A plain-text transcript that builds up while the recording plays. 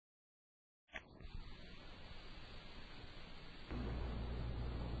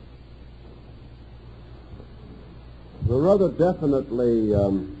The rather definitely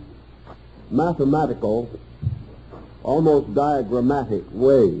mathematical, almost diagrammatic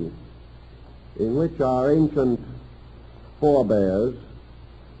way in which our ancient forebears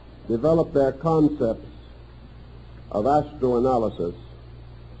developed their concepts of astroanalysis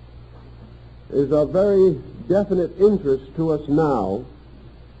is of very definite interest to us now,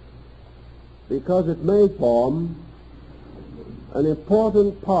 because it may form an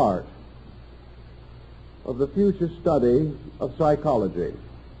important part of the future study of psychology.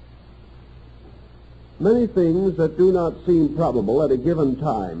 Many things that do not seem probable at a given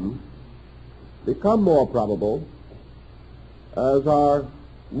time become more probable as our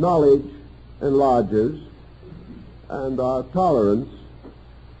knowledge enlarges and our tolerance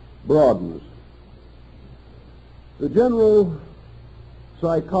broadens. The general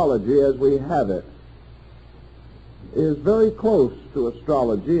psychology as we have it is very close to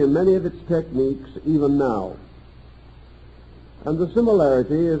astrology in many of its techniques even now, and the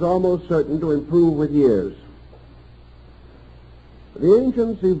similarity is almost certain to improve with years. The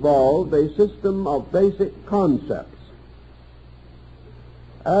ancients evolved a system of basic concepts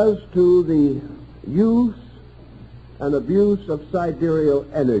as to the use and abuse of sidereal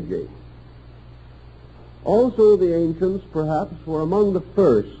energy. Also, the ancients perhaps were among the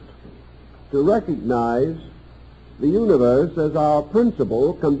first to recognize the universe as our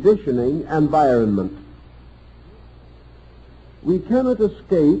principal conditioning environment. We cannot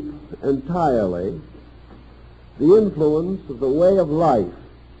escape entirely the influence of the way of life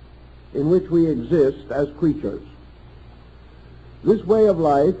in which we exist as creatures. This way of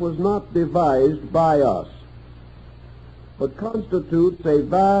life was not devised by us, but constitutes a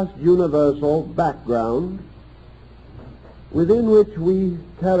vast universal background within which we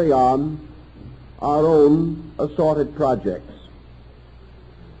carry on our own assorted projects.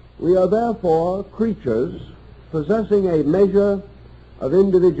 We are therefore creatures possessing a measure of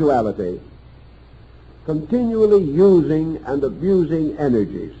individuality, continually using and abusing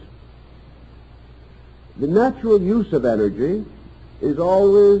energies. The natural use of energy is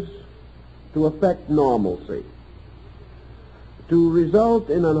always to affect normalcy, to result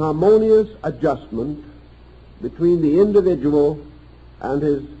in an harmonious adjustment between the individual and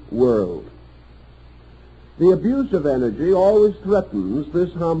his world. The abuse of energy always threatens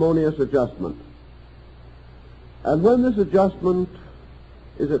this harmonious adjustment. And when this adjustment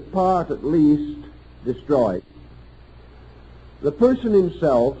is at part at least destroyed, the person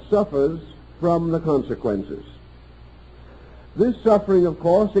himself suffers from the consequences. This suffering, of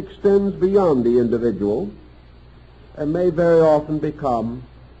course, extends beyond the individual and may very often become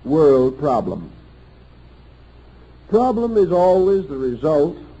world problem. Problem is always the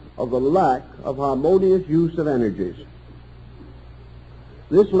result of the lack of harmonious use of energies.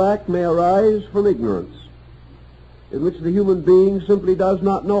 This lack may arise from ignorance, in which the human being simply does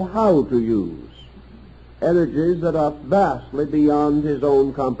not know how to use energies that are vastly beyond his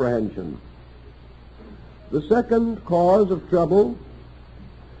own comprehension. The second cause of trouble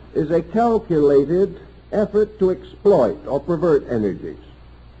is a calculated effort to exploit or pervert energies,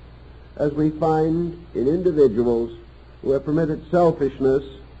 as we find in individuals who have permitted selfishness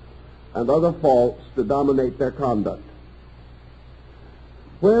and other faults to dominate their conduct.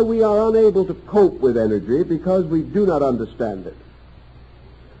 Where we are unable to cope with energy because we do not understand it,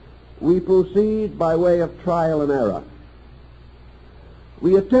 we proceed by way of trial and error.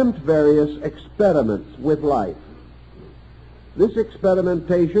 We attempt various experiments with life. This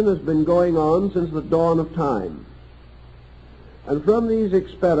experimentation has been going on since the dawn of time. And from these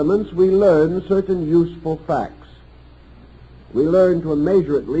experiments we learn certain useful facts. We learn to a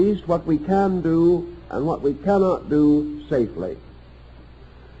measure at least what we can do and what we cannot do safely.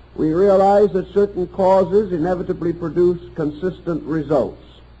 We realize that certain causes inevitably produce consistent results.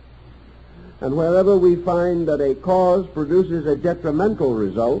 And wherever we find that a cause produces a detrimental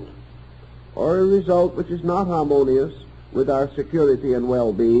result, or a result which is not harmonious with our security and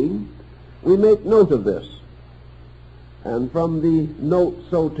well-being, we make note of this. And from the note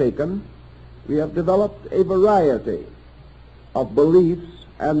so taken, we have developed a variety of beliefs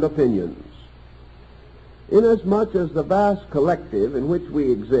and opinions. Inasmuch as the vast collective in which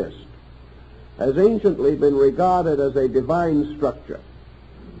we exist has anciently been regarded as a divine structure,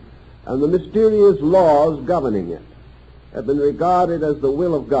 and the mysterious laws governing it have been regarded as the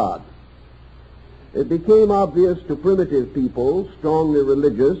will of God, it became obvious to primitive people, strongly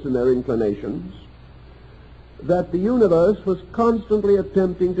religious in their inclinations, that the universe was constantly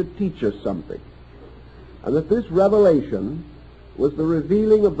attempting to teach us something, and that this revelation was the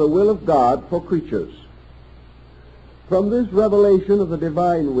revealing of the will of God for creatures. From this revelation of the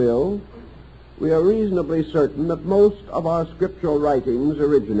divine will, we are reasonably certain that most of our scriptural writings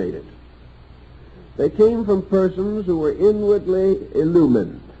originated. They came from persons who were inwardly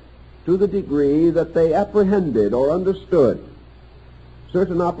illumined to the degree that they apprehended or understood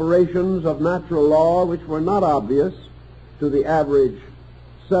certain operations of natural law which were not obvious to the average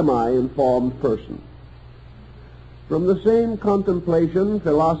semi-informed person. From the same contemplation,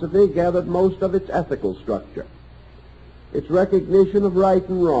 philosophy gathered most of its ethical structure, its recognition of right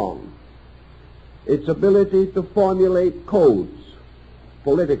and wrong, its ability to formulate codes,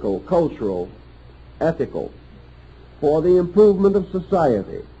 political, cultural, ethical, for the improvement of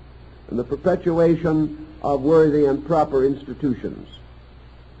society and the perpetuation of worthy and proper institutions.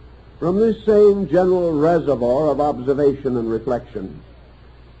 From this same general reservoir of observation and reflection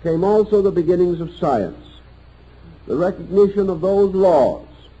came also the beginnings of science, the recognition of those laws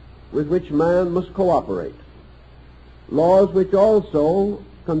with which man must cooperate, laws which also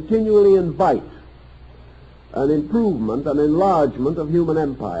continually invite an improvement, an enlargement of human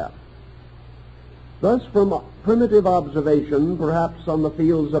empire. Thus, from primitive observation, perhaps on the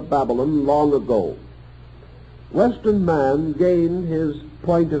fields of Babylon long ago, Western man gained his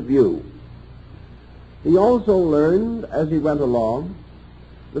point of view. He also learned, as he went along,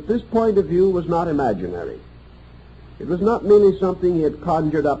 that this point of view was not imaginary. It was not merely something he had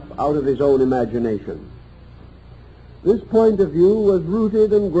conjured up out of his own imagination. This point of view was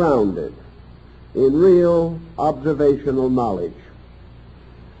rooted and grounded in real observational knowledge.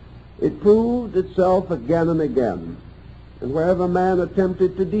 It proved itself again and again, and wherever man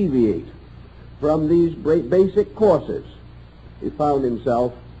attempted to deviate from these basic courses, he found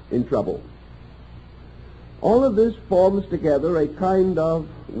himself in trouble. All of this forms together a kind of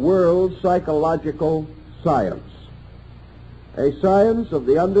world psychological science, a science of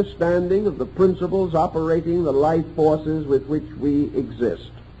the understanding of the principles operating the life forces with which we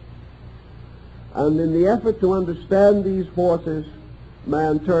exist. And in the effort to understand these forces,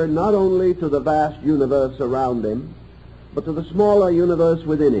 man turned not only to the vast universe around him, but to the smaller universe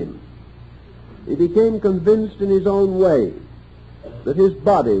within him. He became convinced in his own way that his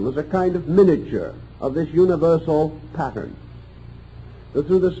body was a kind of miniature of this universal pattern, that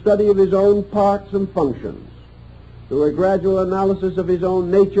through the study of his own parts and functions, through a gradual analysis of his own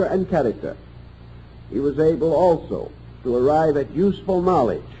nature and character, he was able also to arrive at useful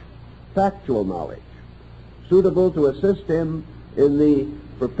knowledge, factual knowledge, suitable to assist him in the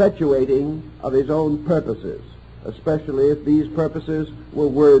perpetuating of his own purposes, especially if these purposes were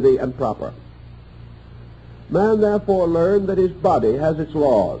worthy and proper. Man therefore learned that his body has its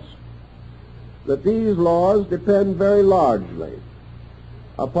laws, that these laws depend very largely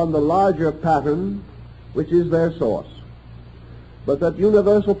upon the larger pattern which is their source, but that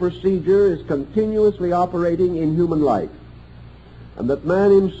universal procedure is continuously operating in human life, and that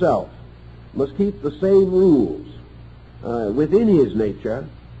man himself must keep the same rules within his nature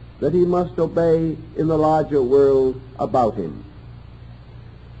that he must obey in the larger world about him.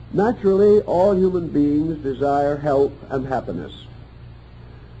 Naturally, all human beings desire health and happiness.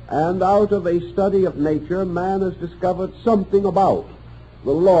 And out of a study of nature, man has discovered something about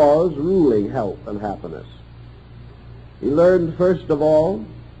the laws ruling health and happiness. He learned, first of all,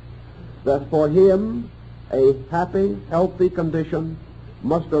 that for him a happy, healthy condition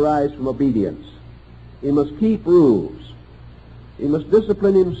must arise from obedience. He must keep rules. He must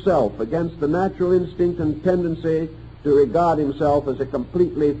discipline himself against the natural instinct and tendency to regard himself as a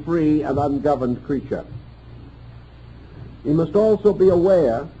completely free and ungoverned creature. He must also be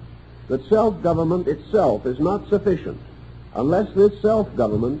aware that self-government itself is not sufficient unless this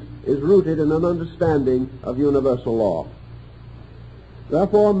self-government is rooted in an understanding of universal law.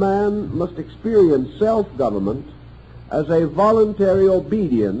 Therefore, man must experience self-government as a voluntary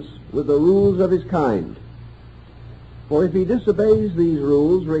obedience with the rules of his kind. For if he disobeys these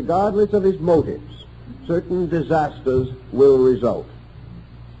rules, regardless of his motives, certain disasters will result.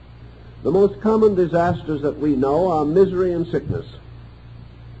 The most common disasters that we know are misery and sickness.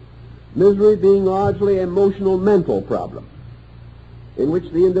 Misery being largely an emotional mental problem, in which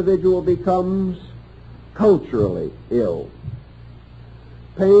the individual becomes culturally ill.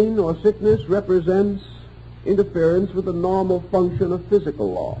 Pain or sickness represents interference with the normal function of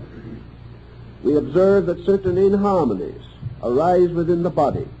physical law. We observe that certain inharmonies arise within the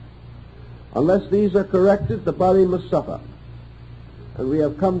body. Unless these are corrected, the body must suffer. And we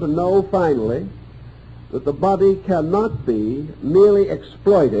have come to know, finally, that the body cannot be merely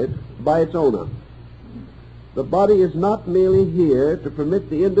exploited by its owner. The body is not merely here to permit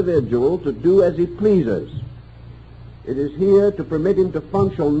the individual to do as he pleases. It is here to permit him to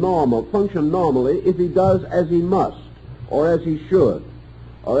function normally if he does as he must or as he should,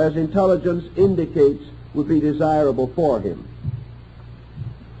 or as intelligence indicates would be desirable for him.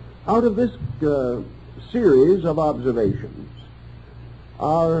 Out of this series of observations,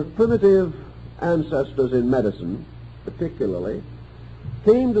 our primitive ancestors in medicine, particularly,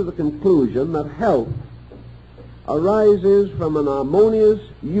 came to the conclusion that health arises from an harmonious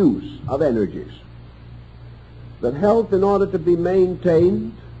use of energies. That health, in order to be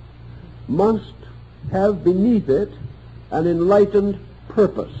maintained, must have beneath it an enlightened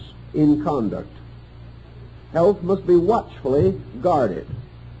purpose in conduct. Health must be watchfully guarded.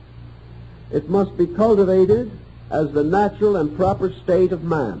 It must be cultivated as the natural and proper state of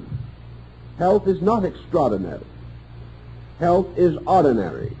man. Health is not extraordinary. Health is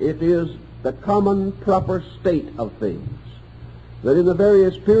ordinary. It is the common proper state of things, that in the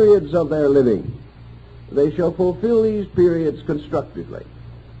various periods of their living they shall fulfill these periods constructively,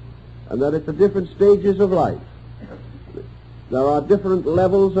 and that at the different stages of life there are different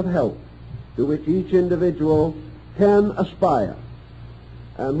levels of health to which each individual can aspire,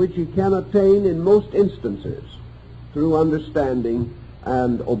 and which he can attain in most instances through understanding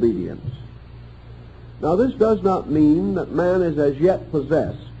and obedience. Now, this does not mean that man is as yet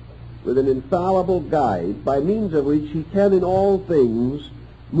possessed with an infallible guide by means of which he can in all things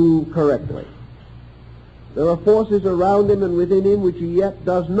move correctly. There are forces around him and within him which he yet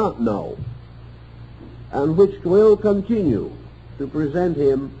does not know, and which will continue to present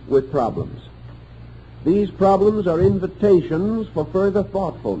him with problems. These problems are invitations for further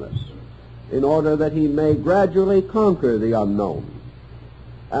thoughtfulness, in order that he may gradually conquer the unknown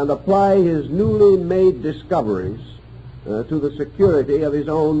and apply his newly made discoveries to the security of his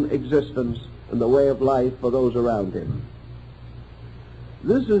own existence and the way of life for those around him.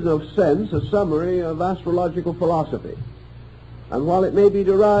 This is, of sense, a summary of astrological philosophy, and while it may be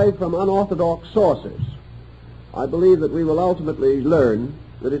derived from unorthodox sources, I believe that we will ultimately learn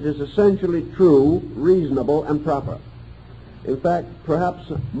that it is essentially true, reasonable, and proper. In fact,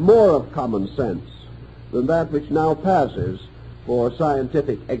 perhaps more of common sense than that which now passes for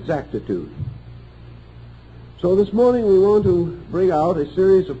scientific exactitude. So this morning we want to bring out a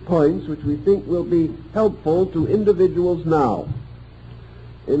series of points which we think will be helpful to individuals now,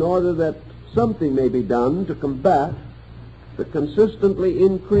 in order that something may be done to combat the consistently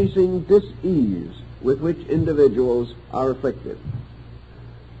increasing dis-ease with which individuals are afflicted.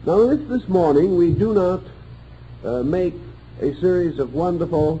 Now, if this morning we do not make a series of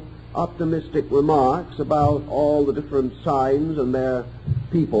wonderful, optimistic remarks about all the different signs and their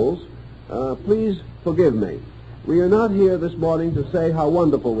peoples, please forgive me. We are not here this morning to say how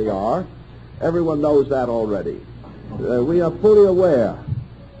wonderful we are. Everyone knows that already. We are fully aware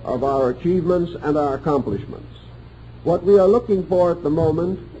of our achievements and our accomplishments. What we are looking for at the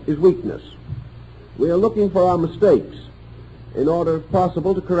moment is weakness. We are looking for our mistakes in order, if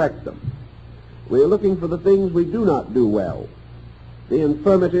possible, to correct them. We are looking for the things we do not do well, the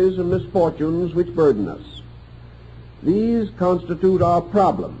infirmities and misfortunes which burden us. These constitute our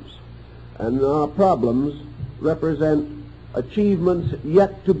problems, and our problems represent achievements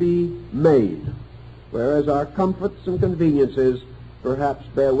yet to be made, whereas our comforts and conveniences perhaps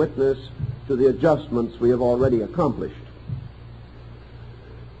bear witness to the adjustments we have already accomplished.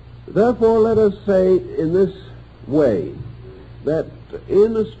 Therefore, let us say in this way that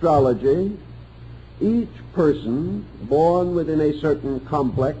in astrology, each person born within a certain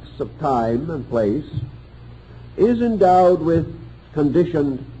complex of time and place is endowed with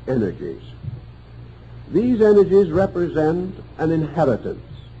conditioned energies. These energies represent an inheritance,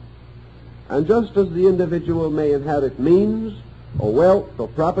 and just as the individual may inherit means or wealth or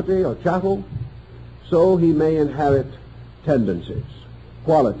property or chattel, so he may inherit tendencies,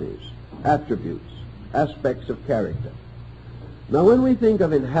 qualities, attributes, aspects of character. Now, when we think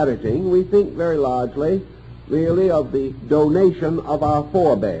of inheriting, we think very largely, really, of the donation of our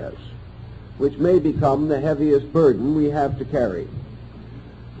forebears, which may become the heaviest burden we have to carry.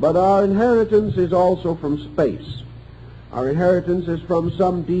 But our inheritance is also from space. Our inheritance is from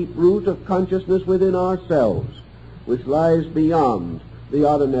some deep root of consciousness within ourselves, which lies beyond the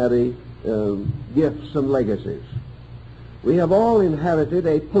ordinary gifts and legacies. We have all inherited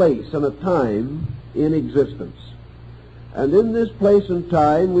a place and a time in existence. And in this place and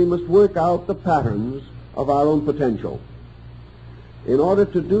time, we must work out the patterns of our own potential. In order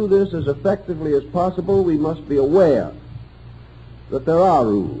to do this as effectively as possible, we must be aware that there are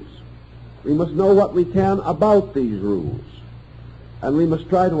rules. We must know what we can about these rules, and we must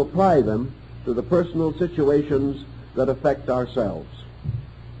try to apply them to the personal situations that affect ourselves.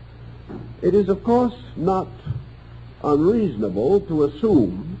 It is, of course, not unreasonable to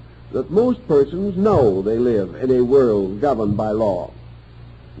assume that most persons know they live in a world governed by law.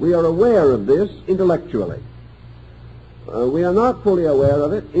 We are aware of this intellectually. We are not fully aware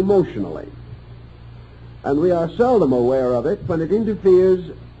of it emotionally. And we are seldom aware of it when it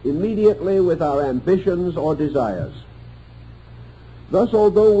interferes immediately with our ambitions or desires. Thus,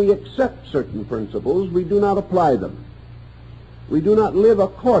 although we accept certain principles, we do not apply them. We do not live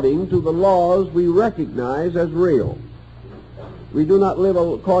according to the laws we recognize as real. We do not live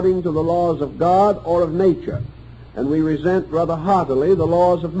according to the laws of God or of nature, and we resent rather heartily the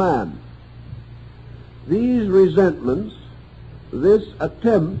laws of man. These resentments, this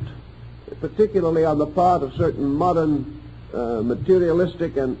attempt, particularly on the part of certain modern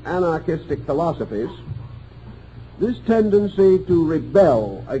materialistic and anarchistic philosophies, this tendency to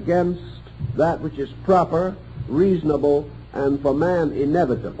rebel against that which is proper, reasonable, and for man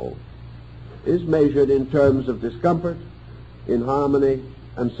inevitable is measured in terms of discomfort, inharmony,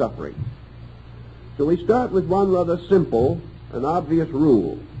 and suffering. So we start with one rather simple and obvious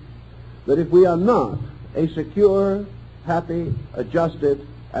rule, that if we are not a secure, happy, adjusted,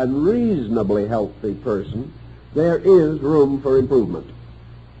 and reasonably healthy person, there is room for improvement.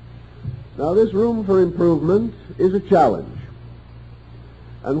 Now, this room for improvement is a challenge.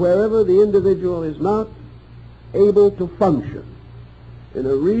 And wherever the individual is not able to function in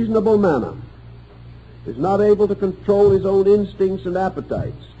a reasonable manner, is not able to control his own instincts and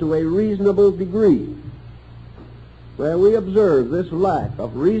appetites to a reasonable degree, where we observe this lack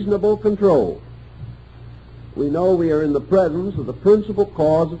of reasonable control, we know we are in the presence of the principal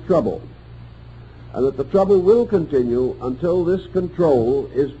cause of trouble, and that the trouble will continue until this control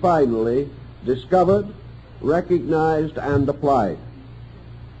is finally discovered, recognized, and applied.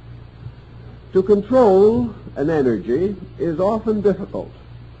 To control an energy is often difficult,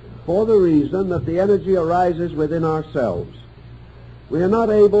 for the reason that the energy arises within ourselves. We are not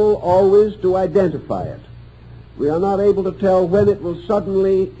able always to identify it. We are not able to tell when it will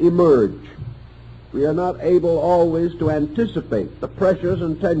suddenly emerge. We are not able always to anticipate the pressures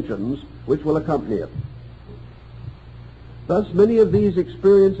and tensions which will accompany it. Thus, many of these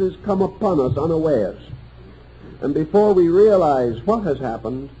experiences come upon us unawares, and before we realize what has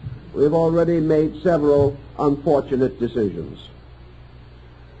happened, we've already made several unfortunate decisions.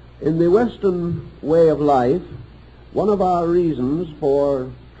 In the Western way of life, one of our reasons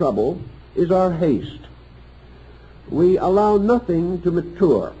for trouble is our haste. We allow nothing to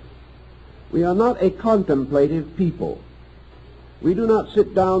mature. We are not a contemplative people. We do not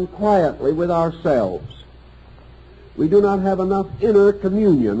sit down quietly with ourselves. We do not have enough inner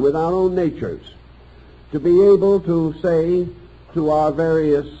communion with our own natures to be able to say to our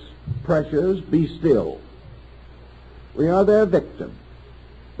various pressures, be still. We are their victim.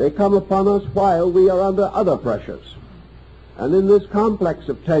 They come upon us while we are under other pressures. And in this complex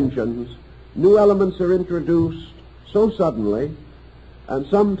of tensions, new elements are introduced so suddenly and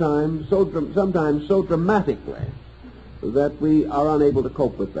sometimes so dramatically that we are unable to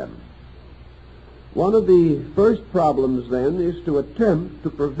cope with them. One of the first problems, then, is to attempt to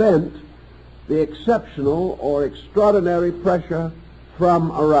prevent the exceptional or extraordinary pressure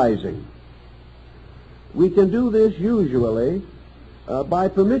from arising. We can do this usually by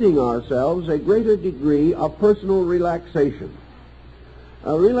permitting ourselves a greater degree of personal relaxation.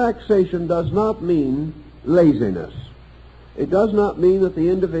 Relaxation does not mean laziness. It does not mean that the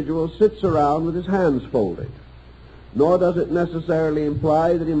individual sits around with his hands folded, nor does it necessarily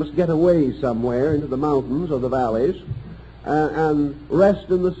imply that he must get away somewhere into the mountains or the valleys and rest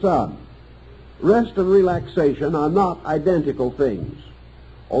in the sun. Rest and relaxation are not identical things,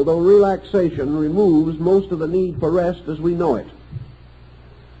 although relaxation removes most of the need for rest as we know it.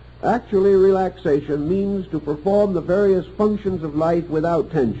 Actually, relaxation means to perform the various functions of life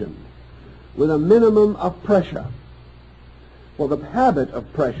without tension, with a minimum of pressure. For the habit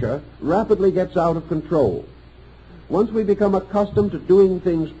of pressure rapidly gets out of control. Once we become accustomed to doing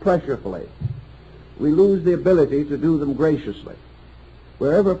things pressurefully, we lose the ability to do them graciously.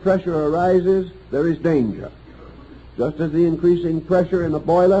 Wherever pressure arises, there is danger. Just as the increasing pressure in a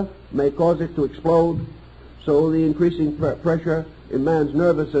boiler may cause it to explode, so the increasing pressure in man's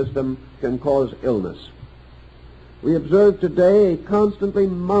nervous system can cause illness. We observe today a constantly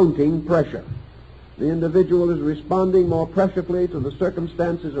mounting pressure. The individual is responding more pressurefully to the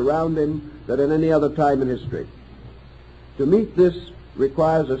circumstances around him than at any other time in history. To meet this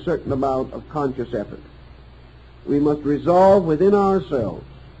requires a certain amount of conscious effort. We must resolve within ourselves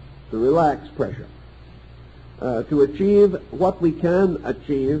to relax pressure, to achieve what we can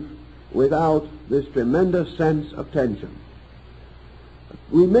achieve without this tremendous sense of tension.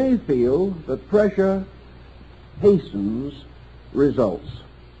 We may feel that pressure hastens results,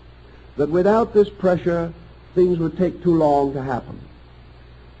 that without this pressure things would take too long to happen.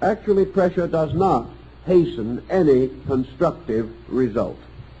 Actually, pressure does not hasten any constructive result.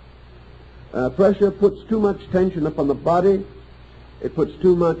 Pressure puts too much tension upon the body. It puts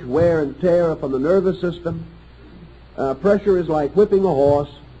too much wear and tear upon the nervous system. Pressure is like whipping a horse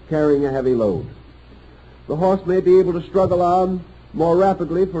carrying a heavy load. The horse may be able to struggle on more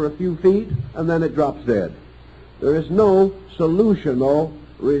rapidly for a few feet, and then it drops dead. There is no solutional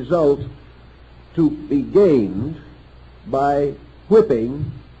result to be gained by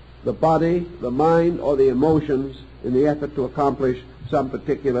whipping the body, the mind, or the emotions in the effort to accomplish some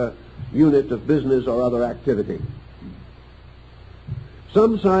particular unit of business or other activity.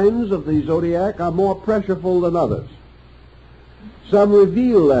 Some signs of the zodiac are more pressureful than others. Some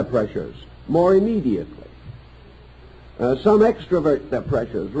reveal their pressures more immediately. Some extrovert their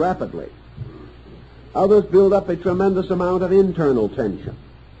pressures rapidly. Others build up a tremendous amount of internal tension.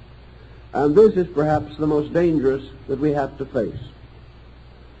 And this is perhaps the most dangerous that we have to face.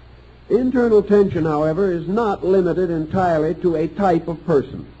 Internal tension, however, is not limited entirely to a type of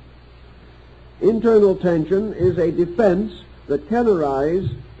person. Internal tension is a defense that can arise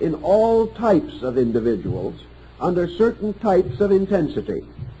in all types of individuals under certain types of intensity.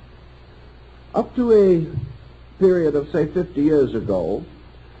 Up to a period of, say, 50 years ago,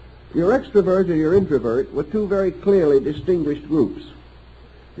 your extrovert or your introvert were two very clearly distinguished groups.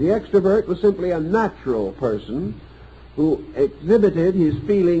 The extrovert was simply a natural person who exhibited his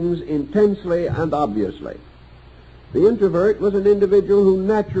feelings intensely and obviously. The introvert was an individual who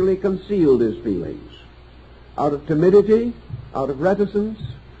naturally concealed his feelings, out of timidity, out of reticence,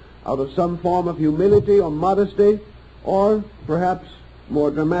 out of some form of humility or modesty, or perhaps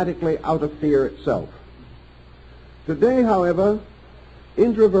more dramatically out of fear itself. Today, however,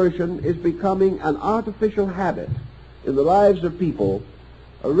 introversion is becoming an artificial habit in the lives of people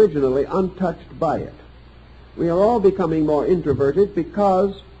originally untouched by it. We are all becoming more introverted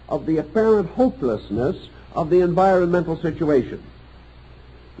because of the apparent hopelessness of the environmental situation.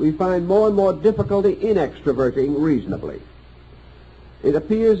 We find more and more difficulty in extroverting reasonably. It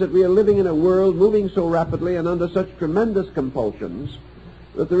appears that we are living in a world moving so rapidly and under such tremendous compulsions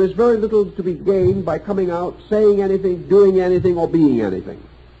that there is very little to be gained by coming out, saying anything, doing anything, or being anything.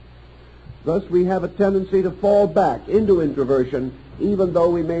 Thus, we have a tendency to fall back into introversion, even though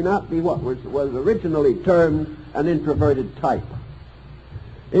we may not be what was originally termed an introverted type.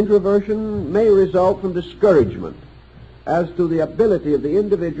 Introversion may result from discouragement as to the ability of the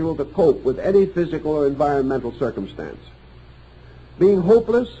individual to cope with any physical or environmental circumstance. Being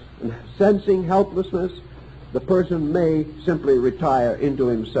hopeless and sensing helplessness, the person may simply retire into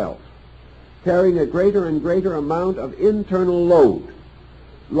himself, carrying a greater and greater amount of internal load,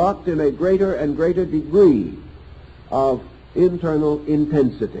 locked in a greater and greater degree of internal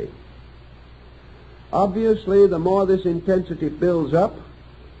intensity. Obviously, the more this intensity builds up,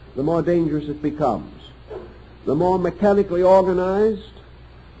 the more dangerous it becomes. The more mechanically organized,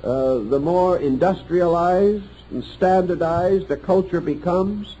 the more industrialized and standardized a culture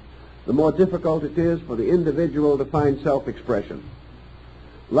becomes, the more difficult it is for the individual to find self-expression.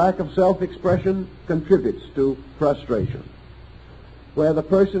 Lack of self-expression contributes to frustration. Where the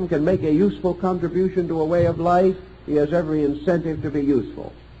person can make a useful contribution to a way of life, he has every incentive to be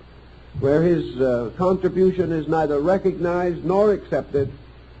useful. Where his contribution is neither recognized nor accepted,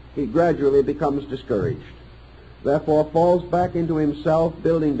 he gradually becomes discouraged. Therefore falls back into himself,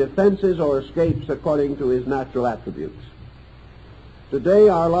 building defenses or escapes according to his natural attributes. Today,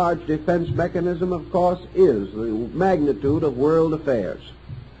 our large defense mechanism, of course, is the magnitude of world affairs.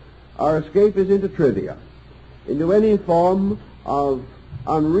 Our escape is into trivia, into any form of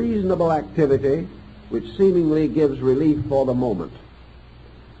unreasonable activity which seemingly gives relief for the moment.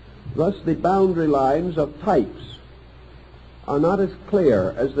 Thus, the boundary lines of types are not as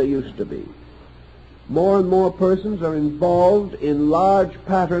clear as they used to be. More and more persons are involved in large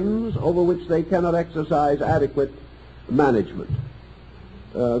patterns over which they cannot exercise adequate management.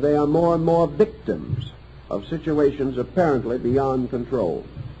 They are more and more victims of situations apparently beyond control.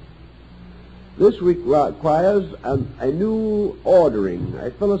 This requires a new ordering,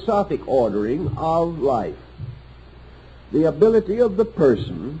 a philosophic ordering of life. The ability of the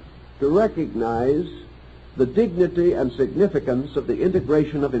person to recognize the dignity and significance of the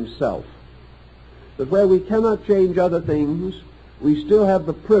integration of himself. That where we cannot change other things, we still have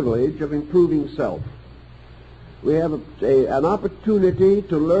the privilege of improving self. We have an opportunity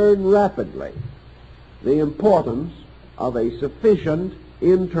to learn rapidly the importance of a sufficient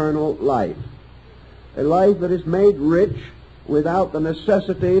internal life, a life that is made rich without the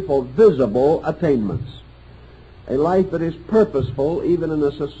necessity for visible attainments, a life that is purposeful even in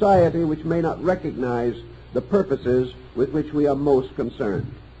a society which may not recognize the purposes with which we are most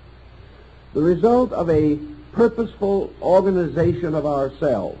concerned. The result of a purposeful organization of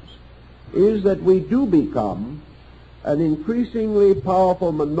ourselves is that we do become an increasingly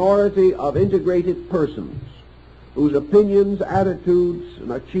powerful minority of integrated persons whose opinions, attitudes,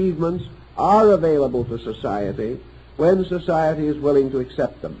 and achievements are available to society when society is willing to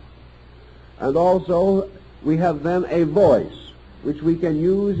accept them. And also, we have then a voice which we can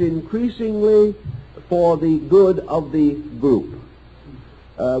use increasingly for the good of the group.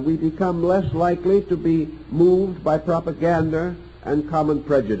 We become less likely to be moved by propaganda and common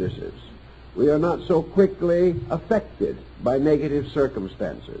prejudices. We are not so quickly affected by negative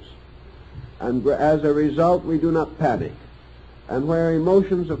circumstances. And as a result, we do not panic. And where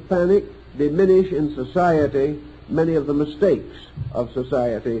emotions of panic diminish in society, many of the mistakes of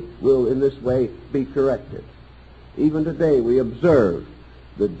society will in this way be corrected. Even today we observe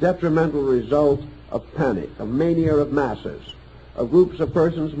the detrimental result of panic, of mania of masses, of groups of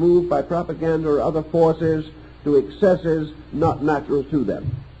persons moved by propaganda or other forces to excesses not natural to them.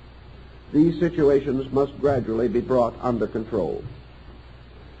 These situations must gradually be brought under control.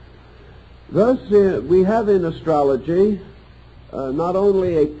 Thus, we have in astrology not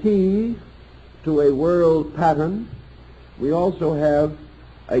only a key to a world pattern, we also have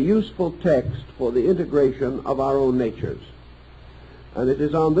a useful text for the integration of our own natures. And it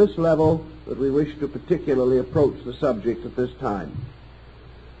is on this level that we wish to particularly approach the subject at this time.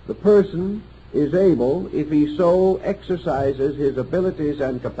 The person is able, if he so exercises his abilities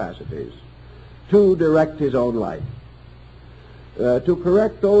and capacities, to direct his own life, to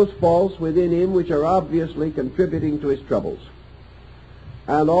correct those faults within him which are obviously contributing to his troubles,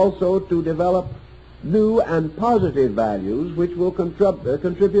 and also to develop new and positive values which will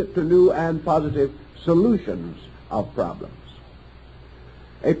contribute to new and positive solutions of problems.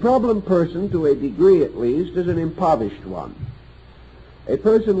 A problem person, to a degree at least, is an impoverished one. A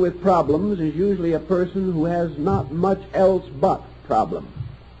person with problems is usually a person who has not much else but problem.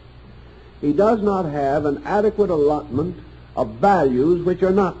 He does not have an adequate allotment of values which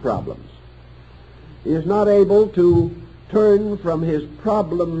are not problems. He is not able to turn from his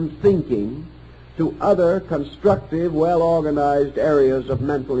problem thinking to other constructive, well-organized areas of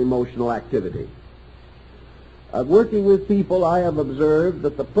mental emotional activity. Working with people, I have observed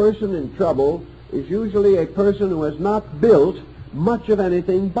that the person in trouble is usually a person who has not built much of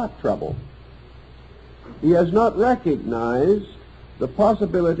anything but trouble. He has not recognized the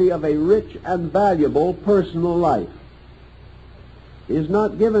possibility of a rich and valuable personal life. He has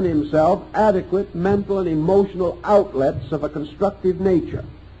not given himself adequate mental and emotional outlets of a constructive nature.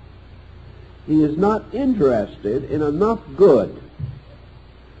 He is not interested in enough good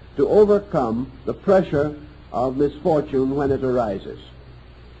to overcome the pressure of misfortune when it arises.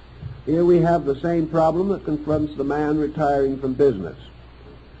 Here we have the same problem that confronts the man retiring from business.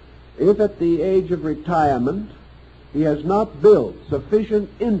 If at the age of retirement he has not built sufficient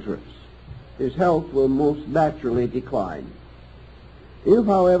interest, his health will most naturally decline. If,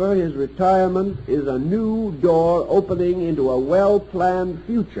 however, his retirement is a new door opening into a well-planned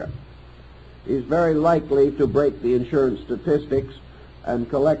future, he is very likely to break the insurance statistics and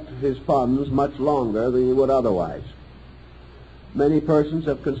collect his funds much longer than he would otherwise. Many persons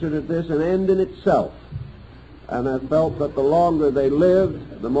have considered this an end in itself, and have felt that the longer they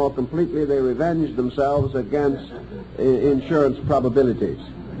lived, the more completely they revenged themselves against insurance probabilities.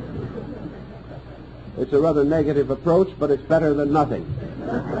 It's a rather negative approach, but it's better than nothing.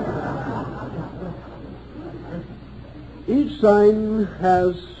 Each sign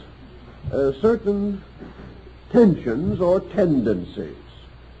has certain tensions or tendencies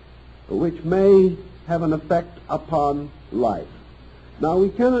which may have an effect upon life. Now, we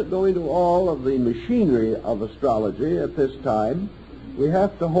cannot go into all of the machinery of astrology at this time. We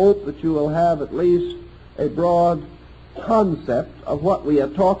have to hope that you will have at least a broad concept of what we are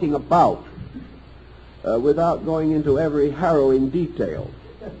talking about without going into every harrowing detail.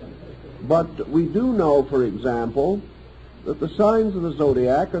 But we do know, for example, that the signs of the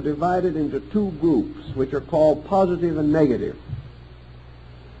zodiac are divided into two groups, which are called positive and negative.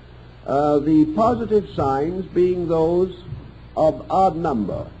 The positive signs being those of odd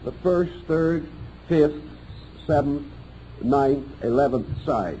number, the 1st, 3rd, 5th, 7th, 9th, 11th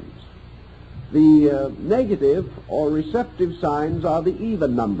signs. The negative or receptive signs are the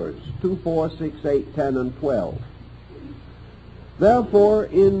even numbers, 2, 4, 6, 8, 10, and 12. Therefore,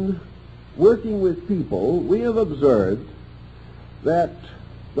 in working with people, we have observed that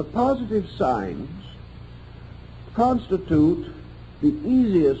the positive signs constitute the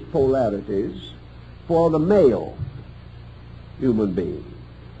easiest polarities for the male human being.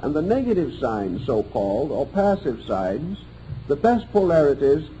 And the negative signs, so-called, or passive signs, the best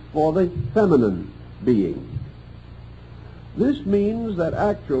polarities for the feminine being. This means that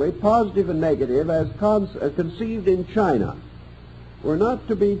actually positive and negative, as conceived in China, were not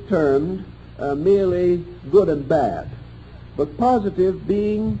to be termed merely good and bad, but positive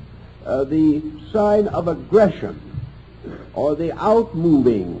being the sign of aggression, or the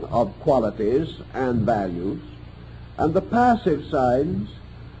outmoving of qualities and values, and the passive signs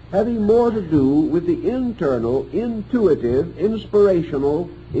having more to do with the internal, intuitive, inspirational,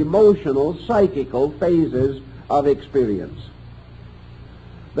 emotional, psychical phases of experience.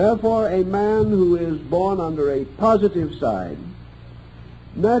 Therefore, a man who is born under a positive sign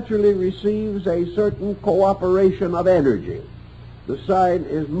naturally receives a certain cooperation of energy. The sign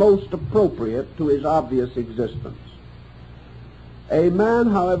is most appropriate to his obvious existence. A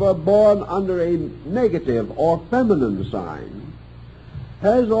man, however, born under a negative or feminine sign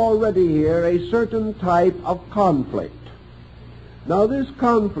has already here a certain type of conflict. Now, this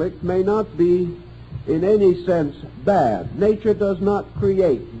conflict may not be in any sense bad. Nature does not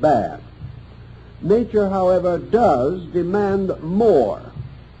create bad. Nature, however, does demand more,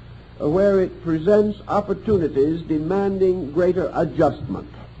 where it presents opportunities demanding greater adjustment.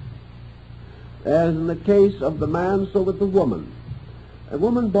 As in the case of the man, so with the woman. A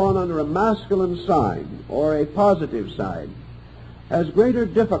woman born under a masculine sign or a positive sign has greater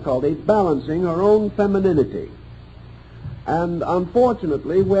difficulty balancing her own femininity. And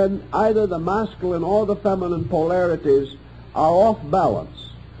unfortunately, when either the masculine or the feminine polarities are off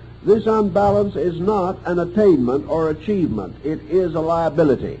balance, this unbalance is not an attainment or achievement. It is a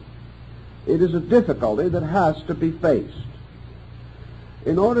liability. It is a difficulty that has to be faced.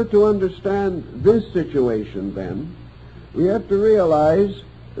 In order to understand this situation, then, we have to realize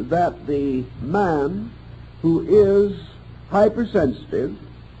that the man who is hypersensitive,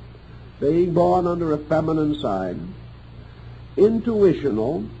 being born under a feminine sign,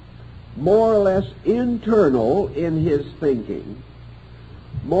 intuitional, more or less internal in his thinking,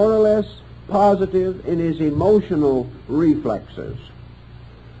 more or less positive in his emotional reflexes,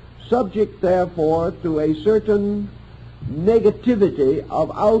 subject therefore to a certain negativity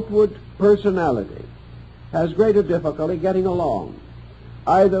of outward personality, has greater difficulty getting along,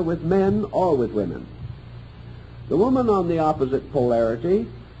 either with men or with women. The woman on the opposite polarity,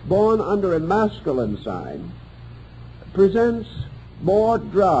 born under a masculine sign, presents more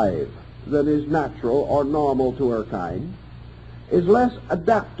drive than is natural or normal to her kind, is less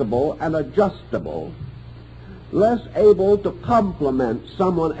adaptable and adjustable, less able to complement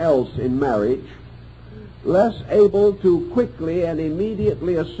someone else in marriage, less able to quickly and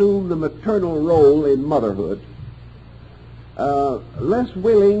immediately assume the maternal role in motherhood, less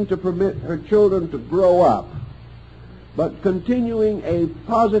willing to permit her children to grow up, but continuing a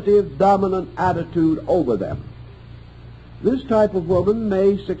positive, dominant attitude over them. This type of woman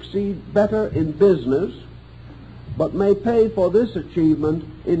may succeed better in business, but may pay for this achievement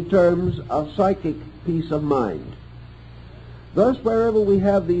in terms of psychic peace of mind. Thus, wherever we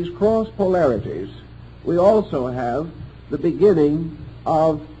have these cross polarities, we also have the beginning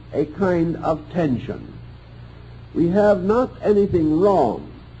of a kind of tension. We have not anything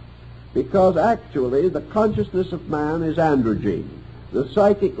wrong, because actually the consciousness of man is androgyne. The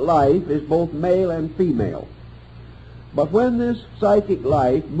psychic life is both male and female. But when this psychic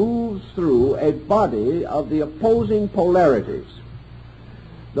life moves through a body of the opposing polarities,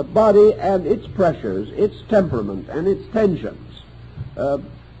 the body and its pressures, its temperament, and its tensions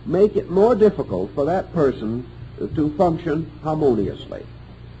make it more difficult for that person to function harmoniously.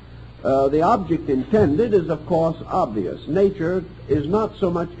 The object intended is, of course, obvious. Nature is not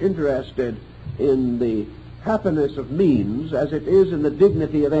so much interested in the happiness of means as it is in the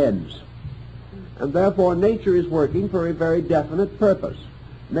dignity of ends. And therefore nature is working for a very definite purpose,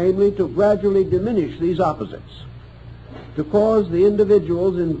 namely to gradually diminish these opposites, to cause the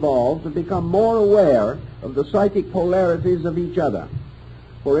individuals involved to become more aware of the psychic polarities of each other.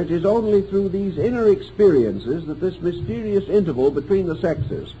 For it is only through these inner experiences that this mysterious interval between the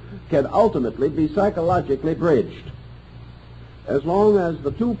sexes can ultimately be psychologically bridged. As long as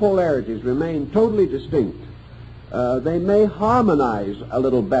the two polarities remain totally distinct, they may harmonize a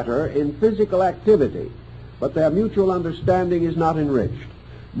little better in physical activity, but their mutual understanding is not enriched.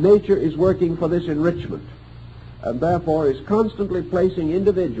 Nature is working for this enrichment, and therefore is constantly placing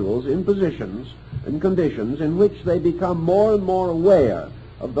individuals in positions and conditions in which they become more and more aware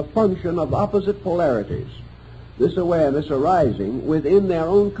of the function of opposite polarities, this awareness arising within their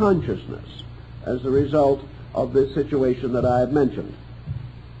own consciousness as the result of this situation that I have mentioned.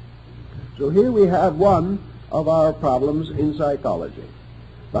 So here we have one of our problems in psychology.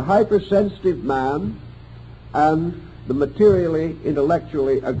 The hypersensitive man and the materially,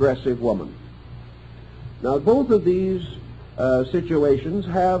 intellectually aggressive woman. Now, both of these situations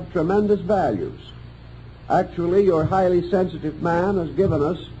have tremendous values. Actually, your highly sensitive man has given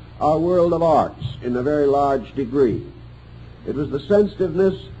us our world of arts in a very large degree. It was the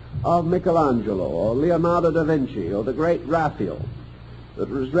sensitiveness of Michelangelo or Leonardo da Vinci or the great Raphael that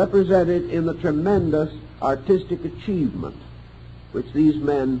was represented in the tremendous artistic achievement which these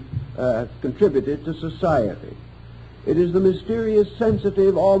men contributed to society. It is the mysterious,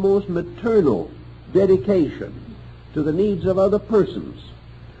 sensitive, almost maternal dedication to the needs of other persons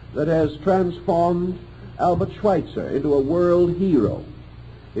that has transformed Albert Schweitzer into a world hero.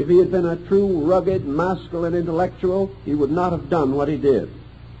 If he had been a true, rugged, masculine intellectual, he would not have done what he did.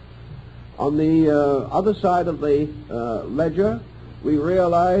 On the other side of the ledger, we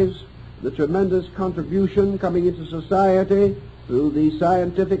realize the tremendous contribution coming into society through the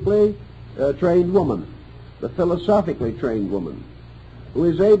scientifically trained woman, the philosophically trained woman, who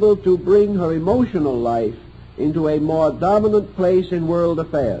is able to bring her emotional life into a more dominant place in world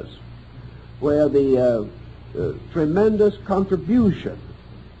affairs, where the tremendous contribution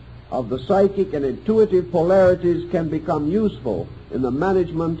of the psychic and intuitive polarities can become useful in the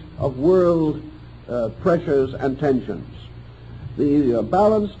management of world pressures and tensions. The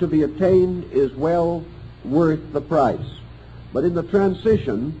balance to be attained is well worth the price. But in the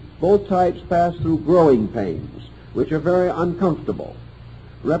transition, both types pass through growing pains, which are very uncomfortable,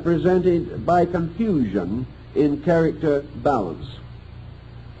 represented by confusion in character balance.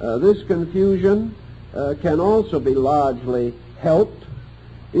 This confusion can also be largely helped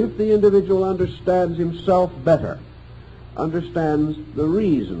if the individual understands himself better, understands the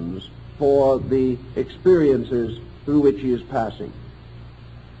reasons for the experiences through which he is passing.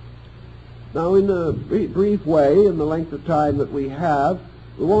 Now, in a brief way, in the length of time that we have,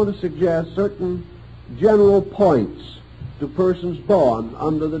 we want to suggest certain general points to persons born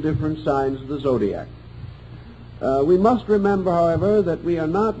under the different signs of the zodiac. We must remember, however, that we are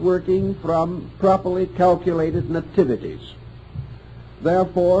not working from properly calculated nativities.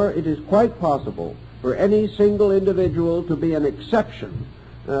 Therefore, it is quite possible for any single individual to be an exception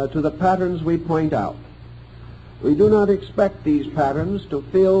to the patterns we point out. We do not expect these patterns to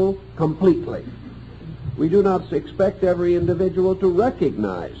fill completely. We do not expect every individual to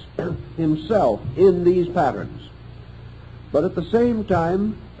recognize himself in these patterns. But at the same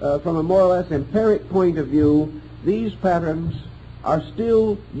time, from a more or less empiric point of view, these patterns are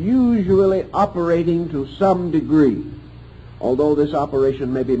still usually operating to some degree, although this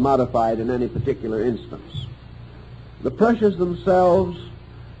operation may be modified in any particular instance. The pressures themselves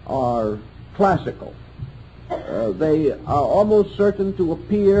are classical. They are almost certain to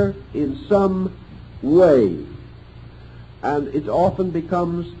appear in some way, and it often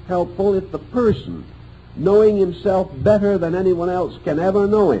becomes helpful if the person, knowing himself better than anyone else can ever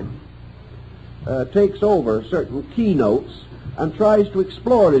know him, takes over certain keynotes and tries to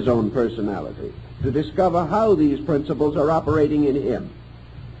explore his own personality, to discover how these principles are operating in him.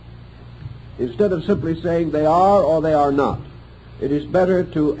 Instead of simply saying they are or they are not, it is better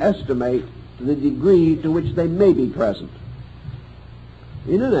to estimate the degree to which they may be present,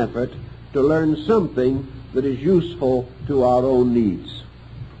 in an effort to learn something that is useful to our own needs.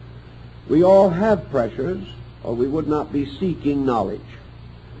 We all have pressures, or we would not be seeking knowledge.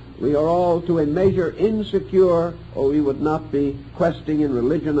 We are all to a measure insecure, or we would not be questing in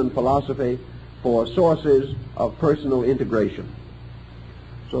religion and philosophy for sources of personal integration.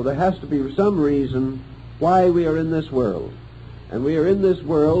 So there has to be some reason why we are in this world. And we are in this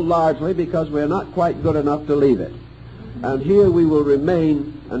world largely because we are not quite good enough to leave it. And here we will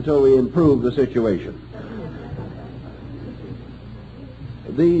remain until we improve the situation.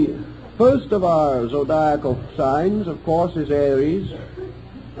 The first of our zodiacal signs, of course, is Aries,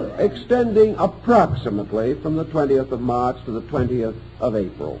 extending approximately from the 20th of March to the 20th of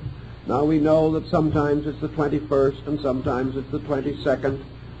April. Now we know that sometimes it's the 21st and sometimes it's the 22nd,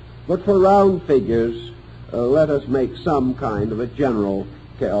 but for round figures, let us make some kind of a general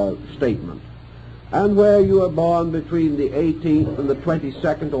statement. And where you are born between the 18th and the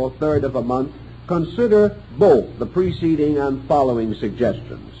 22nd or 3rd of a month, consider both the preceding and following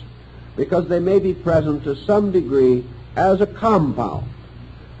suggestions, because they may be present to some degree as a compound.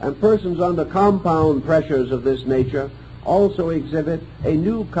 And persons under compound pressures of this nature also exhibit a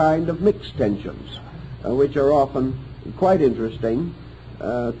new kind of mixed tensions, which are often quite interesting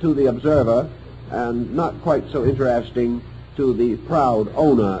to the observer and not quite so interesting to the proud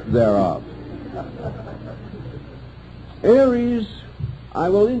owner thereof. Aries, I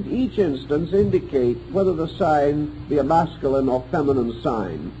will in each instance indicate whether the sign be a masculine or feminine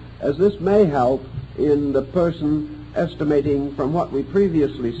sign, as this may help in the person estimating from what we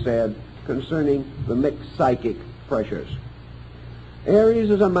previously said concerning the mixed psychic pressures. Aries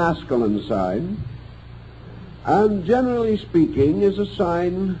is a masculine sign, and generally speaking is a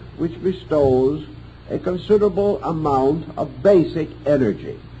sign which bestows a considerable amount of basic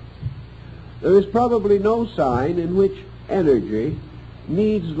energy. There is probably no sign in which energy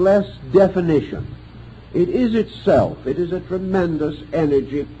needs less definition. It is itself. It is a tremendous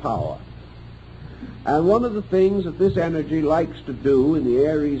energy power. And one of the things that this energy likes to do in the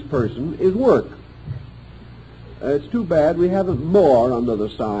Aries person is work. It's too bad we haven't more under the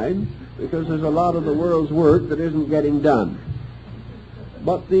sign, because there's a lot of the world's work that isn't getting done.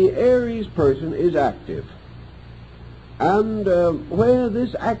 But the Aries person is active. And where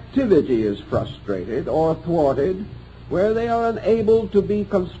this activity is frustrated or thwarted, where they are unable to be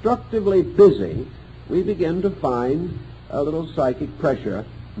constructively busy, we begin to find a little psychic pressure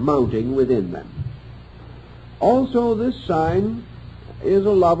mounting within them. Also, this sign is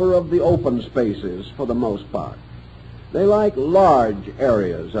a lover of the open spaces for the most part. They like large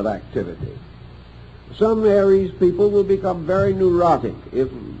areas of activity. Some Aries people will become very neurotic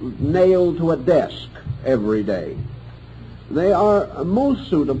if nailed to a desk every day. They are most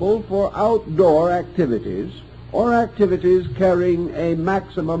suitable for outdoor activities or activities carrying a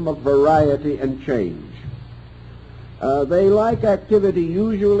maximum of variety and change. They like activity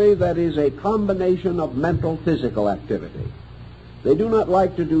usually that is a combination of mental physical activity. They do not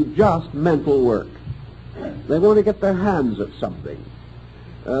like to do just mental work. They want to get their hands at something.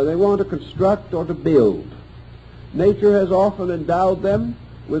 They want to construct or to build. Nature has often endowed them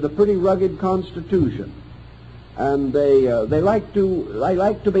with a pretty rugged constitution, and they like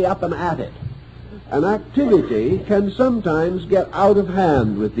to be up and at it. And activity can sometimes get out of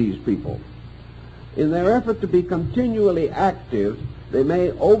hand with these people. In their effort to be continually active, they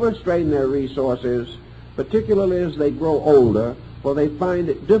may overstrain their resources, particularly as they grow older, for they find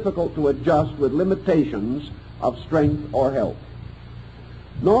it difficult to adjust with limitations of strength or health.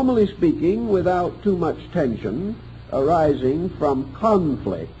 Normally speaking, without too much tension arising from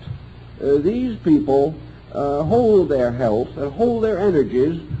conflict, these people hold their health and hold their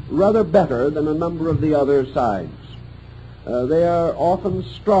energies rather better than a number of the other signs. They are often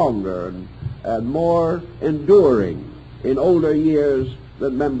stronger and more enduring in older years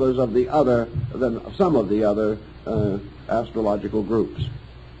than members of than some of the other astrological groups.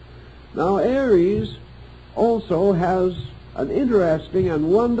 Now, Aries also has an interesting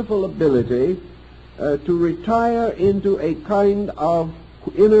and wonderful ability to retire into a kind of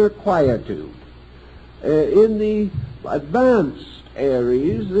inner quietude. In the advanced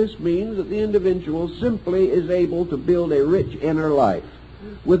Aries, this means that the individual simply is able to build a rich inner life.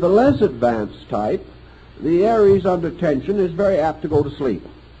 With the less advanced type, the Aries under tension is very apt to go to sleep.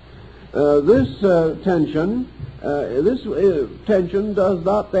 This tension does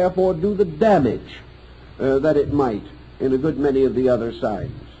not therefore do the damage that it might in a good many of the other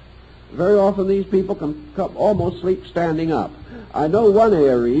signs. Very often these people can almost sleep standing up. I know one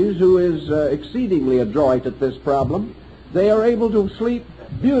Aries who is exceedingly adroit at this problem. They are able to sleep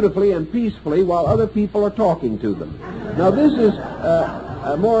beautifully and peacefully while other people are talking to them. Now, this is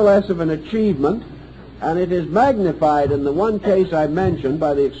more or less of an achievement, and it is magnified in the one case I mentioned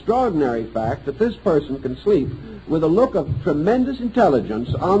by the extraordinary fact that this person can sleep with a look of tremendous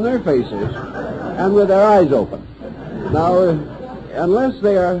intelligence on their faces and with their eyes open. Now, unless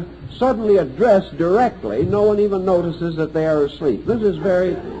they are suddenly addressed directly, no one even notices that they are asleep. This is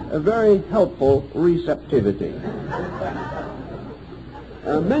a very helpful receptivity.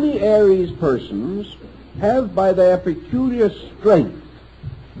 Many Aries persons have, by their peculiar strength,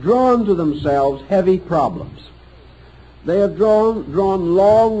 drawn to themselves heavy problems. They have drawn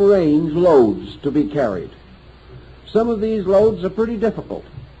long-range loads to be carried. Some of these loads are pretty difficult,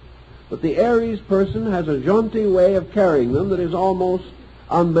 but the Aries person has a jaunty way of carrying them that is almost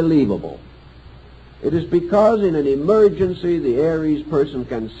unbelievable. It is because in an emergency the Aries person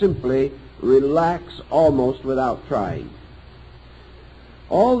can simply relax almost without trying.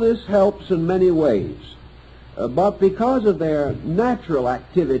 All this helps in many ways, but because of their natural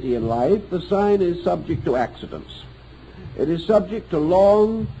activity in life, the sign is subject to accidents. It is subject to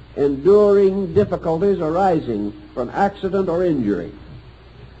long, enduring difficulties arising from accident or injury.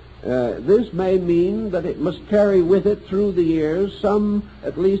 This may mean that it must carry with it through the years some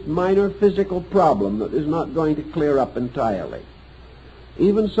at least minor physical problem that is not going to clear up entirely.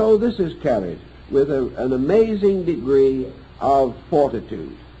 Even so, this is carried with an amazing degree of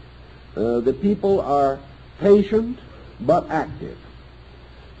fortitude. The people are patient but active.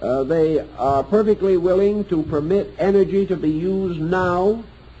 They are perfectly willing to permit energy to be used now,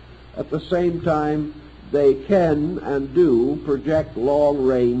 at the same time they can and do project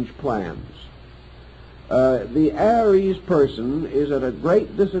long-range plans. The Aries person is at a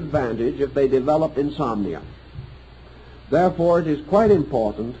great disadvantage if they develop insomnia. Therefore, it is quite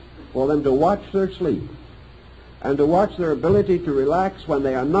important for them to watch their sleep and to watch their ability to relax when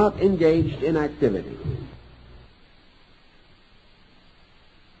they are not engaged in activity.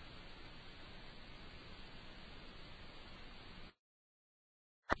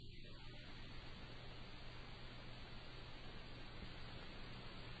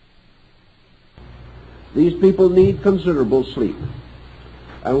 These people need considerable sleep,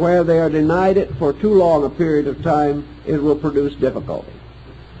 and where they are denied it for too long a period of time, it will produce difficulty.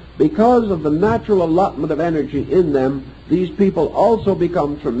 Because of the natural allotment of energy in them, these people also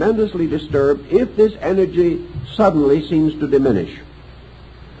become tremendously disturbed if this energy suddenly seems to diminish.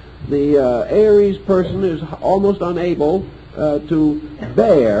 The Aries person is almost unable to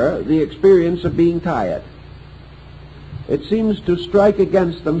bear the experience of being tired. It seems to strike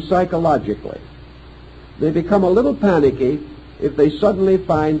against them psychologically. They become a little panicky if they suddenly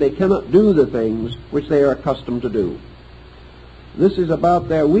find they cannot do the things which they are accustomed to do. This is about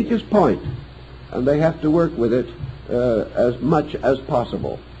their weakest point, and they have to work with it as much as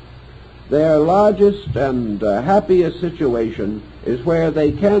possible. Their largest and happiest situation is where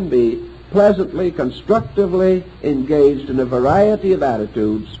they can be pleasantly, constructively engaged in a variety of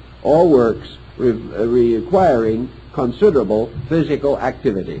attitudes or works requiring considerable physical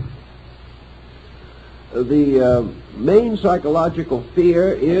activity. The main psychological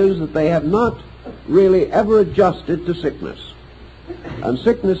fear is that they have not really ever adjusted to sickness. And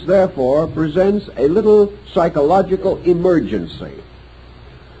sickness, therefore, presents a little psychological emergency.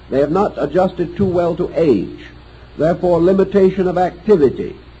 They have not adjusted too well to age. Therefore, limitation of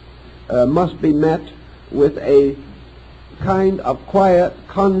activity must be met with a kind of quiet,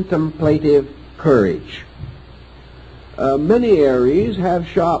 contemplative courage. Many Aries have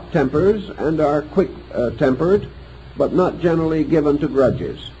sharp tempers and are quick-tempered, but not generally given to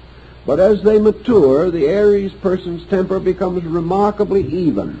grudges. But as they mature, the Aries person's temper becomes remarkably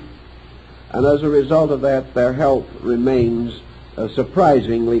even, and as a result of that, their health remains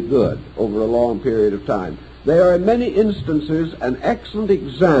surprisingly good over a long period of time. They are in many instances an excellent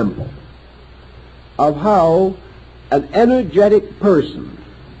example of how an energetic person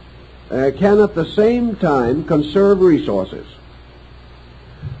can at the same time conserve resources.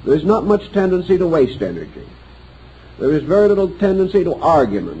 There's not much tendency to waste energy. There is very little tendency to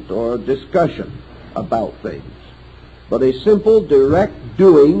argument or discussion about things, but a simple, direct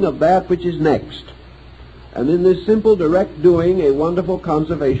doing of that which is next. And in this simple, direct doing, a wonderful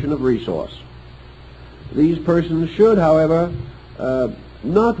conservation of resource. These persons should, however,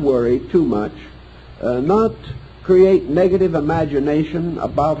 not worry too much, not create negative imagination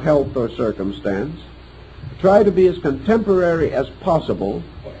about health or circumstance, try to be as contemporary as possible,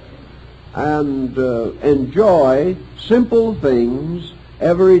 and enjoy simple things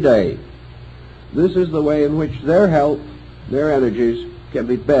every day. This is the way in which their health, their energies, can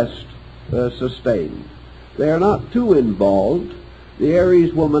be best sustained. They are not too involved. The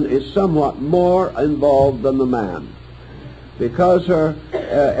Aries woman is somewhat more involved than the man, because her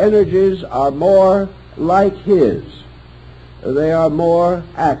energies are more like his. They are more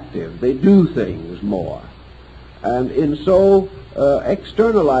active. They do things more. And in so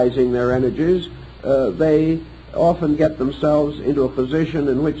externalizing their energies, they often get themselves into a position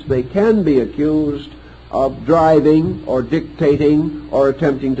in which they can be accused of driving or dictating or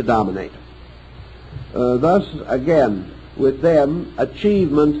attempting to dominate. Thus, again, with them,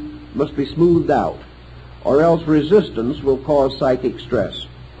 achievement must be smoothed out, or else resistance will cause psychic stress.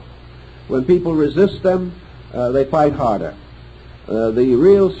 When people resist them, they fight harder. The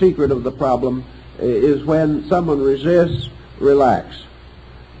real secret of the problem is when someone resists, relax,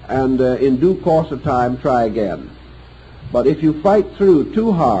 and in due course of time, try again. But if you fight through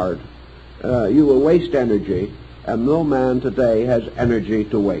too hard, you will waste energy, and no man today has energy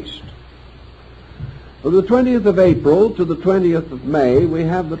to waste. From the 20th of April to the 20th of May, we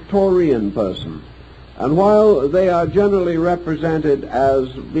have the Taurian person. And while they are generally represented as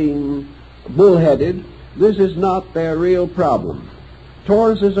being bullheaded, this is not their real problem.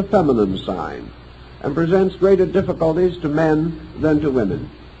 Taurus is a feminine sign and presents greater difficulties to men than to women.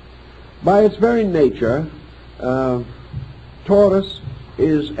 By its very nature, Taurus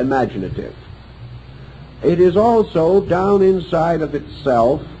is imaginative. It is also, down inside of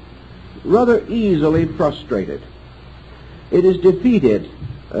itself, rather easily frustrated. It is defeated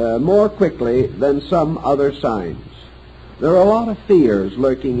more quickly than some other signs. There are a lot of fears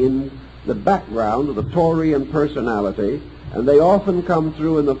lurking in the background of the Taurian personality, and they often come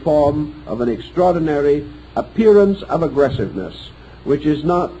through in the form of an extraordinary appearance of aggressiveness, which is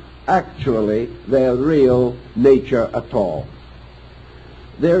not actually their real nature at all.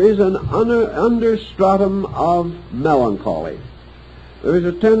 There is an understratum of melancholy. There is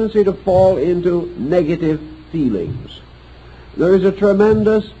a tendency to fall into negative feelings. There is a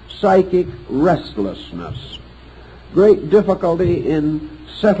tremendous psychic restlessness, great difficulty in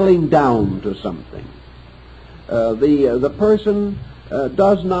settling down to something. The person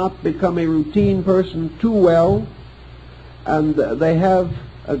does not become a routine person too well, and they have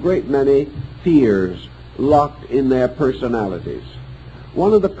a great many fears locked in their personalities.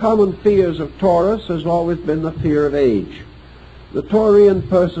 One of the common fears of Taurus has always been the fear of age. The Taurian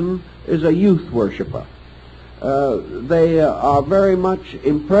person is a youth worshipper. They are very much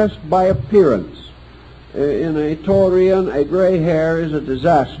impressed by appearance. In a Taurian, a gray hair is a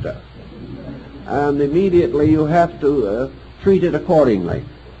disaster, and immediately you have to treat it accordingly.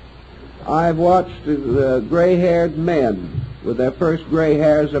 I've watched gray-haired men with their first gray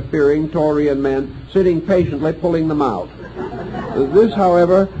hairs appearing, Taurian men, sitting patiently pulling them out. This,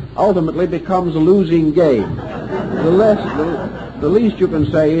 however, ultimately becomes a losing game. The least you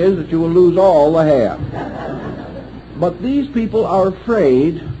can say is that you will lose all the hair. But these people are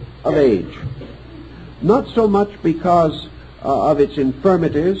afraid of age, not so much because of its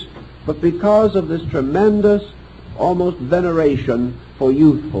infirmities, but because of this tremendous, almost veneration for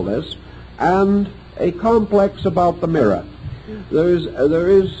youthfulness, and a complex about the mirror. There is,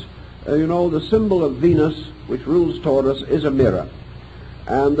 the symbol of Venus, which rules Taurus, is a mirror.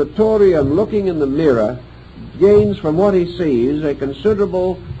 And the Taurian, looking in the mirror, gains from what he sees a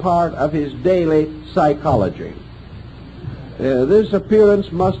considerable part of his daily psychology. This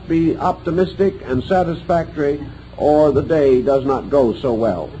appearance must be optimistic and satisfactory, or the day does not go so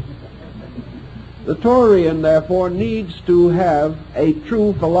well. The Taurian, therefore, needs to have a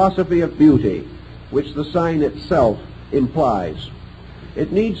true philosophy of beauty, which the sign itself implies.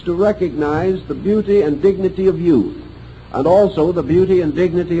 It needs to recognize the beauty and dignity of youth, and also the beauty and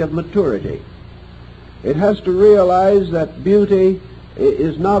dignity of maturity. It has to realize that beauty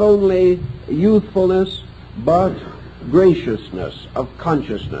is not only youthfulness, but graciousness of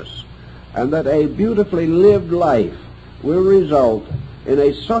consciousness, and that a beautifully lived life will result in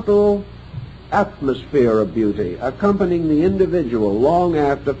a subtle atmosphere of beauty accompanying the individual long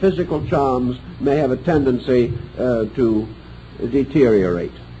after physical charms may have a tendency to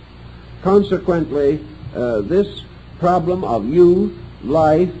deteriorate. Consequently, this problem of youth,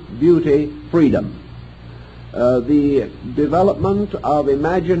 life, beauty, freedom, the development of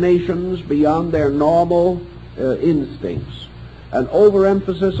imaginations beyond their normal instincts, an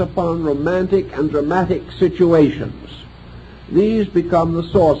overemphasis upon romantic and dramatic situations, these become the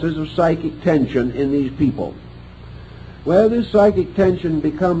sources of psychic tension in these people. Where this psychic tension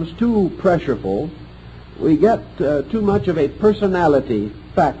becomes too pressureful, we get too much of a personality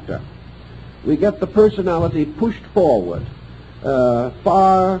factor. We get the personality pushed forward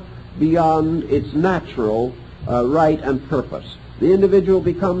far beyond its natural right and purpose. The individual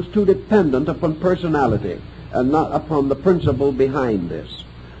becomes too dependent upon personality and not upon the principle behind this.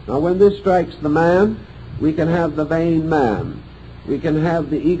 Now, when this strikes the man, we can have the vain man. We can have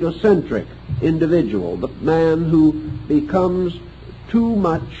the egocentric individual, the man who becomes too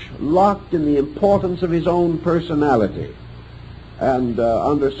much locked in the importance of his own personality. And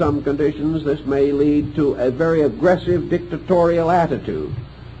under some conditions, this may lead to a very aggressive dictatorial attitude,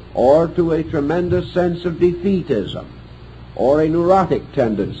 or to a tremendous sense of defeatism, or a neurotic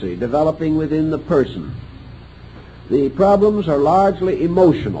tendency developing within the person. The problems are largely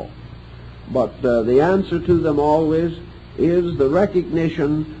emotional, but the answer to them always is the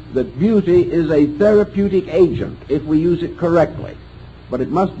recognition that beauty is a therapeutic agent if we use it correctly. But it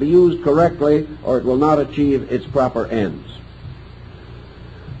must be used correctly or it will not achieve its proper ends.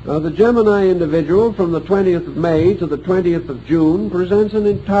 Now, the Gemini individual from the 20th of May to the 20th of June presents an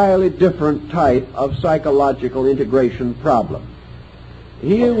entirely different type of psychological integration problem.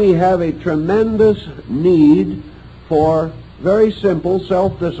 Here we have a tremendous need for very simple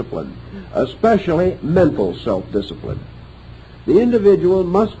self-discipline, especially mental self-discipline. The individual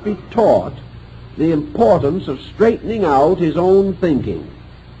must be taught the importance of straightening out his own thinking.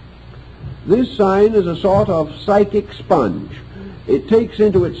 This sign is a sort of psychic sponge. It takes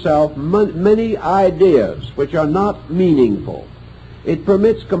into itself many ideas which are not meaningful. It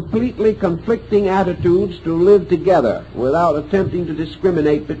permits completely conflicting attitudes to live together without attempting to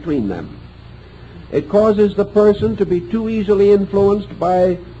discriminate between them. It causes the person to be too easily influenced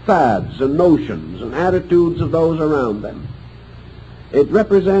by fads and notions and attitudes of those around them. It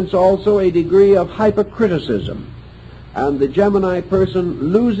represents also a degree of hypercriticism, and the Gemini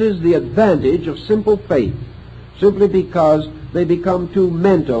person loses the advantage of simple faith simply because they become too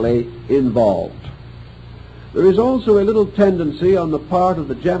mentally involved. There is also a little tendency on the part of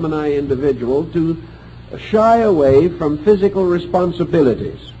the Gemini individual to shy away from physical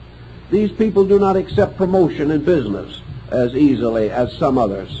responsibilities. These people do not accept promotion in business as easily as some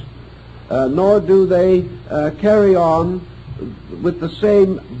others, nor do they carry on with the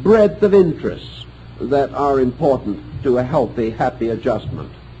same breadth of interests that are important to a healthy, happy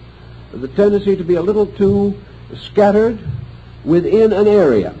adjustment. The tendency to be a little too scattered within an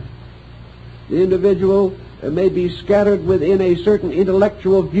area. The individual may be scattered within a certain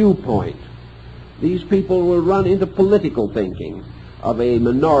intellectual viewpoint. These people will run into political thinking of a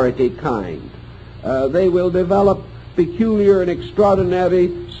minority kind. They will develop peculiar and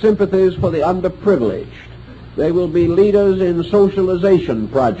extraordinary sympathies for the underprivileged. They will be leaders in socialization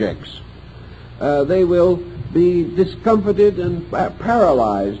projects. They will be discomforted and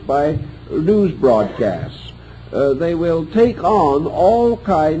paralyzed by news broadcasts. They will take on all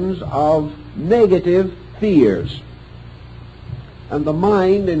kinds of negative fears. And the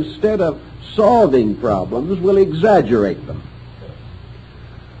mind, instead of solving problems, will exaggerate them.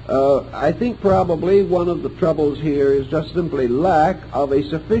 I think probably one of the troubles here is just simply lack of a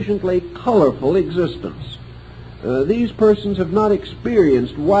sufficiently colorful existence. These persons have not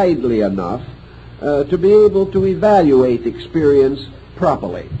experienced widely enough to be able to evaluate experience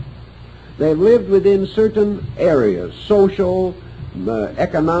properly. They've lived within certain areas, social,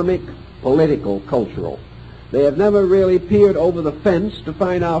 economic, political, cultural. They have never really peered over the fence to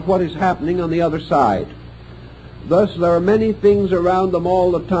find out what is happening on the other side. Thus, there are many things around them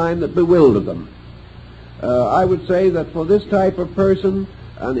all the time that bewilder them. I would say that for this type of person,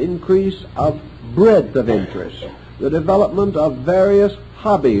 an increase of breadth of interest, the development of various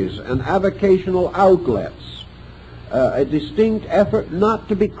hobbies and avocational outlets, a distinct effort not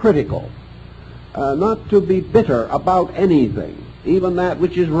to be critical, not to be bitter about anything, even that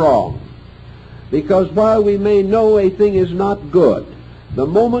which is wrong. Because while we may know a thing is not good, the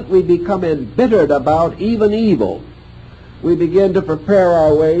moment we become embittered about even evil, we begin to prepare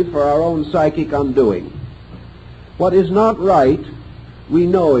our way for our own psychic undoing. What is not right, we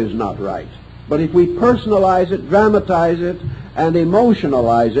know is not right. But if we personalize it, dramatize it, and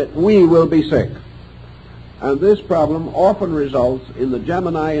emotionalize it, we will be sick. And this problem often results in the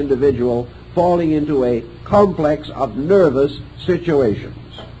Gemini individual falling into a complex of nervous situations.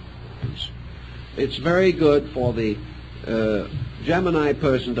 It's very good for the Gemini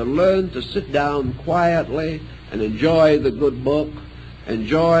person to learn to sit down quietly and enjoy the good book,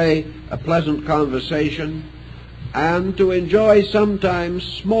 enjoy a pleasant conversation, and to enjoy sometimes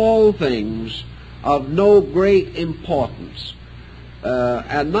small things of no great importance,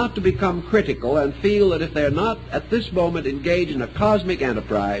 and not to become critical and feel that if they're not at this moment engaged in a cosmic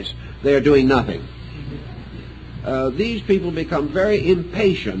enterprise, they're doing nothing. These people become very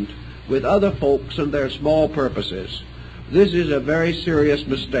impatient with other folks and their small purposes. This is a very serious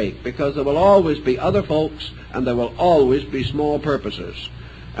mistake, because there will always be other folks and there will always be small purposes.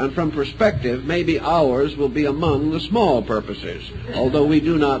 And from perspective, maybe ours will be among the small purposes, although we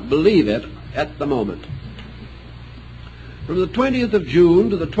do not believe it at the moment. From the 20th of June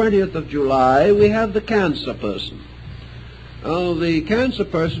to the 20th of July, we have the Cancer person. The Cancer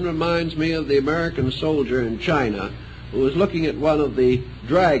person reminds me of the American soldier in China who was looking at one of the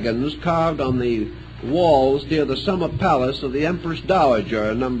dragons carved on the walls near the summer palace of the Empress Dowager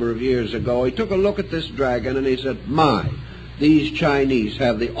a number of years ago. He took a look at this dragon and he said, "My, these Chinese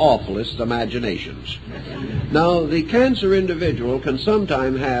have the awfulest imaginations." Now, the Cancer individual can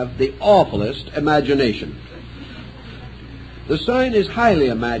sometimes have the awfulest imagination. The sign is highly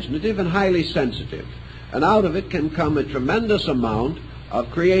imaginative and highly sensitive, and out of it can come a tremendous amount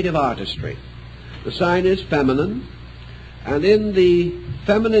of creative artistry. The sign is feminine, and in the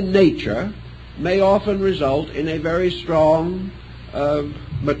feminine nature may often result in a very strong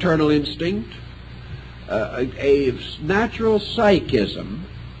maternal instinct, a natural psychism,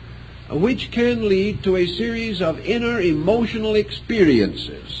 which can lead to a series of inner emotional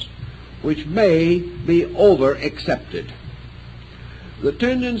experiences which may be over-accepted. The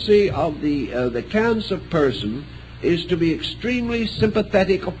tendency of the Cancer person is to be extremely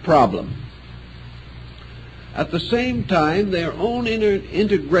sympathetic of problem. At the same time, their own inner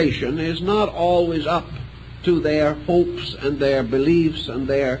integration is not always up to their hopes and their beliefs and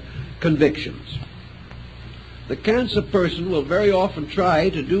their convictions. The Cancer person will very often try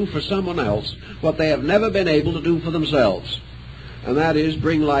to do for someone else what they have never been able to do for themselves, and that is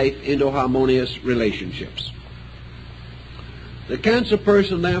bring life into harmonious relationships. The Cancer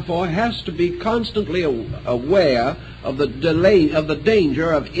person, therefore, has to be constantly aware of the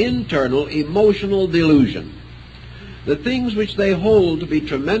danger of internal emotional delusion. The things which they hold to be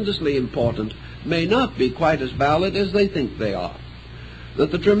tremendously important may not be quite as valid as they think they are.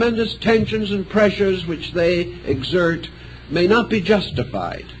 That the tremendous tensions and pressures which they exert may not be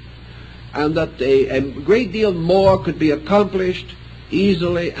justified, and that a great deal more could be accomplished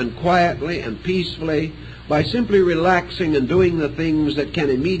easily and quietly and peacefully by simply relaxing and doing the things that can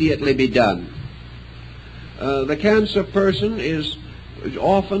immediately be done. The Cancer person is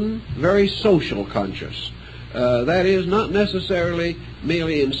often very social conscious. That is, not necessarily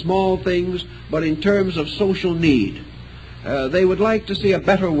merely in small things, but in terms of social need. They would like to see a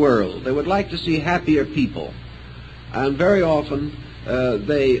better world. They would like to see happier people. And very often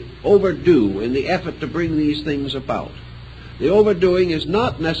they overdo in the effort to bring these things about. The overdoing is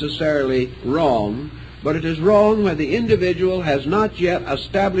not necessarily wrong, but it is wrong when the individual has not yet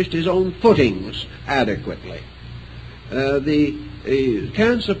established his own footings adequately. The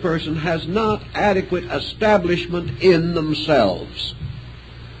Cancer person has not adequate establishment in themselves.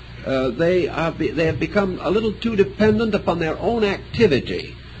 They have become a little too dependent upon their own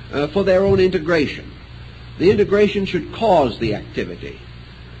activity for their own integration. The integration should cause the activity.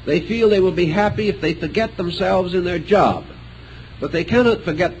 They feel they will be happy if they forget themselves in their job. But they cannot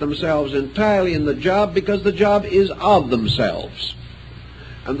forget themselves entirely in the job because the job is of themselves.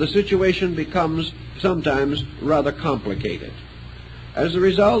 And the situation becomes sometimes rather complicated. As a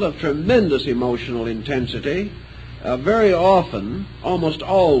result of tremendous emotional intensity, very often, almost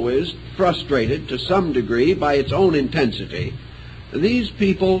always, frustrated to some degree by its own intensity, these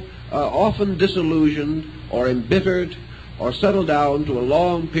people are often disillusioned or embittered or settle down to a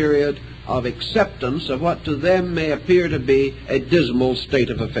long period of acceptance of what to them may appear to be a dismal state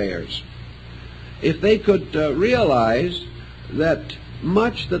of affairs. If they could realize that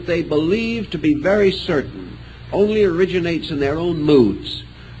much that they believe to be very certain only originates in their own moods,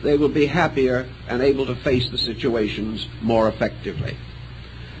 they will be happier and able to face the situations more effectively.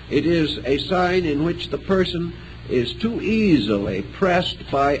 It is a sign in which the person is too easily pressed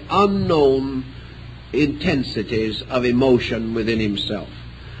by unknown intensities of emotion within himself.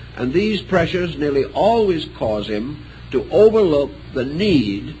 And these pressures nearly always cause him to overlook the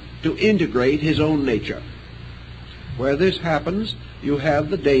need to integrate his own nature. Where this happens, you have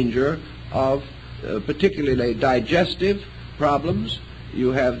the danger of particularly digestive problems.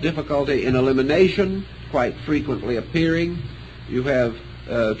 You have difficulty in elimination quite frequently appearing. You have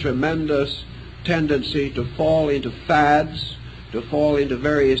tremendous tendency to fall into fads, to fall into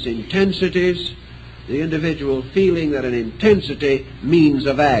various intensities, the individual feeling that an intensity means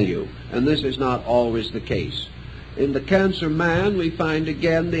a value, and this is not always the case. In the Cancer man, we find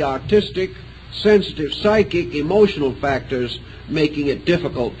again the artistic, sensitive, psychic, emotional factors making it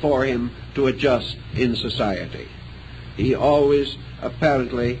difficult for him to adjust in society. He always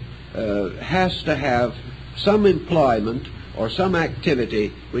apparently has to have some employment or some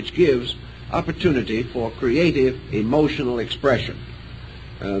activity which gives opportunity for creative emotional expression.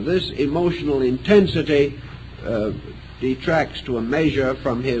 This emotional intensity detracts to a measure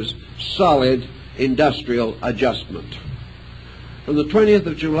from his solid industrial adjustment. From the 20th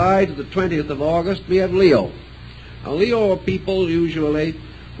of July to the 20th of August, we have Leo. Now, Leo are people usually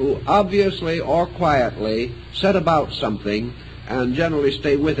who obviously or quietly set about something and generally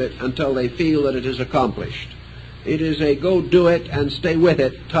stay with it until they feel that it is accomplished. It is a go do it and stay with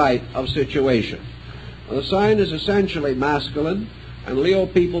it type of situation. The sign is essentially masculine, and Leo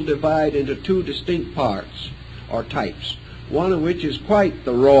people divide into two distinct parts or types, one of which is quite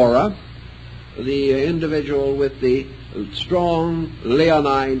the roarer, the individual with the strong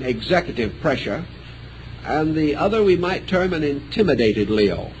leonine executive pressure, and the other we might term an intimidated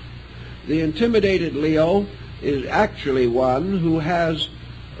Leo. The intimidated Leo is actually one who has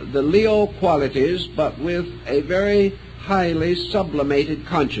the Leo qualities but with a very highly sublimated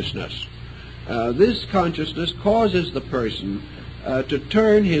consciousness. This consciousness causes the person to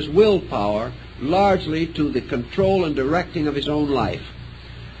turn his willpower largely to the control and directing of his own life.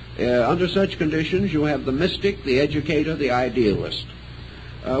 Under such conditions, you have the mystic, the educator, the idealist.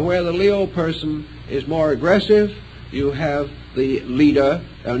 Where the Leo person is more aggressive, you have the leader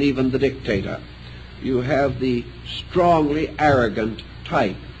and even the dictator. You have the strongly arrogant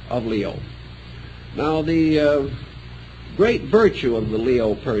type of Leo. Now, the great virtue of the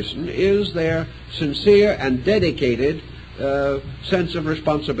Leo person is their sincere and dedicated sense of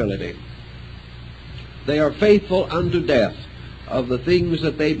responsibility. They are faithful unto death of the things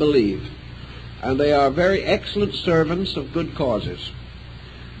that they believe, and they are very excellent servants of good causes.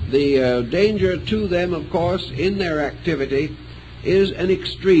 The danger to them, of course, in their activity is an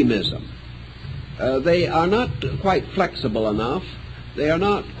extremism. They are not quite flexible enough. They are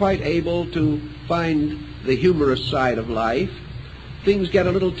not quite able to find the humorous side of life. Things get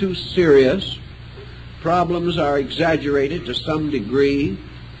a little too serious. Problems are exaggerated to some degree.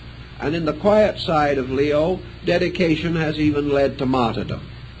 And in the quiet side of Leo, dedication has even led to martyrdom.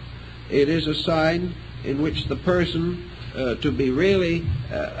 It is a sign in which the person, to be really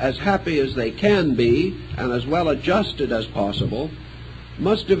as happy as they can be and as well adjusted as possible,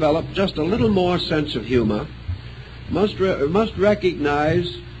 must develop just a little more sense of humor, must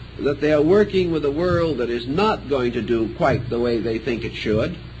recognize that they are working with a world that is not going to do quite the way they think it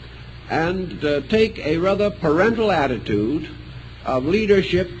should, and take a rather parental attitude of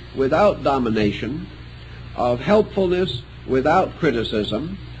leadership without domination, of helpfulness without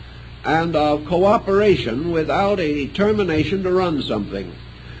criticism, and of cooperation without a determination to run something.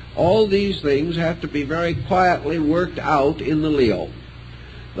 All these things have to be very quietly worked out in the Leo.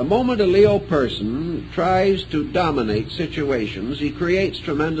 The moment a Leo person tries to dominate situations, he creates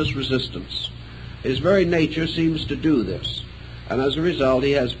tremendous resistance. His very nature seems to do this, and as a result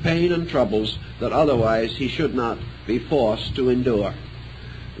he has pain and troubles that otherwise he should not be forced to endure.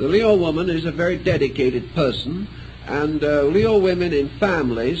 The Leo woman is a very dedicated person, and Leo women in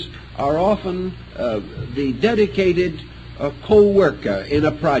families are often the dedicated co-worker in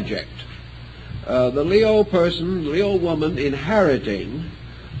a project. The Leo person, Leo woman inheriting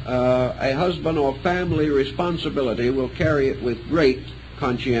a husband or family responsibility will carry it with great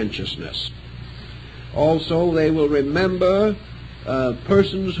conscientiousness. Also, they will remember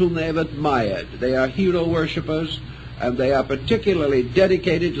persons whom they have admired. They are hero worshippers, and they are particularly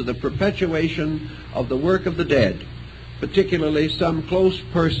dedicated to the perpetuation of the work of the dead, particularly some close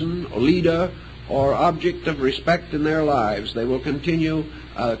person, leader, or object of respect in their lives. They will continue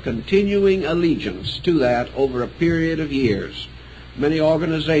continuing allegiance to that over a period of years. Many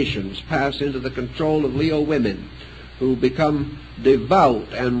organizations pass into the control of Leo women who become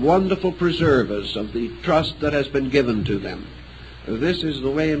devout and wonderful preservers of the trust that has been given to them. This is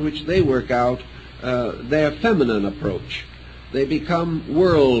the way in which they work out their feminine approach. They become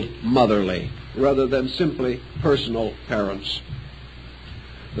world motherly rather than simply personal parents.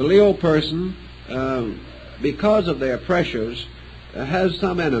 The Leo person, because of their pressures, has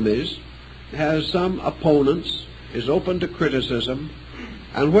some enemies, has some opponents, is open to criticism,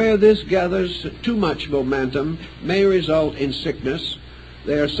 and where this gathers too much momentum may result in sickness.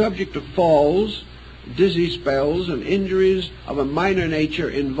 They are subject to falls, dizzy spells, and injuries of a minor nature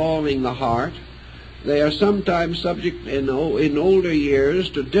involving the heart. They are sometimes subject in older years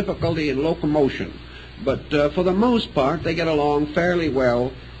to difficulty in locomotion, but for the most part they get along fairly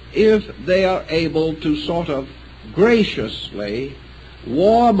well if they are able to sort of graciously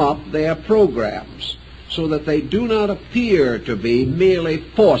warm up their programs so that they do not appear to be merely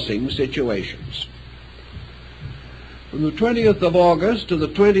forcing situations. From the 20th of August to the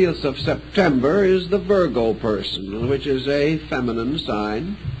 20th of September is the Virgo person, which is a feminine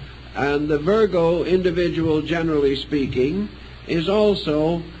sign. And the Virgo individual, generally speaking, is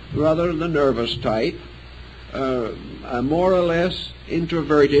also rather the nervous type, more or less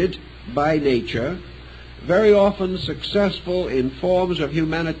introverted by nature, very often successful in forms of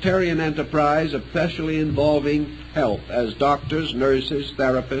humanitarian enterprise, especially involving health, as doctors, nurses,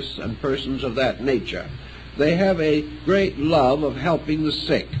 therapists, and persons of that nature. They have a great love of helping the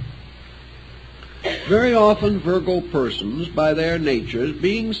sick. Very often Virgo persons, by their natures,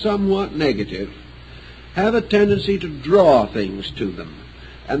 being somewhat negative, have a tendency to draw things to them,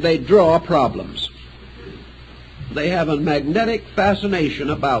 and they draw problems. They have a magnetic fascination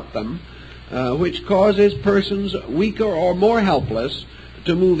about them, which causes persons weaker or more helpless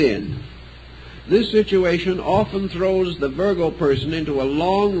to move in. This situation often throws the Virgo person into a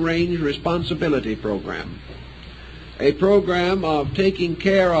long-range responsibility program. A program of taking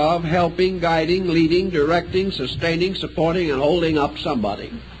care of, helping, guiding, leading, directing, sustaining, supporting, and holding up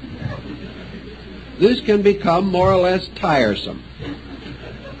somebody. This can become more or less tiresome.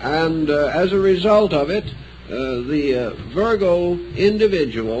 And as a result of it, the Virgo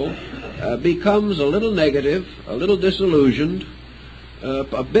individual becomes a little negative, a little disillusioned,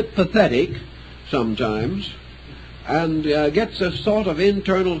 a bit pathetic sometimes, and gets a sort of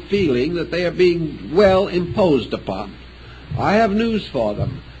internal feeling that they are being well imposed upon. I have news for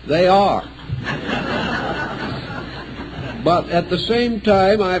them. They are. But at the same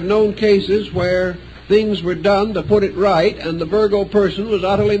time, I've known cases where things were done to put it right, and the Virgo person was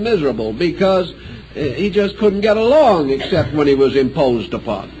utterly miserable because he just couldn't get along except when he was imposed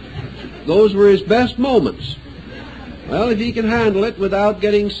upon. Those were his best moments. Well, if he can handle it without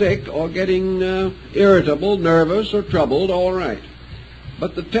getting sick or getting irritable, nervous, or troubled, all right.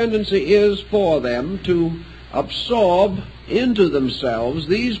 but the tendency is for them to absorb into themselves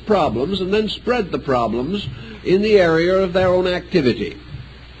these problems and then spread the problems in the area of their own activity.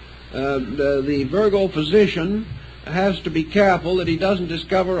 The Virgo physician has to be careful that he doesn't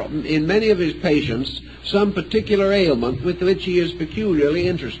discover in many of his patients some particular ailment with which he is peculiarly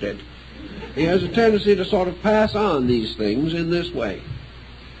interested. He has a tendency to sort of pass on these things in this way.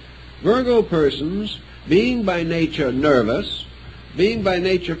 Virgo persons, being by nature nervous, being by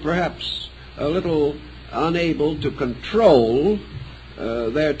nature perhaps a little unable to control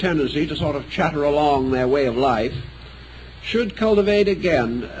their tendency to sort of chatter along their way of life, should cultivate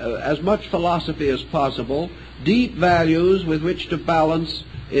again as much philosophy as possible, deep values with which to balance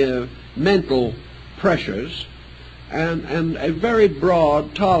mental pressures, and a very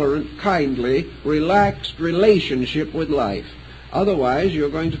broad, tolerant, kindly, relaxed relationship with life. Otherwise, you're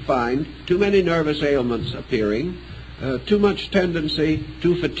going to find too many nervous ailments appearing, too much tendency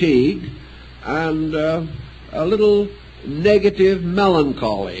to fatigue, and a little negative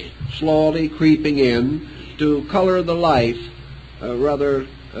melancholy slowly creeping in to color the life rather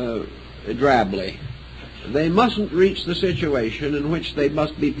drably. They mustn't reach the situation in which they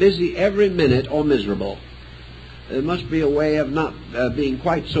must be busy every minute or miserable. There must be a way of not being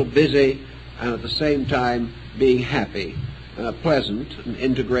quite so busy and at the same time being happy, pleasant and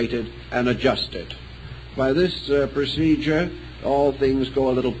integrated and adjusted. By this procedure, all things go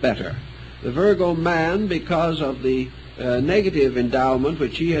a little better. The Virgo man, because of the negative endowment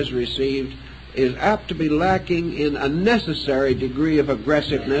which he has received, is apt to be lacking in a necessary degree of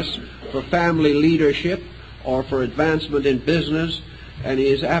aggressiveness for family leadership or for advancement in business, and he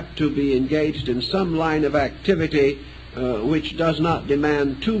is apt to be engaged in some line of activity which does not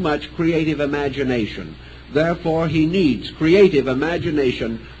demand too much creative imagination. Therefore, he needs creative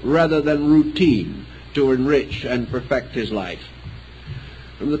imagination rather than routine to enrich and perfect his life.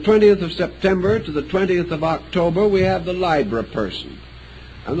 From the 20th of September to the 20th of October, we have the Libra person.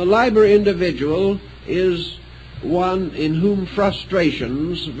 And the Libra individual is one in whom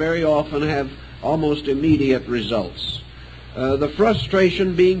frustrations very often have almost immediate results. The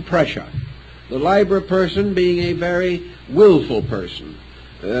frustration being pressure. The Libra person being a very willful person,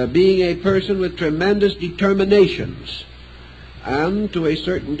 being a person with tremendous determinations, and to a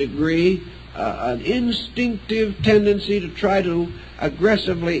certain degree an instinctive tendency to try to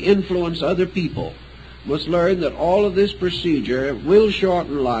aggressively influence other people, must learn that all of this procedure will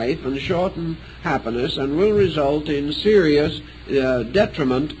shorten life and shorten happiness and will result in serious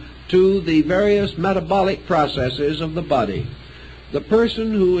detriment to the various metabolic processes of the body. The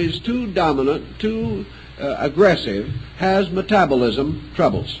person who is too dominant, too aggressive, has metabolism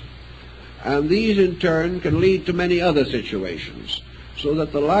troubles. And these in turn can lead to many other situations, so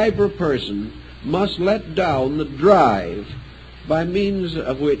that the Libra person must let down the drive by means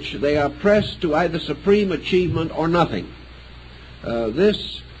of which they are pressed to either supreme achievement or nothing.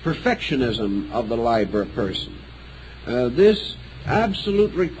 This perfectionism of the Libra person, this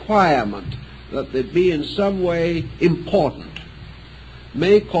absolute requirement that they be in some way important,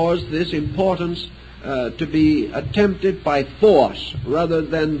 may cause this importance to be attempted by force rather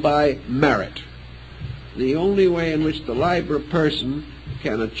than by merit. The only way in which the Libra person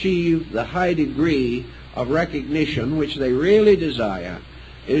can achieve the high degree of recognition which they really desire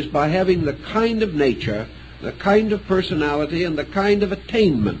is by having the kind of nature, the kind of personality, and the kind of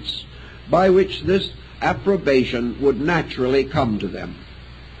attainments by which this approbation would naturally come to them.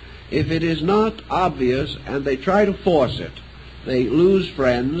 If it is not obvious and they try to force it, they lose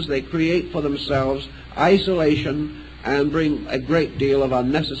friends, they create for themselves isolation, and bring a great deal of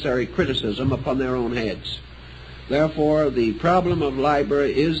unnecessary criticism upon their own heads. Therefore, the problem of Libra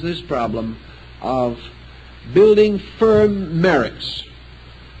is this problem of building firm merits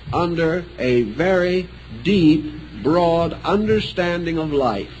under a very deep, broad understanding of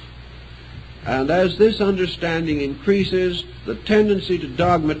life. And as this understanding increases, the tendency to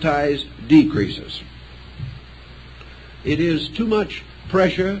dogmatize decreases. It is too much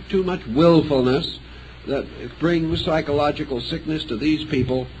pressure, too much willfulness that brings psychological sickness to these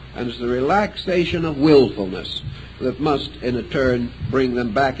people, and it's the relaxation of willfulness that must in a turn bring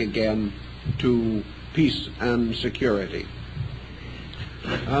them back again to peace and security.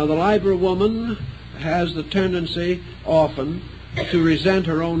 The Libra woman has the tendency often to resent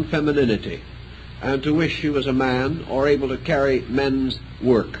her own femininity and to wish she was a man or able to carry men's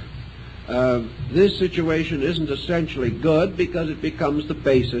work. This situation isn't essentially good because it becomes the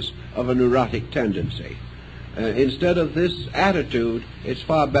basis of a neurotic tendency. Instead of this attitude, it's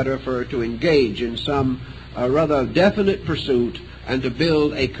far better for her to engage in some rather definite pursuit and to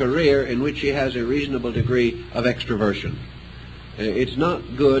build a career in which she has a reasonable degree of extroversion. It's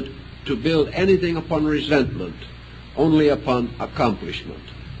not good to build anything upon resentment, only upon accomplishment,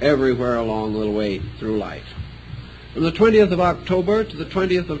 everywhere along the way through life. From the 20th of October to the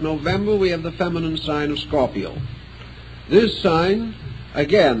 20th of November, we have the feminine sign of Scorpio. This sign,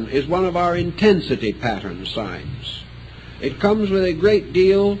 again, is one of our intensity pattern signs. It comes with a great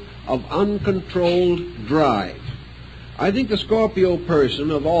deal of uncontrolled drive. I think the Scorpio person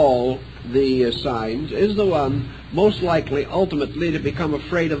of all the signs is the one most likely ultimately to become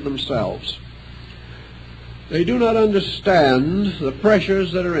afraid of themselves. They do not understand the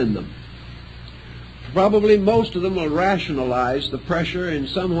pressures that are in them. Probably most of them will rationalize the pressure in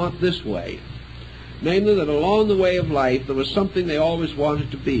somewhat this way, namely that along the way of life there was something they always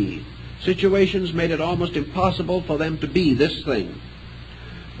wanted to be. Situations made it almost impossible for them to be this thing.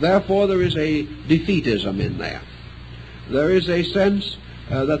 Therefore there is a defeatism in there. There is a sense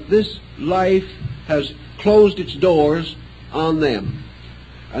that this life has closed its doors on them,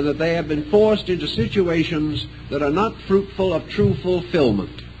 and that they have been forced into situations that are not fruitful of true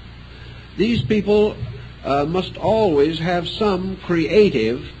fulfillment. These people must always have some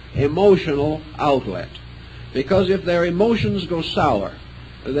creative, emotional outlet, because if their emotions go sour,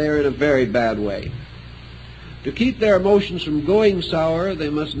 they're in a very bad way. To keep their emotions from going sour, they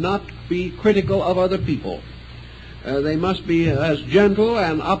must not be critical of other people. They must be as gentle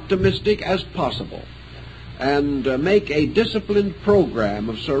and optimistic as possible, and make a disciplined program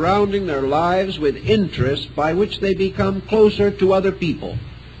of surrounding their lives with interests by which they become closer to other people.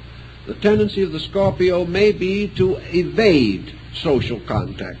 The tendency of the Scorpio may be to evade social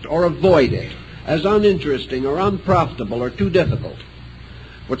contact or avoid it as uninteresting or unprofitable or too difficult.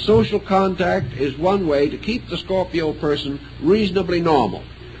 But social contact is one way to keep the Scorpio person reasonably normal.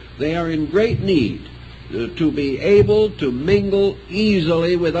 They are in great need to be able to mingle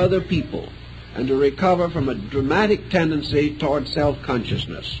easily with other people and to recover from a dramatic tendency toward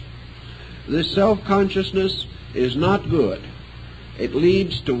self-consciousness. This self-consciousness is not good. It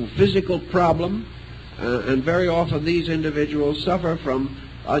leads to physical problem, and very often these individuals suffer from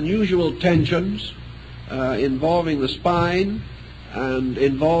unusual tensions involving the spine and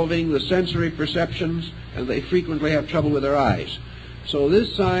involving the sensory perceptions, and they frequently have trouble with their eyes. So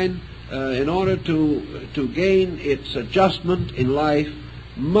this sign, in order to gain its adjustment in life,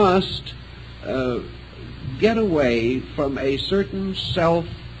 must get away from a certain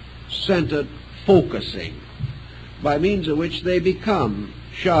self-centered focusing, by means of which they become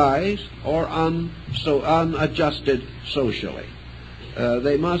shy or unadjusted socially.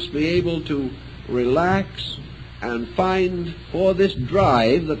 They must be able to relax and find for this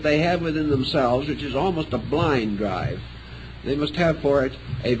drive that they have within themselves, which is almost a blind drive, they must have for it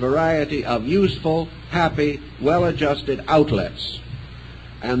a variety of useful, happy, well-adjusted outlets.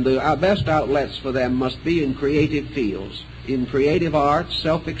 And the best outlets for them must be in creative fields, in creative arts,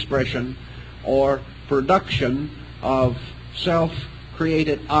 self-expression, or production of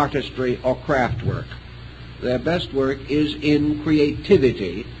self-created artistry or craft work. Their best work is in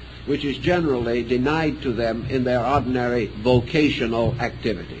creativity, which is generally denied to them in their ordinary vocational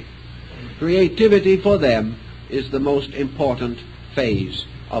activity. Creativity for them is the most important phase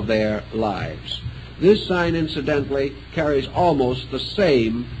of their lives. This sign, incidentally, carries almost the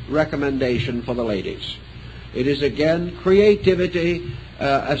same recommendation for the ladies. It is again creativity,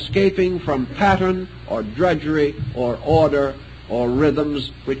 escaping from pattern or drudgery or order or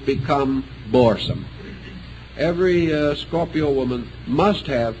rhythms which become boresome. Every Scorpio woman must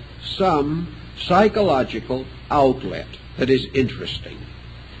have some psychological outlet that is interesting.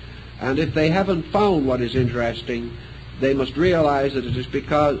 And if they haven't found what is interesting, they must realize that it is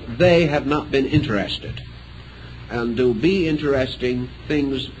because they have not been interested. And to be interesting,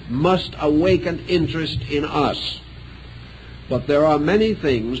 things must awaken interest in us. But there are many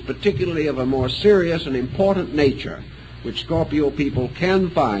things, particularly of a more serious and important nature, which Scorpio people can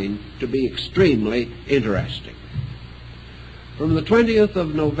find to be extremely interesting. From the 20th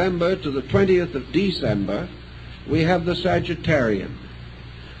of November to the 20th of December, we have the Sagittarian.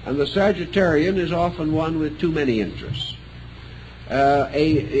 And the Sagittarian is often one with too many interests.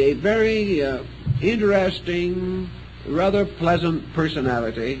 A very interesting, rather pleasant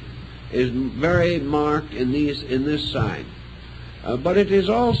personality is very marked in this sign. But it is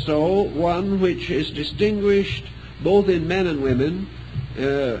also one which is distinguished both in men and women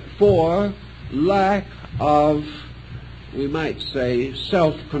for lack of, we might say,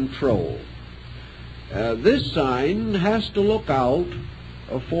 self-control. This sign has to look out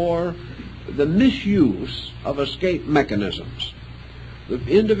for the misuse of escape mechanisms. The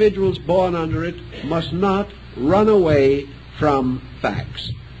individuals born under it must not run away from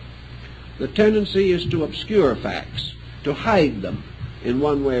facts. The tendency is to obscure facts to hide them in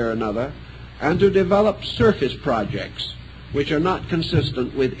one way or another, and to develop surface projects which are not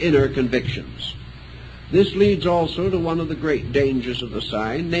consistent with inner convictions. This leads also to one of the great dangers of the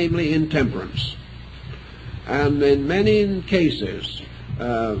sign, namely intemperance. And in many cases,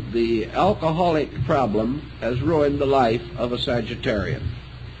 the alcoholic problem has ruined the life of a Sagittarian.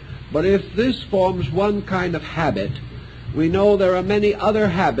 But if this forms one kind of habit, we know there are many other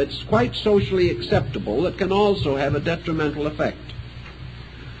habits quite socially acceptable that can also have a detrimental effect.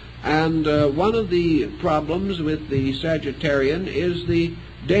 And one of the problems with the Sagittarian is the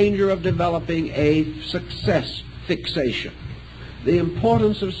danger of developing a success fixation, the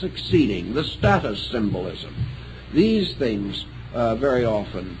importance of succeeding, the status symbolism. These things very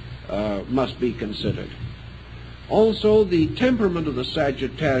often must be considered. Also, the temperament of the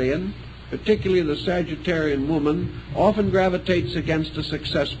Sagittarian, particularly the Sagittarian woman, often gravitates against a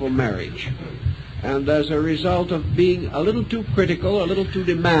successful marriage. And as a result of being a little too critical, a little too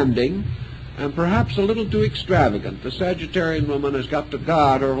demanding, and perhaps a little too extravagant, the Sagittarian woman has got to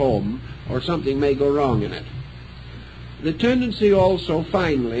guard her home, or something may go wrong in it. The tendency also,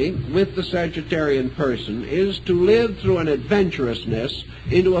 finally, with the Sagittarian person is to live through an adventurousness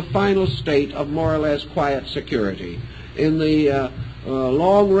into a final state of more or less quiet security. In the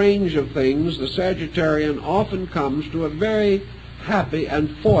long range of things, the Sagittarian often comes to a very happy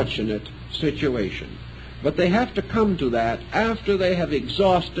and fortunate situation. But they have to come to that after they have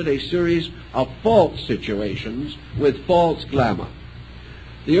exhausted a series of false situations with false glamour.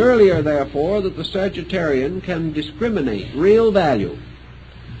 The earlier, therefore, that the Sagittarian can discriminate real value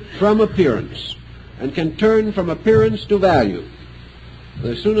from appearance and can turn from appearance to value,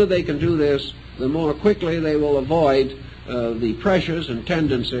 the sooner they can do this, the more quickly they will avoid the pressures and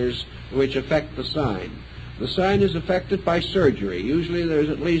tendencies which affect the sign. The sign is affected by surgery. Usually there's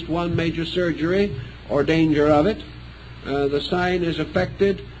at least one major surgery or danger of it. The sign is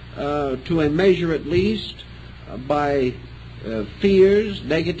affected to a measure at least by fears,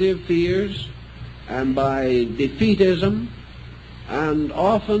 negative fears, and by defeatism, and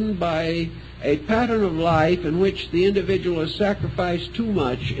often by a pattern of life in which the individual has sacrificed too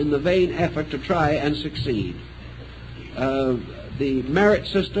much in the vain effort to try and succeed. The merit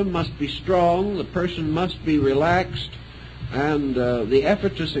system must be strong, the person must be relaxed, and the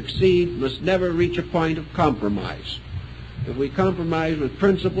effort to succeed must never reach a point of compromise. If we compromise with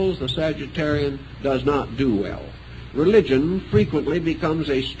principles, the Sagittarian does not do well. Religion frequently becomes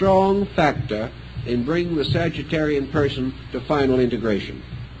a strong factor in bringing the Sagittarian person to final integration.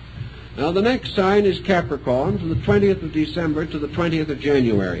 Now, the next sign is Capricorn, from the 20th of December to the 20th of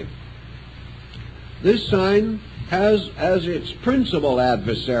January. This sign has as its principal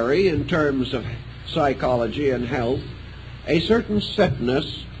adversary in terms of psychology and health a certain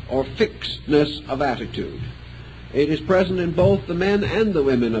setness or fixedness of attitude. It is present in both the men and the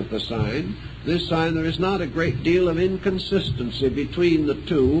women of the sign. This sign, there is not a great deal of inconsistency between the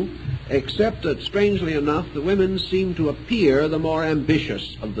two, except that, strangely enough, the women seem to appear the more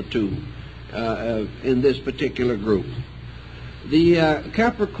ambitious of the two in this particular group. The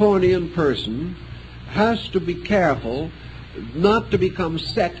Capricornian person has to be careful not to become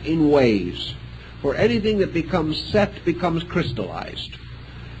set in ways, for anything that becomes set becomes crystallized.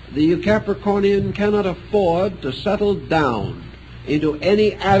 The Capricornian cannot afford to settle down into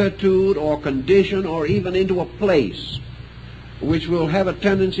any attitude or condition or even into a place which will have a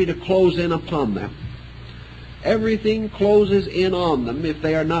tendency to close in upon them. Everything closes in on them if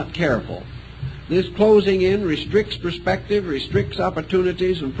they are not careful. This closing in restricts perspective, restricts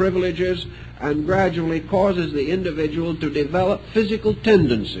opportunities and privileges, and gradually causes the individual to develop physical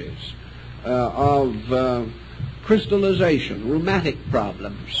tendencies of crystallization, rheumatic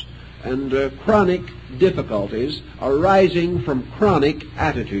problems, and chronic difficulties arising from chronic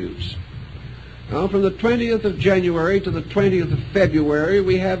attitudes. Now, from the 20th of January to the 20th of February,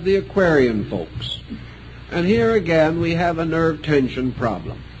 we have the Aquarian folks. And here again we have a nerve tension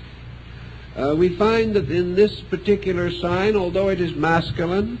problem. We find that in this particular sign, although it is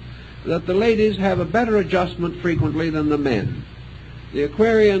masculine, that the ladies have a better adjustment frequently than the men. The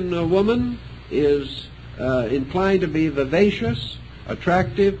Aquarian woman is inclined to be vivacious,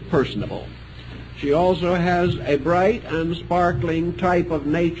 attractive, personable. She also has a bright and sparkling type of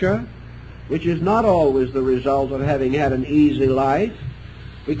nature, which is not always the result of having had an easy life,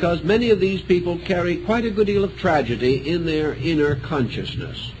 because many of these people carry quite a good deal of tragedy in their inner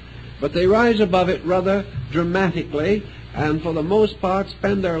consciousness. But they rise above it rather dramatically, and for the most part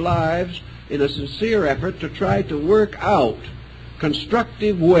spend their lives in a sincere effort to try to work out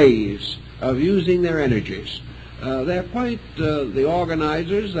constructive ways of using their energies. They're quite the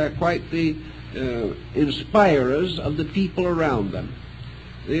organizers, they're quite the inspirers of the people around them.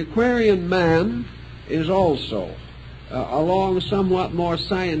 The Aquarian man is also, along somewhat more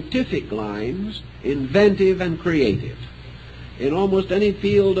scientific lines, inventive and creative. In almost any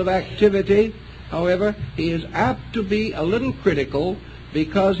field of activity, however, he is apt to be a little critical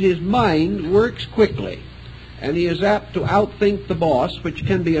because his mind works quickly, and he is apt to outthink the boss, which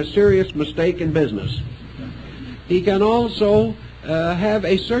can be a serious mistake in business. He can also have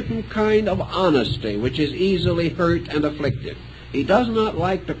a certain kind of honesty, which is easily hurt and afflicted. He does not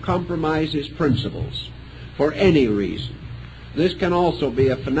like to compromise his principles for any reason. This can also be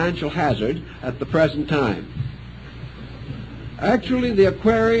a financial hazard at the present time. Actually, the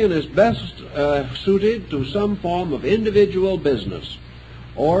Aquarian is best suited to some form of individual business,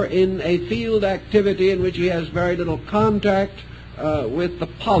 or in a field activity in which he has very little contact with the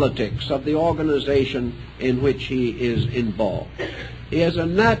politics of the organization in which he is involved. He has a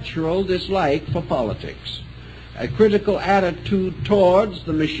natural dislike for politics, a critical attitude towards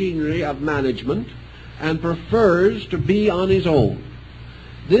the machinery of management, and prefers to be on his own.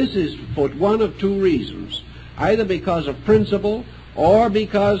 This is for one of two reasons, either because of principle or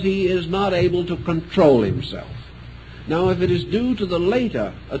because he is not able to control himself. Now, if it is due to the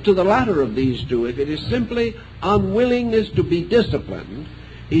latter of these two, if it is simply unwillingness to be disciplined,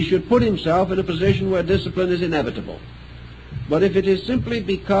 he should put himself in a position where discipline is inevitable. But if it is simply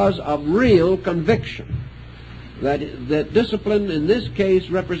because of real conviction, that discipline in this case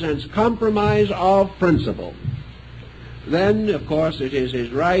represents compromise of principle, then, of course, it is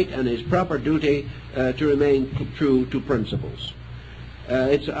his right and his proper duty to remain true to principles.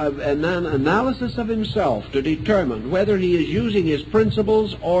 It's an analysis of himself to determine whether he is using his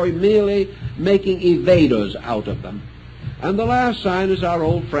principles or merely making evaders out of them. And the last sign is our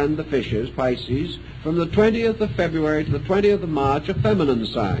old friend the fishes, Pisces, from the 20th of February to the 20th of March, a feminine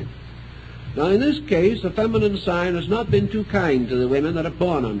sign. Now, in this case, the feminine sign has not been too kind to the women that are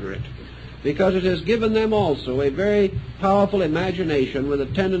born under it, because it has given them also a very powerful imagination with a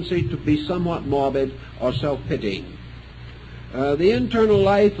tendency to be somewhat morbid or self-pitying. The internal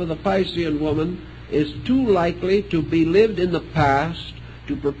life of the Piscean woman is too likely to be lived in the past,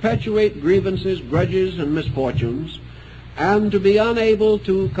 to perpetuate grievances, grudges, and misfortunes, and to be unable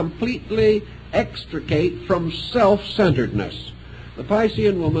to completely extricate from self-centeredness. The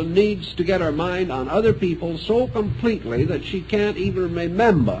Piscean woman needs to get her mind on other people so completely that she can't even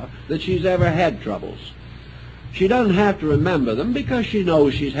remember that she's ever had troubles. She doesn't have to remember them because she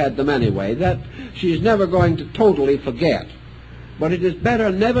knows she's had them anyway, that she's never going to totally forget. But it is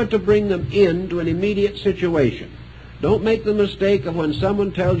better never to bring them into an immediate situation. Don't make the mistake of when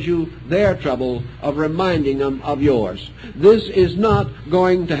someone tells you their trouble of reminding them of yours. This is not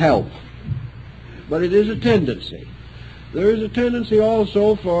going to help. But it is a tendency. There is a tendency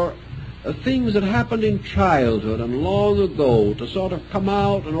also for things that happened in childhood and long ago to sort of come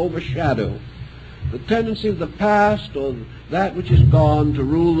out and overshadow. The tendency of the past or that which is gone to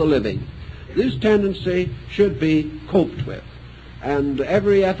rule the living. This tendency should be coped with, and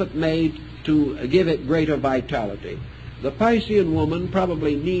every effort made to give it greater vitality. The Piscean woman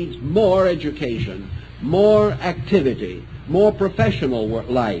probably needs more education, more activity, more professional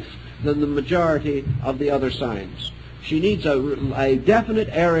life than the majority of the other signs. She needs a definite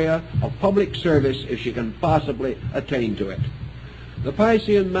area of public service if she can possibly attain to it. The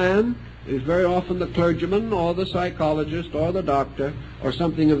Piscean man is very often the clergyman or the psychologist or the doctor or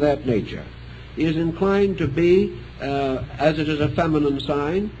something of that nature. He is inclined to be, as it is a feminine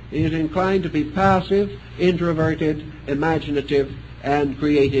sign, he is inclined to be passive, introverted, imaginative, and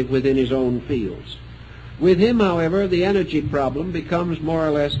creative within his own fields. With him, however, the energy problem becomes more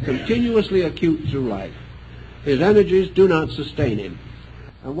or less continuously acute through life. His energies do not sustain him.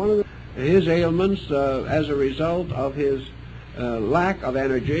 And one of his ailments, as a result of his lack of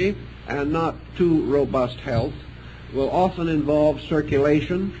energy and not too robust health, will often involve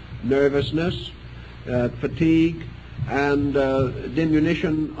circulation, nervousness, fatigue, and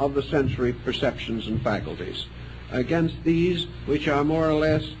diminution of the sensory perceptions and faculties. Against these, which are more or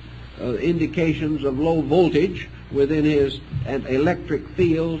less indications of low voltage within his electric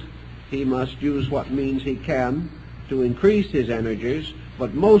field, he must use what means he can to increase his energies,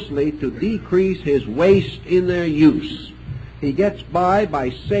 but mostly to decrease his waste in their use. He gets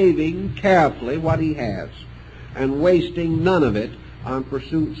by saving carefully what he has and wasting none of it on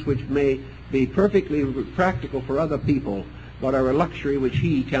pursuits which may be perfectly practical for other people, but are a luxury which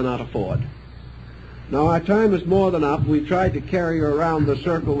he cannot afford. Now, our time is more than up. We've tried to carry you around the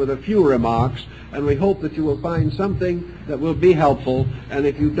circle with a few remarks, and we hope that you will find something that will be helpful, and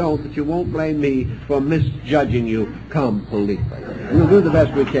if you don't, that you won't blame me for misjudging you completely. We'll do the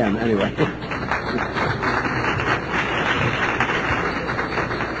best we can, anyway.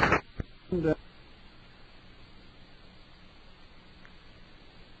 This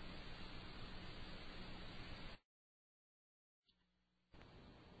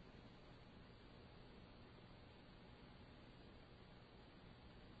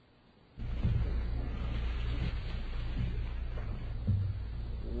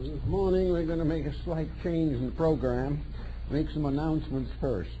morning we're going to make a slight change in the program, make some announcements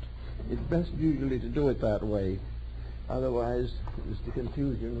first. It's best usually to do it that way, otherwise there's the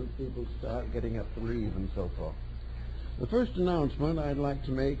confusion when people start getting up to leave and so forth. The first announcement I'd like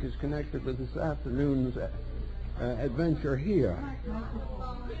to make is connected with this afternoon's adventure here.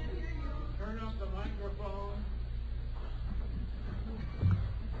 Turn up the microphone.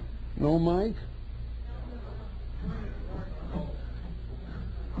 No mic?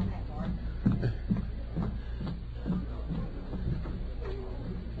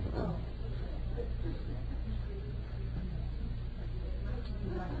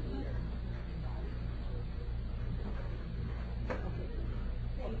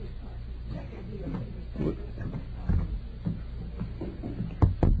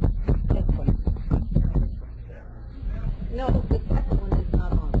 No, the second one is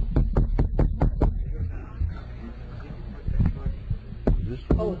not on.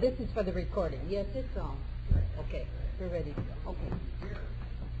 Oh, this is for the recording. Yes, it's on. Okay, we're ready to go. Okay.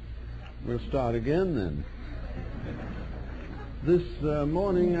 We'll start again then. This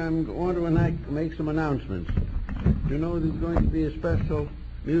morning I want to make some announcements. You know there's going to be a special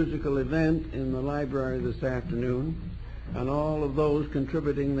musical event in the library this afternoon, and all of those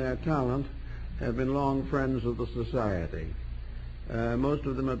contributing their talent have been long friends of the Society. Most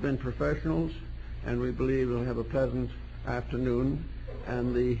of them have been professionals, and we believe we'll have a pleasant afternoon,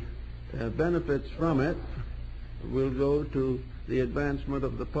 and the benefits from it will go to the advancement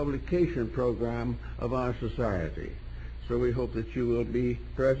of the publication program of our Society. So we hope that you will be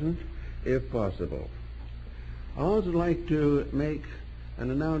present if possible. I'd also like to make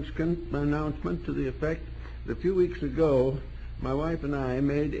an announcement to the effect that a few weeks ago my wife and I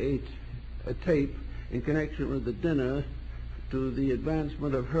made a tape in connection with the dinner to the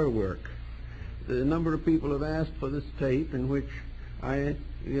advancement of her work. The number of people have asked for this tape, in which I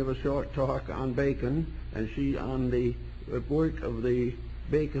give a short talk on Bacon and she on the work of the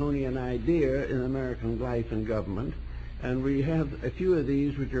Baconian idea in American life and government. And we have a few of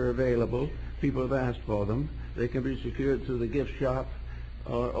these which are available. People have asked for them. They can be secured through the gift shop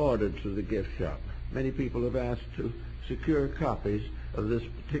or ordered through the gift shop. Many people have asked to secure copies of this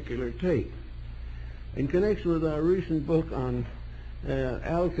particular tape. In connection with our recent book on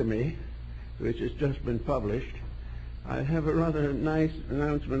alchemy, which has just been published, I have a rather nice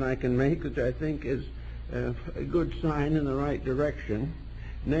announcement I can make, which I think is a good sign in the right direction,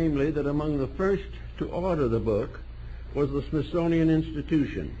 namely that among the first to order the book was the Smithsonian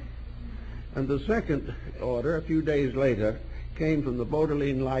Institution. And the second order, a few days later, came from the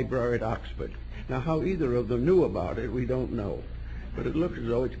Bodleian Library at Oxford. Now, how either of them knew about it, we don't know, but it looks as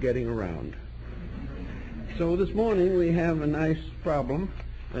though it's getting around. So this morning we have a nice problem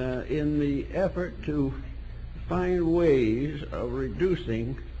in the effort to find ways of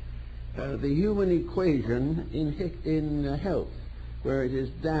reducing the human equation in health, where it is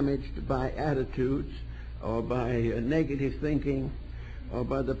damaged by attitudes or by negative thinking or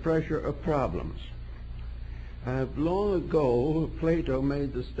by the pressure of problems. Long ago, Plato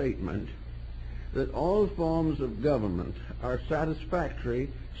made the statement that all forms of government are satisfactory,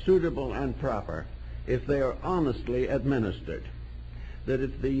 suitable, and proper if they are honestly administered. That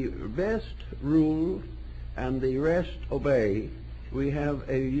if the best rule and the rest obey, we have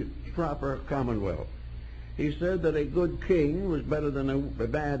a proper commonwealth. He said that a good king was better than a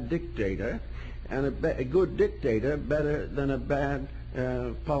bad dictator, and a good dictator better than a bad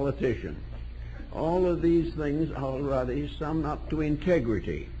politician. All of these things already sum up to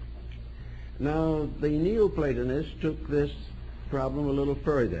integrity. Now, the Neoplatonists took this problem a little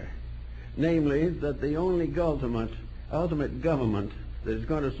further, namely that the only ultimate government that is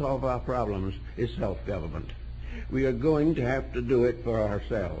going to solve our problems is self-government. We are going to have to do it for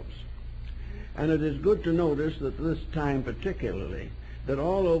ourselves. And it is good to notice that this time particularly, that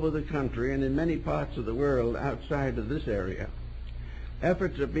all over the country and in many parts of the world outside of this area,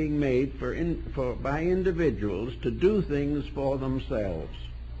 efforts are being made by individuals to do things for themselves,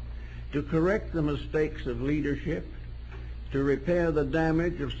 to correct the mistakes of leadership, to repair the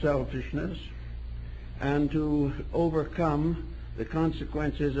damage of selfishness, and to overcome the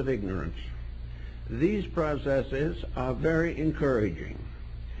consequences of ignorance. These processes are very encouraging.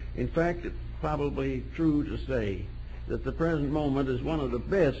 In fact, it's probably true to say that the present moment is one of the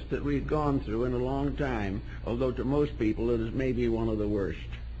best that we've gone through in a long time, although to most people it is maybe one of the worst.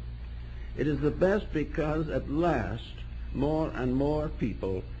 It is the best because at last more and more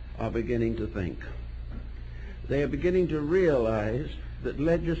people are beginning to think. They are beginning to realize that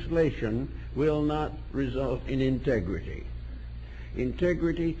legislation will not result in integrity.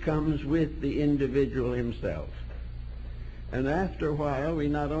 Integrity comes with the individual himself. And after a while, we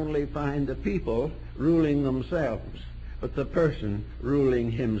not only find the people ruling themselves, but the person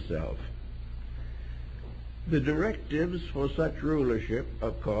ruling himself. The directives for such rulership,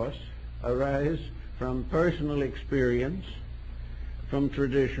 of course, arise from personal experience, from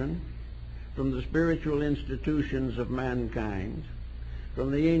tradition, from the spiritual institutions of mankind,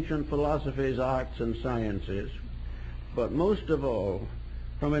 from the ancient philosophies, arts, and sciences, but most of all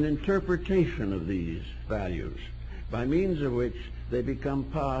from an interpretation of these values, by means of which they become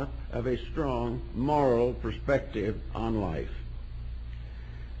part of a strong moral perspective on life.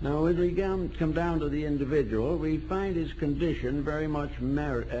 Now, when we come down to the individual, we find his condition very much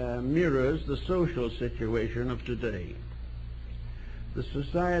mirrors the social situation of today. The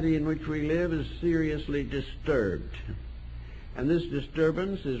society in which we live is seriously disturbed, and this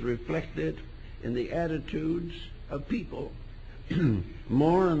disturbance is reflected in the attitudes of people.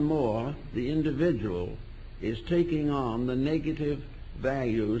 More and more, the individual is taking on the negative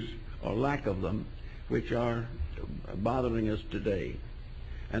values, or lack of them, which are bothering us today.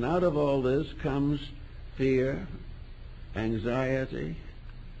 And out of all this comes fear, anxiety,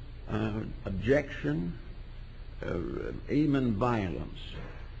 objection, even violence.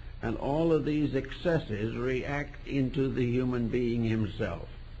 And all of these excesses react into the human being himself.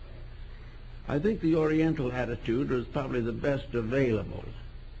 I think the Oriental attitude was probably the best available,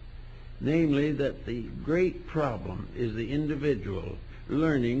 namely that the great problem is the individual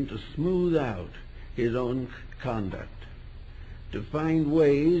learning to smooth out his own conduct, to find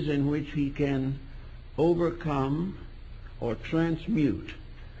ways in which he can overcome or transmute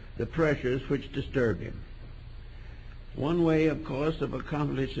the pressures which disturb him. One way, of course, of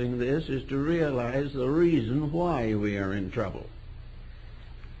accomplishing this is to realize the reason why we are in trouble.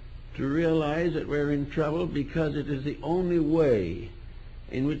 To realize that we're in trouble because it is the only way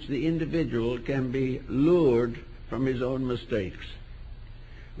in which the individual can be lured from his own mistakes.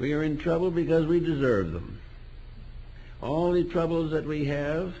 We are in trouble because we deserve them. All the troubles that we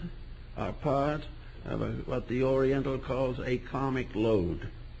have are part of what the Oriental calls a karmic load.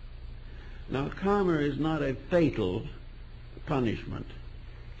 Now, karma is not a fatal punishment.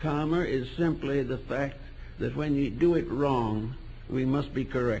 Karma is simply the fact that when you do it wrong, we must be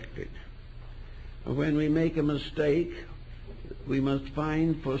corrected. When we make a mistake, we must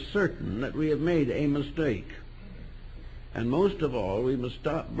find for certain that we have made a mistake. And most of all, we must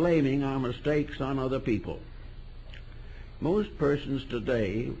stop blaming our mistakes on other people. Most persons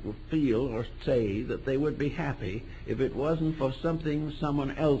today will feel or say that they would be happy if it wasn't for something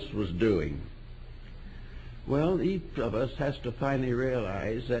someone else was doing. Well, each of us has to finally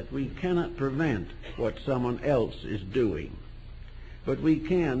realize that we cannot prevent what someone else is doing, but we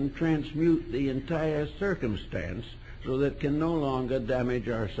can transmute the entire circumstance so that it can no longer damage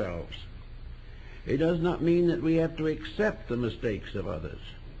ourselves. It does not mean that we have to accept the mistakes of others,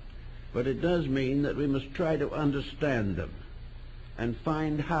 but it does mean that we must try to understand them and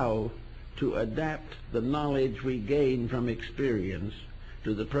find how to adapt the knowledge we gain from experience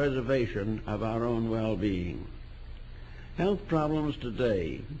to the preservation of our own well-being. Health problems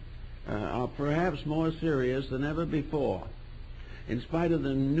today are perhaps more serious than ever before. In spite of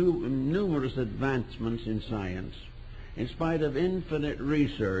the numerous advancements in science, in spite of infinite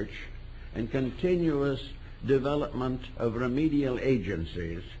research and continuous development of remedial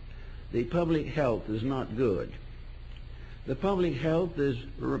agencies, the public health is not good. The public health is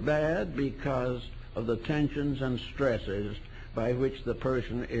bad because of the tensions and stresses by which the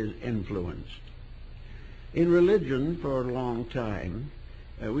person is influenced. In religion, for a long time,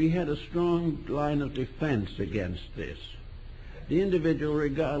 we had a strong line of defense against this. The individual,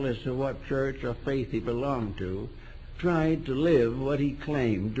 regardless of what church or faith he belonged to, tried to live what he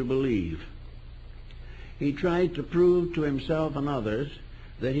claimed to believe. He tried to prove to himself and others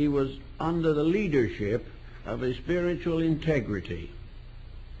that he was under the leadership of a spiritual integrity.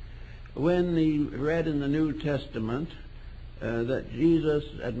 When he read in the New Testament that Jesus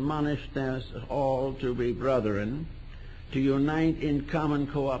admonished us all to be brethren, to unite in common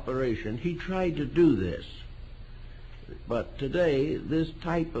cooperation, he tried to do this. But today, this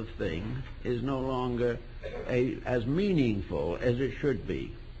type of thing is no longer as meaningful as it should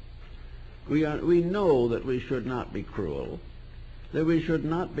be. We know that we should not be cruel, that we should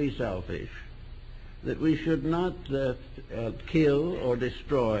not be selfish, that we should not kill or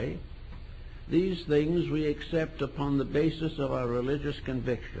destroy. These things we accept upon the basis of our religious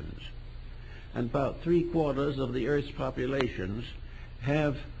convictions. and about 3/4 of the Earth's populations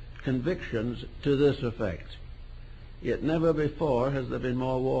have convictions to this effect. Yet never before has there been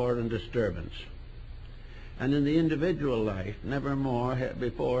more war and disturbance. And in the individual life, never more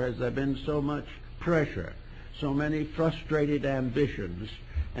before has there been so much pressure, so many frustrated ambitions,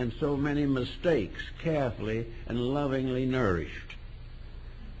 and so many mistakes carefully and lovingly nourished.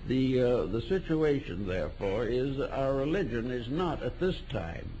 The situation, therefore, is that our religion is not at this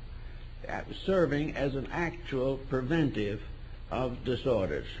time serving as an actual preventive of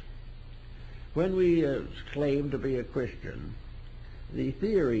disorders. When we claim to be a Christian, the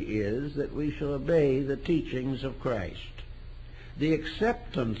theory is that we shall obey the teachings of Christ. The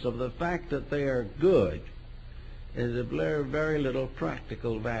acceptance of the fact that they are good is of very little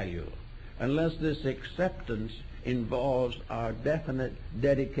practical value unless this acceptance involves our definite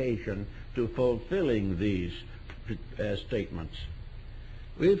dedication to fulfilling these statements.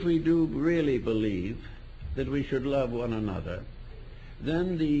 If we do really believe that we should love one another,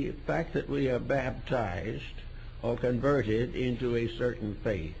 then the fact that we are baptized or converted into a certain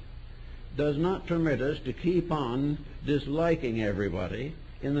faith does not permit us to keep on disliking everybody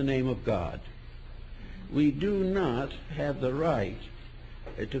in the name of God. We do not have the right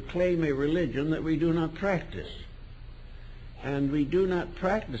to claim a religion that we do not practice. And we do not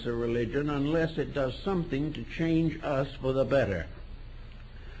practice a religion unless it does something to change us for the better.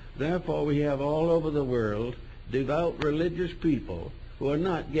 Therefore, we have all over the world devout religious people who are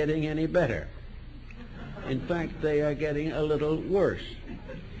not getting any better. In fact, they are getting a little worse.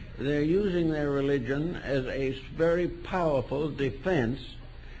 They're using their religion as a very powerful defense,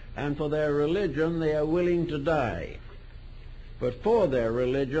 and for their religion they are willing to die. But for their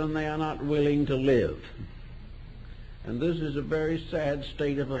religion they are not willing to live. And this is a very sad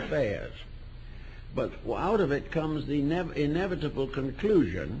state of affairs. But out of it comes the inevitable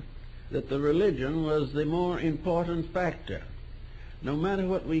conclusion that the religion was the more important factor. No matter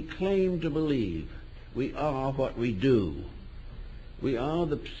what we claim to believe, we are what we do. We are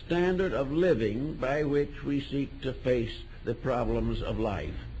the standard of living by which we seek to face the problems of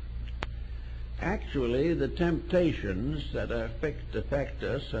life. Actually, the temptations that affect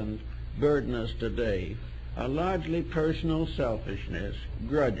us and burden us today are largely personal selfishness,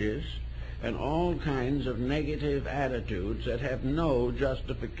 grudges, and all kinds of negative attitudes that have no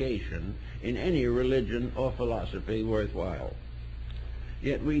justification in any religion or philosophy worthwhile.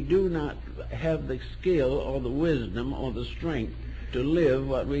 Yet we do not have the skill or the wisdom or the strength to live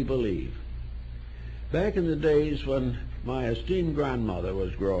what we believe. Back in the days when my esteemed grandmother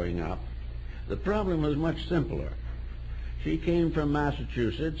was growing up, the problem was much simpler. She came from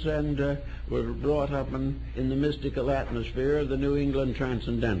Massachusetts and was brought up in the mystical atmosphere of the New England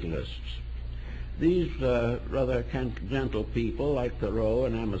Transcendentalists. These rather gentle people, like Thoreau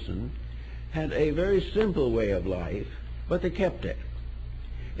and Emerson, had a very simple way of life, but they kept it.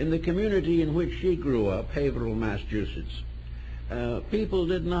 In the community in which she grew up, Haverhill, Massachusetts, people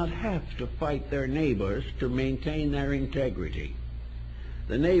did not have to fight their neighbors to maintain their integrity.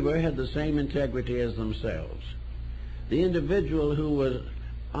 The neighbor had the same integrity as themselves. The individual who was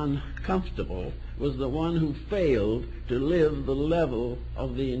uncomfortable was the one who failed to live the level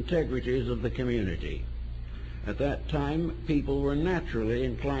of the integrities of the community. At that time, people were naturally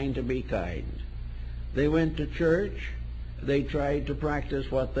inclined to be kind. They went to church, they tried to practice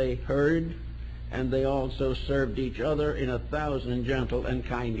what they heard, and they also served each other in 1,000 gentle and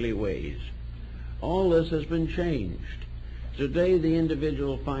kindly ways. All this has been changed. Today, the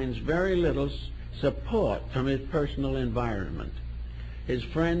individual finds very little support from his personal environment. His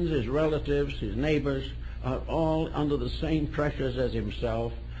friends, his relatives, his neighbors are all under the same pressures as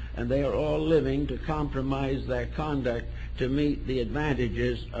himself, and they are all living to compromise their conduct to meet the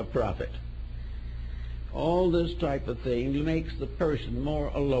advantages of profit. All this type of thing makes the person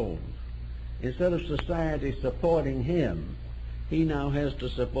more alone. Instead of society supporting him, he now has to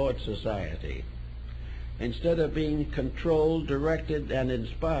support society. Instead of being controlled, directed, and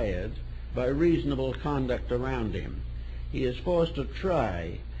inspired by reasonable conduct around him, he is forced to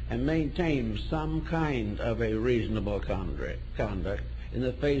try and maintain some kind of a reasonable conduct in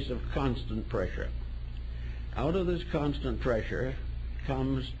the face of constant pressure. Out of this constant pressure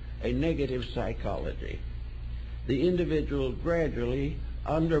comes a negative psychology. The individual gradually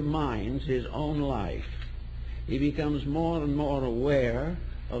undermines his own life. He becomes more and more aware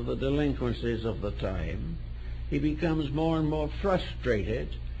of the delinquencies of the time. He becomes more and more frustrated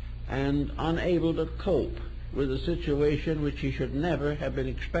and unable to cope with a situation which he should never have been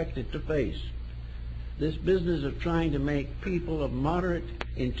expected to face. This business of trying to make people of moderate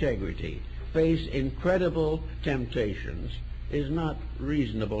integrity face incredible temptations is not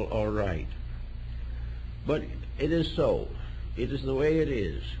reasonable or right. But it is so. It is the way it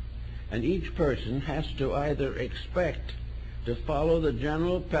is. And each person has to either expect to follow the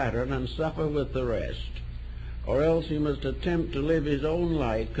general pattern and suffer with the rest, or else he must attempt to live his own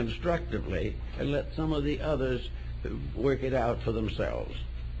life constructively and let some of the others work it out for themselves.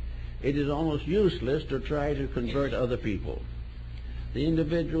 It is almost useless to try to convert other people. The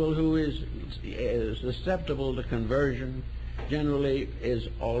individual who is susceptible to conversion generally is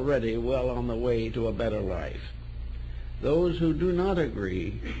already well on the way to a better life. Those who do not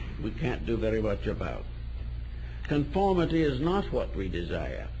agree, we can't do very much about. Conformity is not what we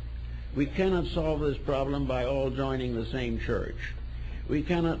desire. We cannot solve this problem by all joining the same church. We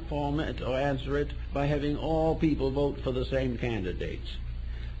cannot form it or answer it by having all people vote for the same candidates.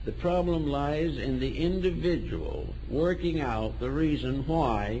 The problem lies in the individual working out the reason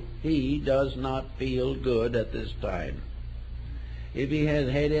why he does not feel good at this time. If he has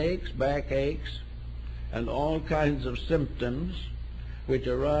headaches, backaches, and all kinds of symptoms which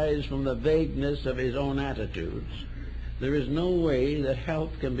arise from the vagueness of his own attitudes, there is no way that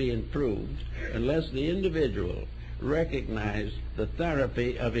health can be improved unless the individual recognizes the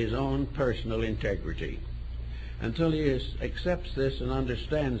therapy of his own personal integrity. Until he accepts this and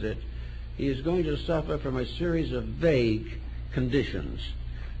understands it, he is going to suffer from a series of vague conditions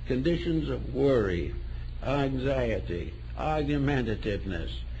of worry, anxiety, argumentativeness.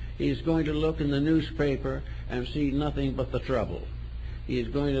 He is going to look in the newspaper and see nothing but the trouble. He is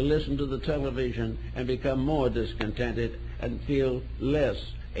going to listen to the television and become more discontented and feel less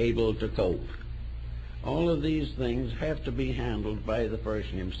able to cope. All of these things have to be handled by the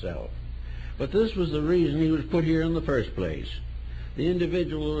person himself. But this was the reason he was put here in the first place. The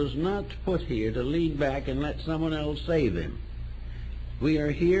individual was not put here to lean back and let someone else save him. We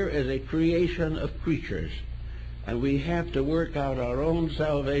are here as a creation of creatures, and we have to work out our own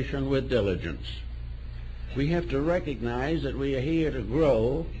salvation with diligence. We have to recognize that we are here to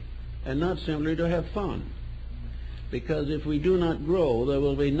grow and not simply to have fun. Because if we do not grow, there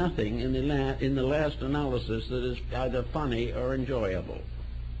will be nothing in the last analysis that is either funny or enjoyable.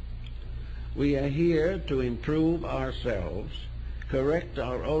 We are here to improve ourselves, correct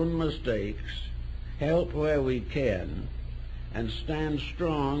our own mistakes, help where we can, and stand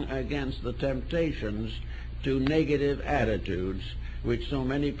strong against the temptations to negative attitudes which so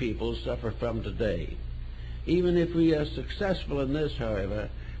many people suffer from today. Even if we are successful in this, however,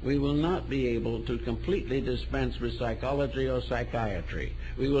 we will not be able to completely dispense with psychology or psychiatry.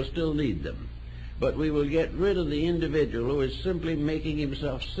 We will still need them. But we will get rid of the individual who is simply making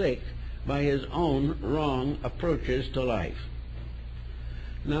himself sick by his own wrong approaches to life.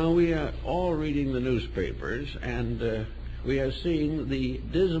 Now we are all reading the newspapers, and we are seeing the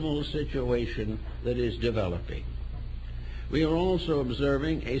dismal situation that is developing. We are also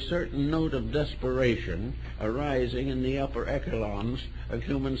observing a certain note of desperation arising in the upper echelons of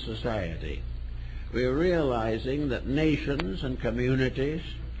human society. We are realizing that nations and communities,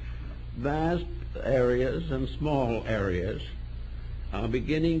 vast areas and small areas, are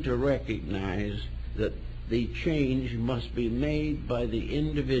beginning to recognize that the change must be made by the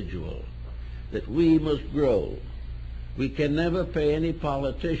individual, that we must grow. We can never pay any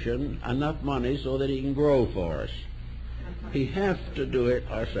politician enough money so that he can grow for us. We have to do it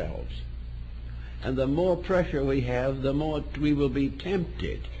ourselves. And the more pressure we have, the more we will be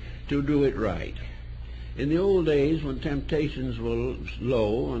tempted to do it right. In the old days, when temptations were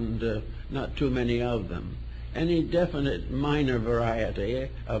low and not too many of them, any definite minor variety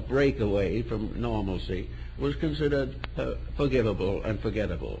of breakaway from normalcy was considered forgivable and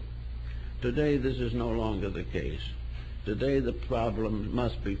forgettable. Today, this is no longer the case. Today, the problem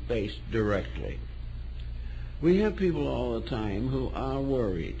must be faced directly. We have people all the time who are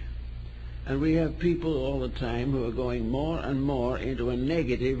worried, and we have people all the time who are going more and more into a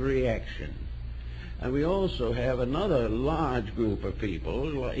negative reaction. And we also have another large group of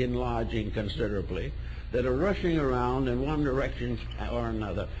people, enlarging considerably, that are rushing around in one direction or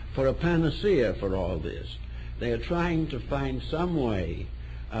another for a panacea for all this. They are trying to find some way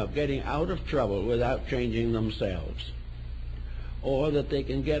of getting out of trouble without changing themselves, or that they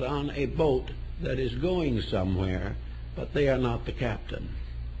can get on a boat that is going somewhere, but they are not the captain.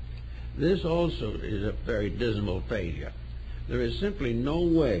 This also is a very dismal failure. There is simply no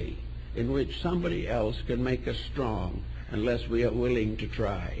way in which somebody else can make us strong unless we are willing to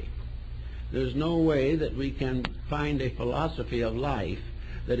try. There's no way that we can find a philosophy of life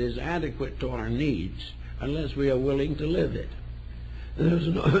that is adequate to our needs unless we are willing to live it. There's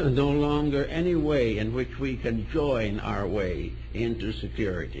no longer any way in which we can join our way into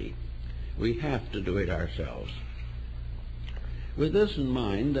security. We have to do it ourselves. With this in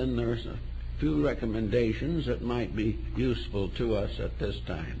mind, then there's a few recommendations that might be useful to us at this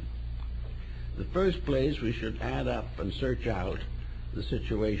time. The first place, we should add up and search out the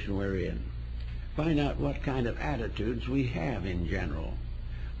situation we're in. Find out what kind of attitudes we have in general.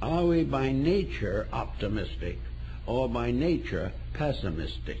 Are we by nature optimistic or by nature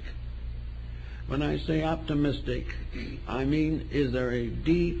pessimistic? When I say optimistic, I mean, is there a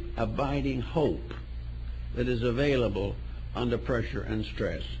deep, abiding hope that is available under pressure and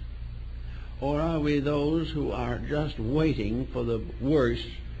stress? Or are we those who are just waiting for the worst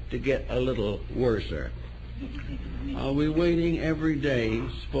to get a little worser? Are we waiting every day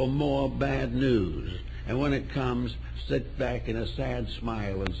for more bad news, and when it comes, sit back in a sad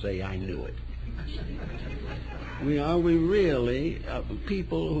smile and say, I knew it? Are we really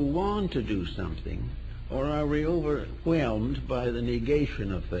people who want to do something, or are we overwhelmed by the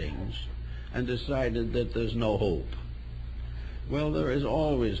negation of things and decided that there's no hope? Well, there is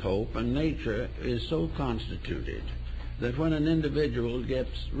always hope, and nature is so constituted that when an individual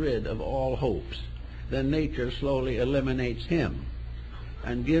gets rid of all hopes, then nature slowly eliminates him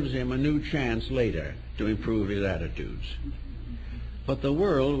and gives him a new chance later to improve his attitudes. But the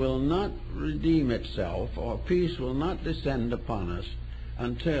world will not redeem itself, or peace will not descend upon us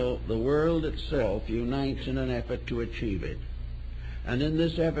until the world itself unites in an effort to achieve it. And in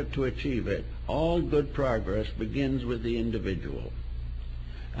this effort to achieve it, all good progress begins with the individual.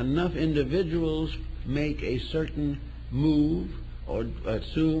 Enough individuals make a certain move or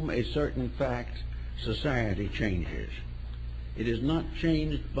assume a certain fact, society changes. It is not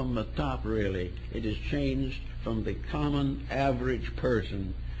changed from the top, really. It is changed from the common average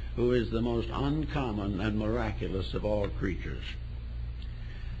person, who is the most uncommon and miraculous of all creatures.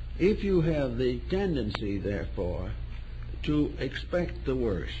 If you have the tendency, therefore, to expect the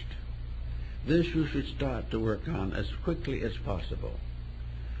worst, this you should start to work on as quickly as possible.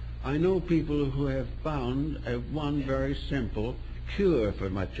 I know people who have found one very simple cure for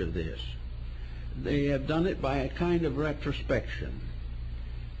much of this. They have done it by a kind of retrospection,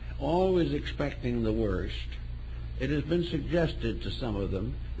 always expecting the worst. It has been suggested to some of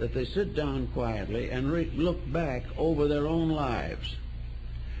them that they sit down quietly and look back over their own lives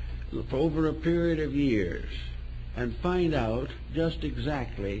for over a period of years and find out just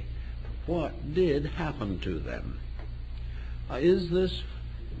exactly what did happen to them. Is this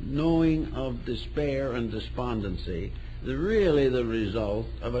knowing of despair and despondency really the result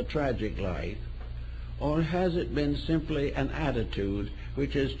of a tragic life, or has it been simply an attitude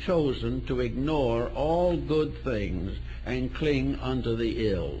which has chosen to ignore all good things and cling unto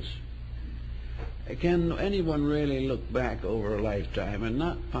the ills? Can anyone really look back over a lifetime and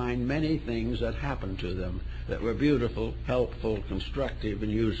not find many things that happened to them that were beautiful, helpful, constructive,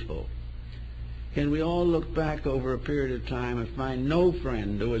 and useful? Can we all look back over a period of time and find no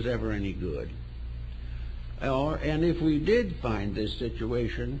friend who was ever any good? And if we did find this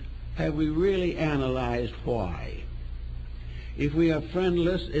situation, have we really analyzed why? If we are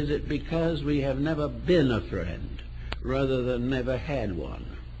friendless, is it because we have never been a friend rather than never had one?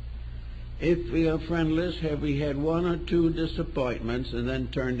 If we are friendless, have we had one or two disappointments and then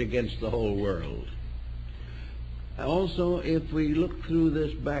turned against the whole world? Also, if we look through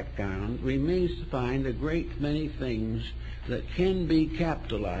this background, we may find a great many things that can be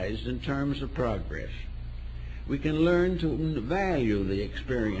capitalized in terms of progress. We can learn to value the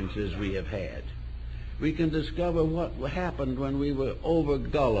experiences we have had. We can discover what happened when we were over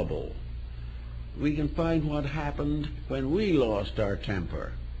gullible. We can find what happened when we lost our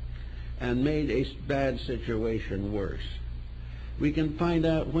temper and made a bad situation worse. We can find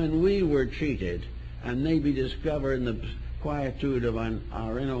out when we were cheated and maybe discover in the quietude of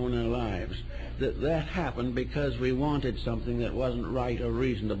our own lives that that happened because we wanted something that wasn't right or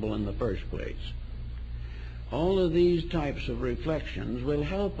reasonable in the first place. All of these types of reflections will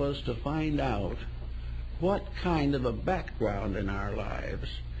help us to find out what kind of a background in our lives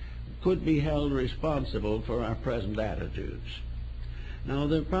could be held responsible for our present attitudes. Now,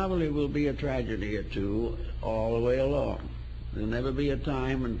 there probably will be a tragedy or two all the way along. There'll never be a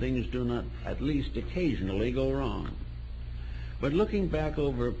time when things do not at least occasionally go wrong. But looking back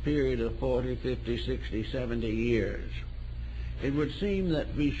over a period of 40, 50, 60, 70 years, it would seem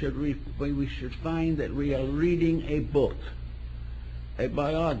that we should find that we are reading a book, a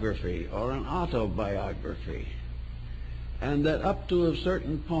biography or an autobiography, and that up to a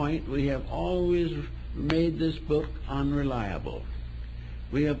certain point we have always made this book unreliable.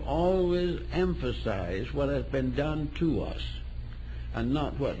 We have always emphasized what has been done to us and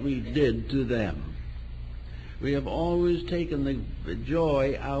not what we did to them. We have always taken the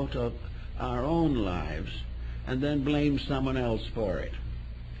joy out of our own lives and then blamed someone else for it.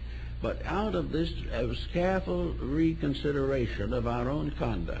 But out of this careful reconsideration of our own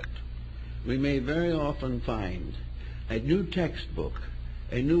conduct, we may very often find a new textbook,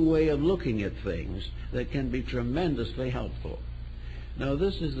 a new way of looking at things that can be tremendously helpful. Now,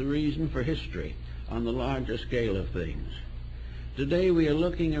 this is the reason for history on the larger scale of things. Today we are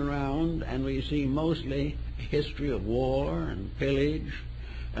looking around and we see mostly a history of war and pillage,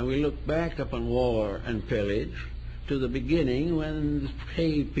 and we look back upon war and pillage to the beginning when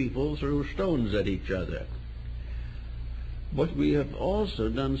cave people threw stones at each other. But we have also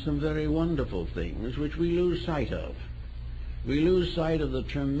done some very wonderful things which we lose sight of. We lose sight of the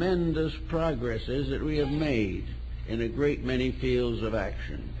tremendous progresses that we have made in a great many fields of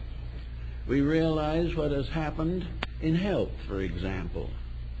action. We realize what has happened in health, for example,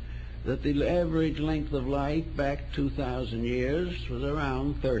 that the average length of life back 2,000 years was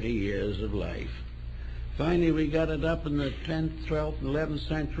around 30 years of life. Finally, we got it up in the 10th, 12th, and 11th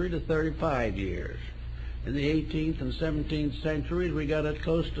century to 35 years. In the 18th and 17th centuries, we got it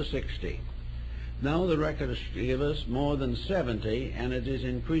close to 60. Now the records give us more than 70, and it is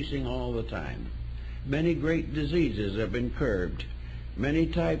increasing all the time. Many great diseases have been curbed. Many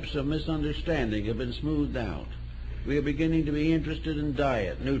types of misunderstanding have been smoothed out. We are beginning to be interested in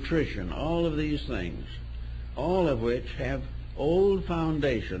diet, nutrition, all of these things, all of which have old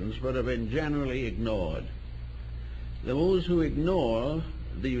foundations but have been generally ignored. Those who ignore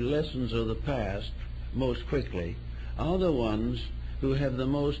the lessons of the past most quickly are the ones who have the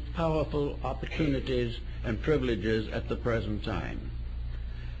most powerful opportunities and privileges at the present time.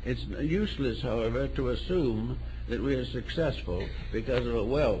 It's useless, however, to assume that we are successful because of a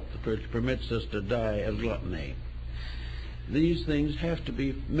wealth which permits us to die of gluttony. These things have to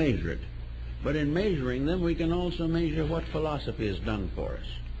be measured, but in measuring them we can also measure what philosophy has done for us,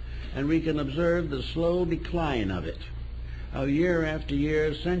 and we can observe the slow decline of it. How year after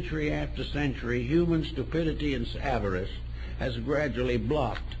year, century after century, human stupidity and avarice has gradually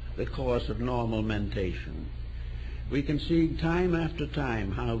blocked the course of normal mentation. We can see time after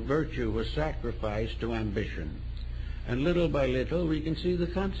time how virtue was sacrificed to ambition, and little by little we can see the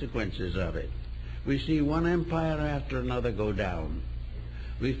consequences of it. We see one empire after another go down.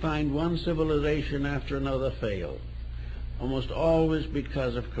 We find one civilization after another fail, almost always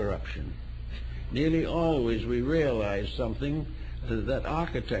because of corruption. Nearly always we realize something that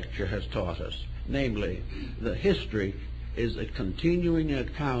architecture has taught us, namely, that history is a continuing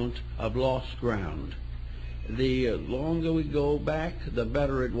account of lost ground. The longer we go back, the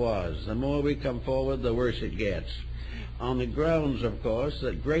better it was. The more we come forward, the worse it gets. On the grounds, of course,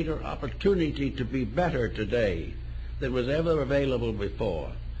 that greater opportunity to be better today than was ever available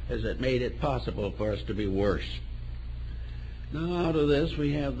before, as it made it possible for us to be worse. Now, out of this,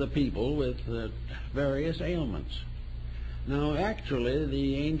 we have the people with various ailments. Now, actually,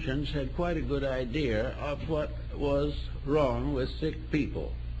 the ancients had quite a good idea of what was wrong with sick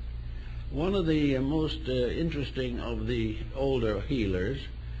people. One of the most interesting of the older healers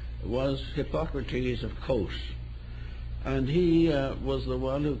was Hippocrates of Kos. And he was the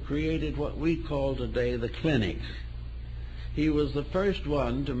one who created what we call today the clinics. He was the first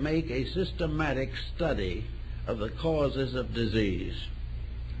one to make a systematic study of the causes of disease.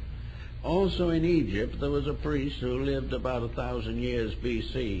 Also in Egypt, there was a priest who lived about 1,000 years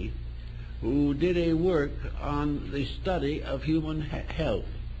B.C. who did a work on the study of human health,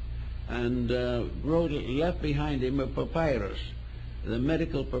 and left behind him a papyrus, the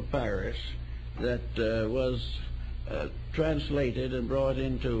medical papyrus, that was translated and brought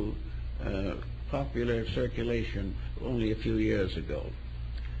into popular circulation only a few years ago.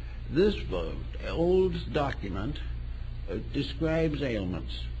 This old document describes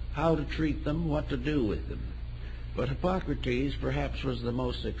ailments, how to treat them, what to do with them. But Hippocrates perhaps was the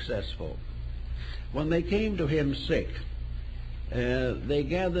most successful. When they came to him sick, they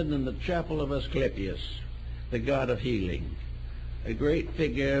gathered in the chapel of Asclepius, the god of healing, a great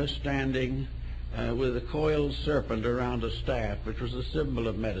figure standing with a coiled serpent around a staff, which was a symbol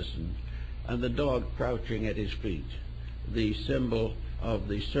of medicine, and the dog crouching at his feet, the symbol of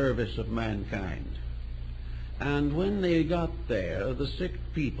the service of mankind. And when they got there, the sick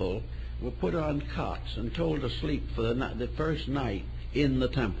people were put on cots and told to sleep for the first night in the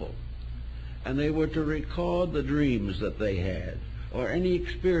temple. And they were to record the dreams that they had, or any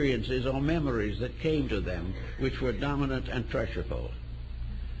experiences or memories that came to them which were dominant and treasureful.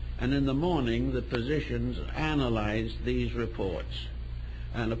 And in the morning, the physicians analyzed these reports,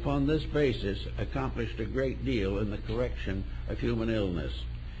 and upon this basis accomplished a great deal in the correction of human illness.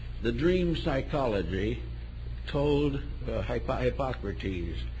 The dream psychology told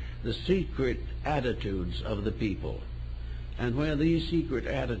Hippocrates the secret attitudes of the people. And where these secret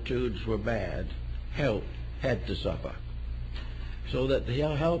attitudes were bad, help had to suffer. So that the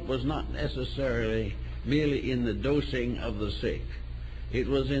help was not necessarily merely in the dosing of the sick. It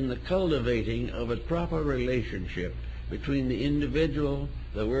was in the cultivating of a proper relationship between the individual,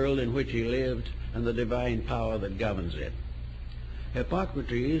 the world in which he lived, and the divine power that governs it.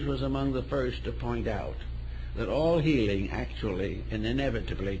 Hippocrates was among the first to point out that all healing actually and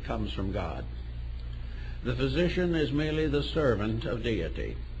inevitably comes from God. The physician is merely the servant of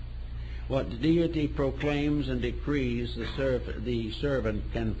deity. What deity proclaims and decrees, the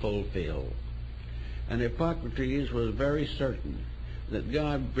servant can fulfill. And Hippocrates was very certain that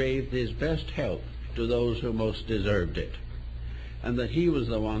God gave his best help to those who most deserved it, and that he was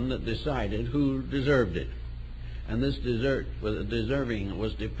the one that decided who deserved it. And this deserving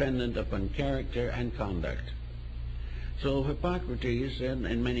was dependent upon character and conduct. So Hippocrates said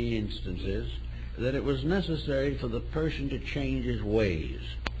in many instances that it was necessary for the person to change his ways.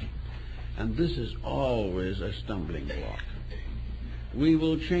 And this is always a stumbling block. We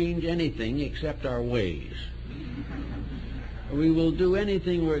will change anything except our ways. We will do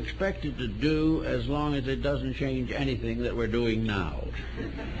anything we're expected to do as long as it doesn't change anything that we're doing now.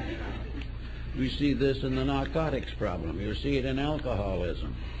 We see this in the narcotics problem. You see it in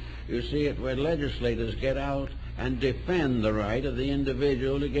alcoholism. You see it where legislators get out and defend the right of the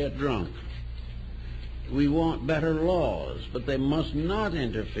individual to get drunk. We want better laws, but they must not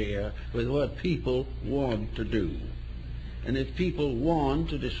interfere with what people want to do. And if people want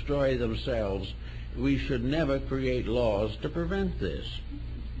to destroy themselves, we should never create laws to prevent this.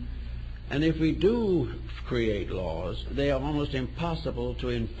 And if we do create laws, they are almost impossible to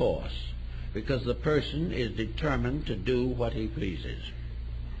enforce, because the person is determined to do what he pleases.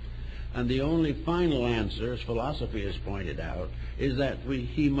 And the only final answer, as philosophy has pointed out, is that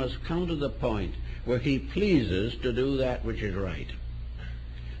he must come to the point where he pleases to do that which is right.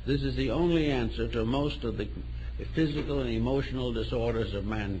 This is the only answer to most of the physical and emotional disorders of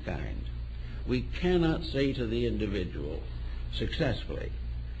mankind. We cannot say to the individual successfully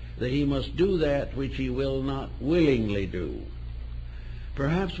that he must do that which he will not willingly do.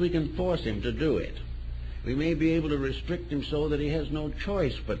 Perhaps we can force him to do it. We may be able to restrict him so that he has no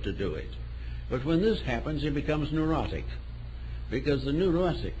choice but to do it. But when this happens, he becomes neurotic. Because the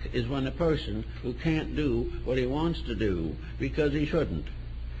neurotic is when a person who can't do what he wants to do because he shouldn't.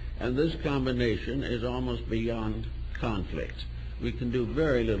 And this combination is almost beyond conflict. We can do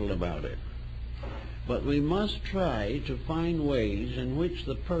very little about it. But we must try to find ways in which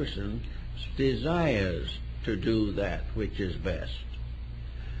the person desires to do that which is best.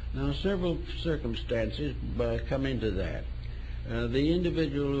 Now, several circumstances come into that. The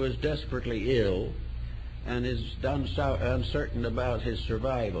individual who is desperately ill and is uncertain about his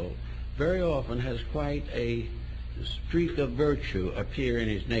survival very often has quite a streak of virtue appear in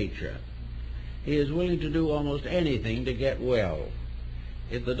his nature. He is willing to do almost anything to get well.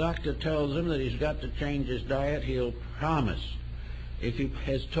 If the doctor tells him that he's got to change his diet, he'll promise. If he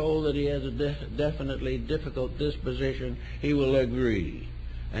is told that he has a definitely difficult disposition, he will agree.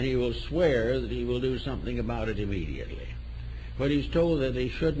 And he will swear that he will do something about it immediately. When he's told that he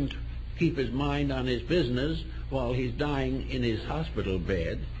shouldn't keep his mind on his business while he's dying in his hospital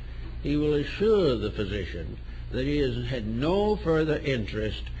bed, he will assure the physician that he has had no further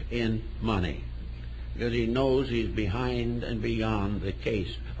interest in money, because he knows he's behind and beyond the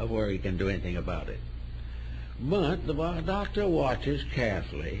case of where he can do anything about it. But the doctor watches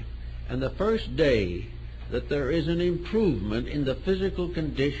carefully, and the first day that there is an improvement in the physical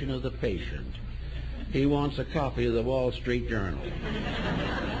condition of the patient, he wants a copy of the Wall Street Journal.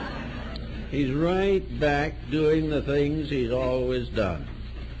 He's right back doing the things he's always done.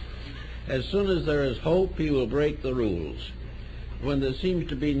 As soon as there is hope, he will break the rules. When there seems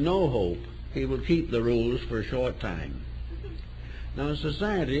to be no hope, he will keep the rules for a short time. Now,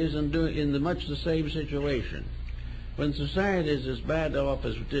 society is in much the same situation. When society is as bad off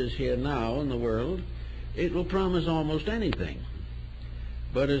as it is here now in the world, it will promise almost anything.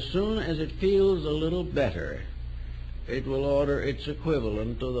 But as soon as it feels a little better, it will order its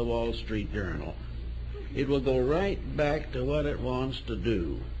equivalent to the Wall Street Journal. It will go right back to what it wants to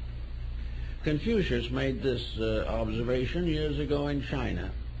do. Confucius made this observation years ago in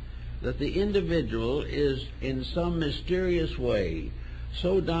China, that the individual is in some mysterious way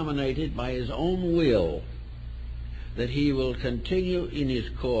so dominated by his own will that he will continue in his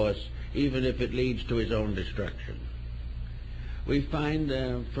course even if it leads to his own destruction. We find,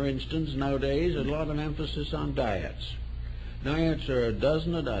 for instance, nowadays a lot of emphasis on diets. Diets are a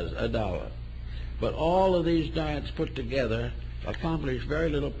dozen a dollar. But all of these diets put together accomplish very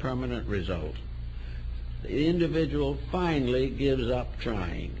little permanent result. the individual finally gives up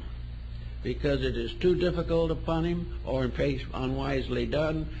trying because it is too difficult upon him, or in case unwisely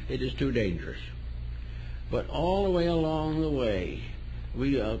done, it is too dangerous. But all the way along the way,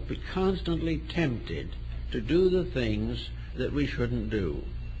 we are constantly tempted to do the things that we shouldn't do.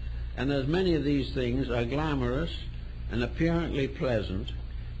 And as many of these things are glamorous and apparently pleasant,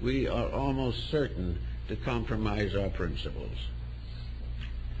 we are almost certain to compromise our principles.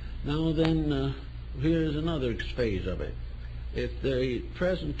 Now then, here's another phase of it. If the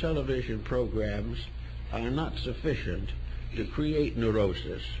present television programs are not sufficient to create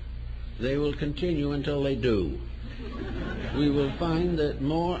neurosis, they will continue until they do. We will find that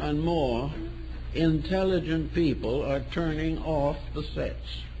more and more intelligent people are turning off the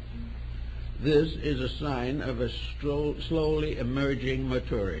sets. This is a sign of a slowly emerging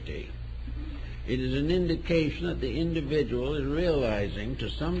maturity. It is an indication that the individual is realizing to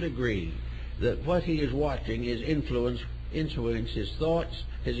some degree that what he is watching is influence his thoughts,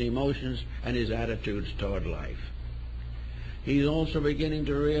 his emotions, and his attitudes toward life. He's also beginning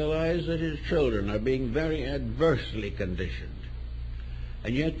to realize that his children are being very adversely conditioned.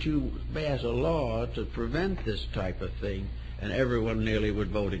 And yet you pass a law to prevent this type of thing, and everyone nearly would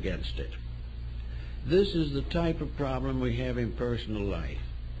vote against it. This is the type of problem we have in personal life,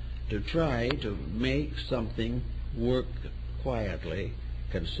 to try to make something work quietly,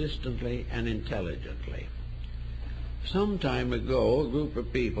 consistently, and intelligently. Some time ago, a group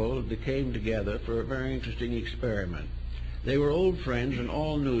of people came together for a very interesting experiment. They were old friends and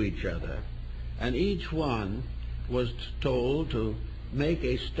all knew each other, and each one was told to make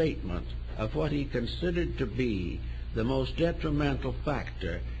a statement of what he considered to be the most detrimental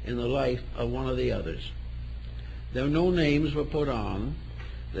factor in the life of one of the others. There were no names were put on.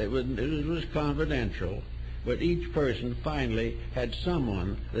 It was confidential, but each person finally had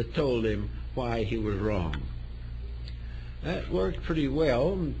someone that told him why he was wrong. That worked pretty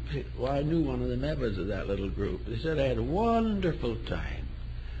well. Well, I knew one of the members of that little group. They said I had a wonderful time.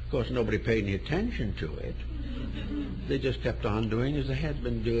 Of course, nobody paid any attention to it. They just kept on doing as they had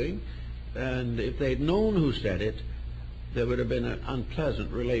been doing. And if they'd known who said it, there would have been an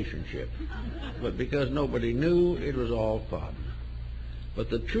unpleasant relationship. But because nobody knew, it was all fun. But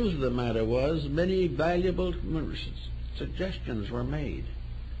the truth of the matter was, many valuable suggestions were made,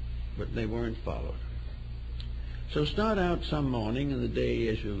 but they weren't followed. So start out some morning in the day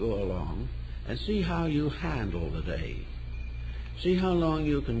as you go along and see how you handle the day. See how long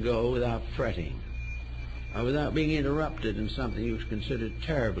you can go without fretting or without being interrupted in something you've considered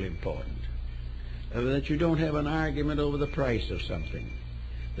terribly important. Or that you don't have an argument over the price of something.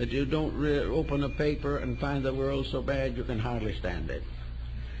 That you don't open a paper and find the world so bad you can hardly stand it.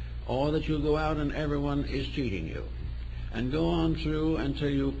 Or that you go out and everyone is cheating you. And go on through until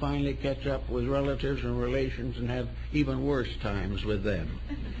you finally catch up with relatives and relations and have even worse times with them.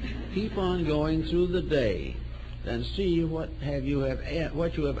 Keep on going through the day and see what you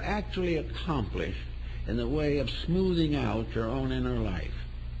have actually accomplished in the way of smoothing out your own inner life.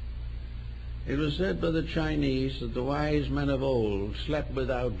 It was said by the Chinese that the wise men of old slept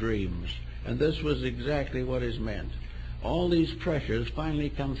without dreams, and this was exactly what is meant. All these pressures finally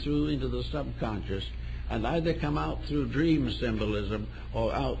come through into the subconscious and either come out through dream symbolism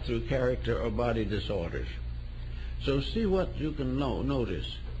or out through character or body disorders. So see what you can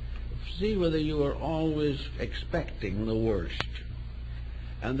notice. See whether you are always expecting the worst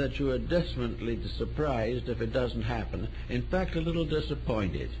and that you are desperately surprised if it doesn't happen. In fact, a little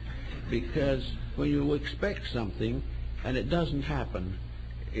disappointed, because when you expect something and it doesn't happen,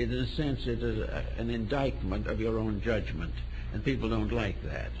 in a sense it is an indictment of your own judgment, and people don't like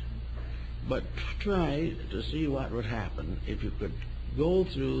that. But try to see what would happen if you could go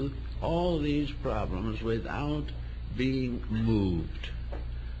through all these problems without being moved,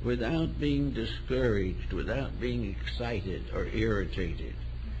 without being discouraged, without being excited or irritated.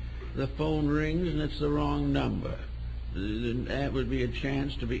 The phone rings and it's the wrong number. That would be a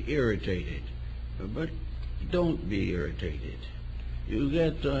chance to be irritated. But don't be irritated. You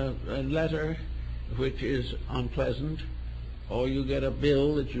get a letter which is unpleasant, or you get a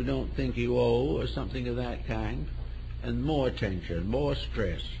bill that you don't think you owe, or something of that kind, and more tension, more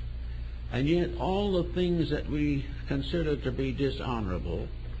stress. And yet all the things that we consider to be dishonorable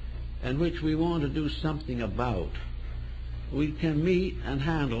and which we want to do something about, we can meet and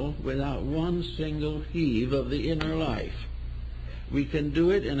handle without one single heave of the inner life. We can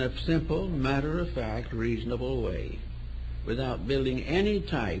do it in a simple, matter-of-fact, reasonable way, without building any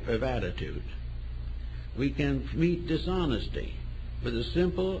type of attitude. We can meet dishonesty with a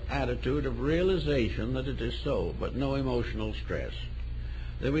simple attitude of realization that it is so, but no emotional stress.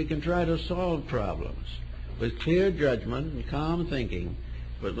 That we can try to solve problems with clear judgment and calm thinking,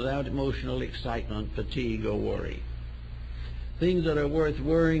 but without emotional excitement, fatigue, or worry. Things that are worth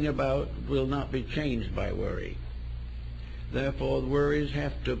worrying about will not be changed by worry. Therefore, worries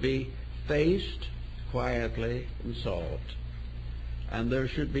have to be faced quietly and solved. And there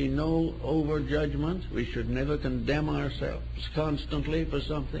should be no overjudgment. We should never condemn ourselves constantly for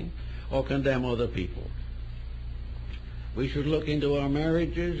something or condemn other people. We should look into our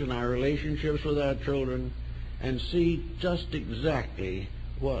marriages and our relationships with our children and see just exactly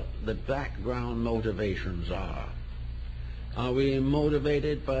what the background motivations are. Are we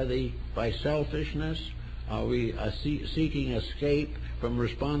motivated by selfishness? Are we seeking escape from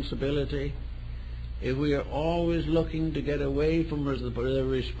responsibility? If we are always looking to get away from the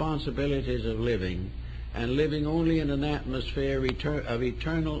responsibilities of living and living only in an atmosphere of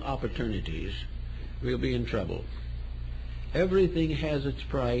eternal opportunities, we'll be in trouble. Everything has its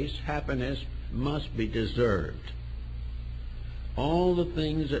price. Happiness must be deserved. All the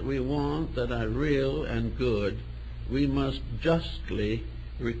things that we want that are real and good, we must justly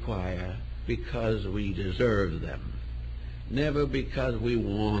require because we deserve them, never because we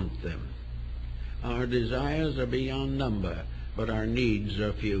want them. Our desires are beyond number, but our needs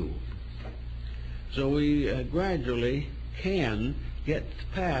are few. So we gradually can get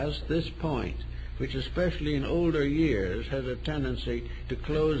past this point, which especially in older years has a tendency to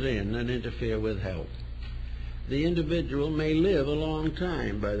close in and interfere with health. The individual may live a long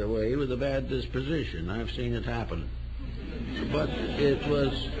time, by the way, with a bad disposition. I've seen it happen. But it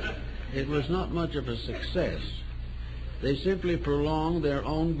was not much of a success. They simply prolonged their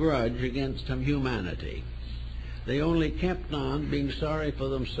own grudge against humanity. They only kept on being sorry for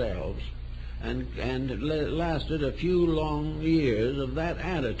themselves, and it lasted a few long years of that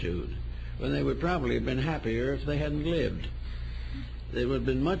attitude, when they would probably have been happier if they hadn't lived. It would have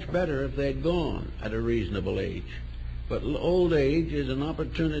been much better if they had gone at a reasonable age. But old age is an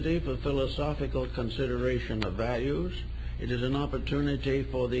opportunity for philosophical consideration of values. It is an opportunity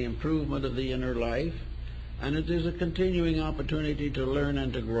for the improvement of the inner life, and it is a continuing opportunity to learn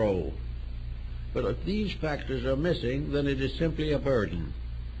and to grow. But if these factors are missing, then it is simply a burden.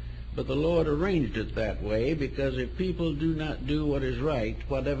 But the Lord arranged it that way, because if people do not do what is right,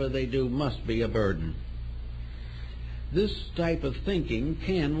 whatever they do must be a burden. This type of thinking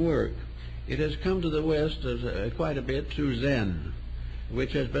can work. It has come to the West quite a bit through Zen,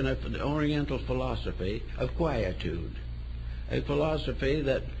 which has been an Oriental philosophy of quietude, a philosophy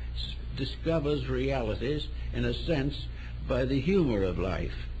that discovers realities, in a sense, by the humor of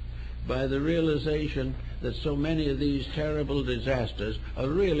life, by the realization that so many of these terrible disasters are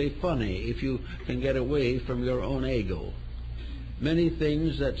really funny if you can get away from your own ego. Many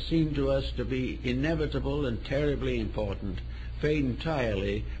things that seem to us to be inevitable and terribly important fade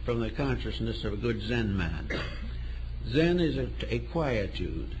entirely from the consciousness of a good Zen man. Zen is a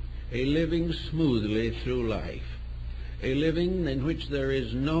quietude, a living smoothly through life, a living in which there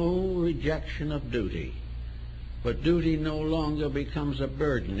is no rejection of duty, but duty no longer becomes a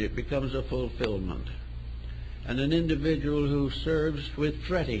burden, it becomes a fulfillment. And an individual who serves with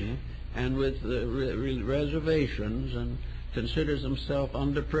fretting and with reservations and considers himself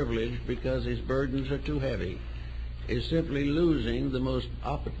underprivileged because his burdens are too heavy is simply losing the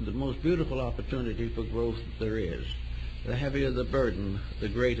most beautiful opportunity for growth there is. The heavier the burden, the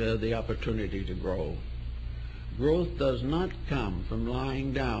greater the opportunity to grow. Growth does not come from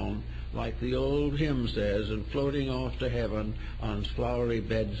lying down, like the old hymn says, and floating off to heaven on flowery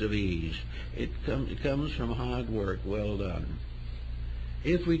beds of ease. It comes from hard work well done.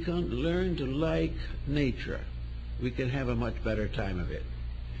 If we can learn to like nature, we can have a much better time of it.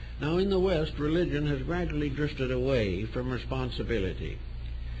 Now, in the West, religion has gradually drifted away from responsibility.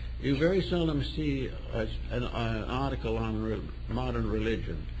 You very seldom see an article on modern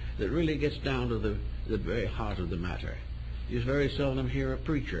religion that really gets down to the very heart of the matter. You very seldom hear a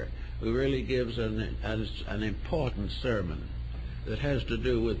preacher who really gives an important sermon that has to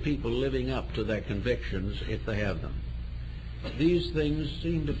do with people living up to their convictions if they have them. These things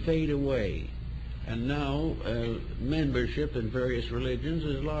seem to fade away. And now membership in various religions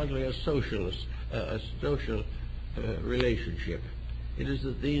is largely a social relationship. It is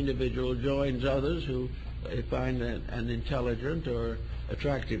that the individual joins others who find an intelligent or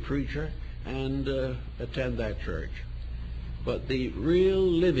attractive preacher and attend that church. But the real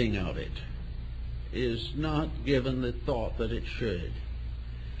living of it is not given the thought that it should.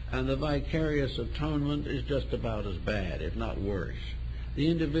 And the vicarious atonement is just about as bad, if not worse. The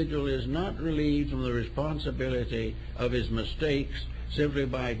individual is not relieved from the responsibility of his mistakes simply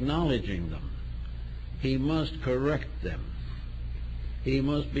by acknowledging them. He must correct them. He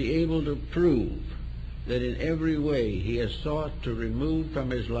must be able to prove that in every way he has sought to remove from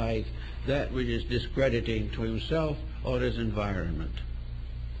his life that which is discrediting to himself or his environment.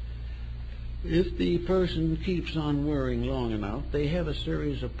 If the person keeps on worrying long enough, they have a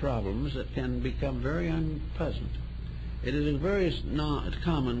series of problems that can become very unpleasant. It is a very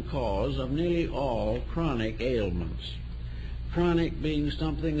common cause of nearly all chronic ailments. Chronic being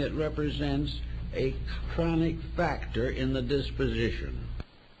something that represents a chronic factor in the disposition.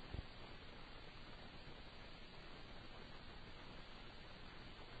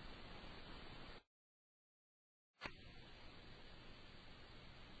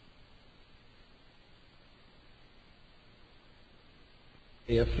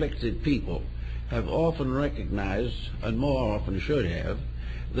 The afflicted people have often recognized, and more often should have,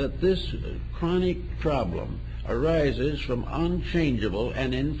 that this chronic problem arises from unchangeable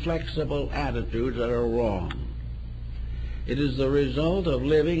and inflexible attitudes that are wrong. It is the result of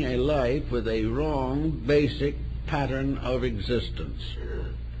living a life with a wrong basic pattern of existence.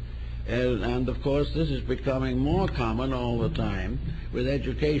 And of course this is becoming more common all the time, with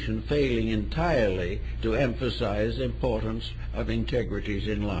education failing entirely to emphasize the importance of integrities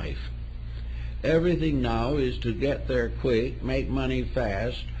in life. Everything now is to get there quick, make money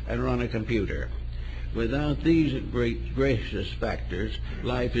fast, and run a computer. Without these great gracious factors,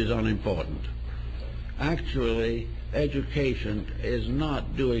 life is unimportant. Actually, education is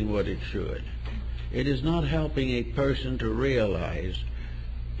not doing what it should. It is not helping a person to realize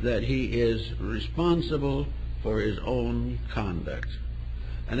that he is responsible for his own conduct.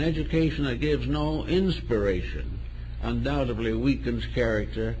 An education that gives no inspiration undoubtedly weakens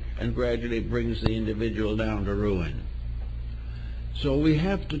character and gradually brings the individual down to ruin. So we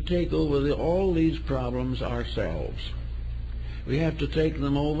have to take over all these problems ourselves. We have to take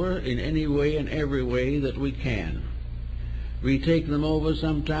them over in any way and every way that we can. We take them over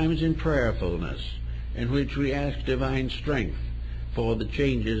sometimes in prayerfulness, in which we ask divine strength for the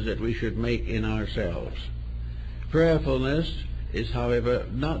changes that we should make in ourselves. Prayerfulness is, however,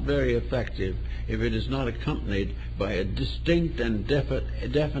 not very effective if it is not accompanied by a distinct and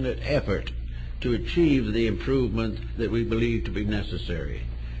definite effort to achieve the improvement that we believe to be necessary.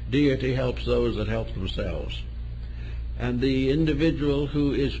 Deity helps those that help themselves. And the individual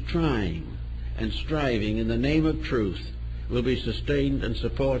who is trying and striving in the name of truth will be sustained and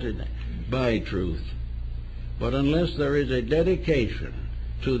supported by truth. But unless there is a dedication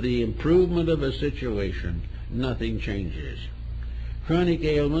to the improvement of a situation, nothing changes. Chronic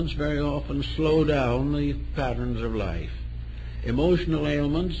ailments very often slow down the patterns of life. Emotional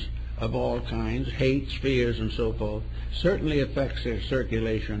ailments of all kinds, hates, fears, and so forth, certainly affects their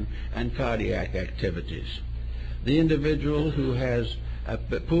circulation and cardiac activities. The individual who has a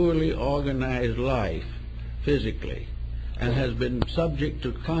poorly organized life physically and has been subject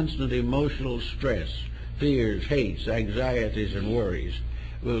to constant emotional stress, fears, hates, anxieties, and worries,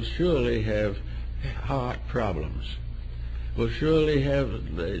 will surely have heart problems, will surely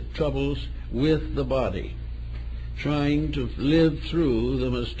have the troubles with the body, trying to live through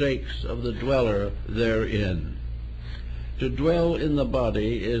the mistakes of the dweller therein. To dwell in the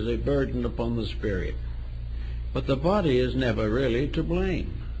body is a burden upon the spirit. But the body is never really to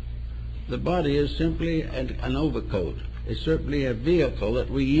blame. The body is simply an overcoat. It's simply a vehicle that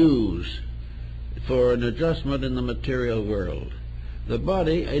we use for an adjustment in the material world. The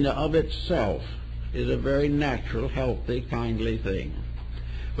body in of itself is a very natural, healthy, kindly thing.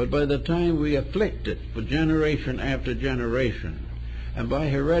 But by the time we afflict it for generation after generation, and by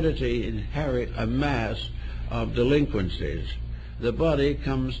heredity inherit a mass of delinquencies, the body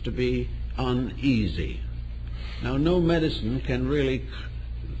comes to be uneasy. Now, no medicine can really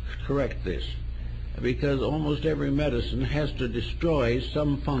correct this, because almost every medicine has to destroy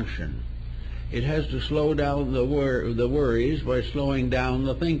some function. It has to slow down the worries by slowing down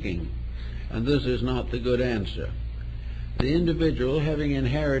the thinking, and this is not the good answer. The individual, having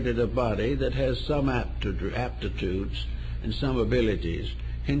inherited a body that has some aptitudes and some abilities,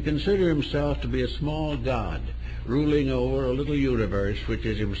 can consider himself to be a small god ruling over a little universe which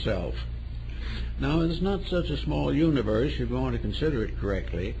is himself. Now, it's not such a small universe if you want to consider it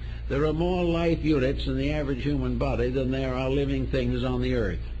correctly. There are more life units in the average human body than there are living things on the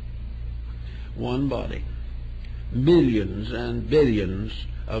earth. One body. Millions and billions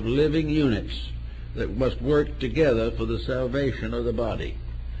of living units that must work together for the salvation of the body.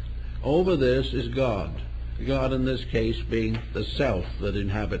 Over this is God. God in this case being the self that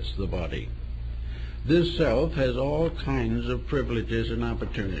inhabits the body. This self has all kinds of privileges and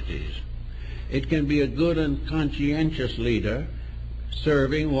opportunities. It can be a good and conscientious leader,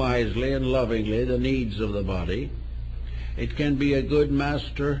 serving wisely and lovingly the needs of the body. It can be a good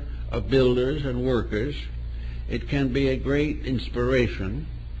master of builders and workers. It can be a great inspiration.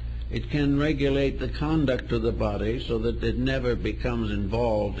 It can regulate the conduct of the body so that it never becomes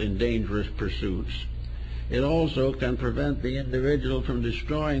involved in dangerous pursuits. It also can prevent the individual from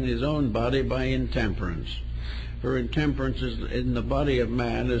destroying his own body by intemperance. For intemperance in the body of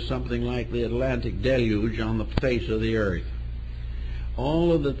man is something like the Atlantic deluge on the face of the earth.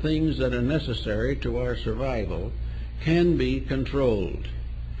 All of the things that are necessary to our survival can be controlled,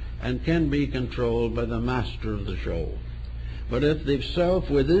 and can be controlled by the master of the show. But if the self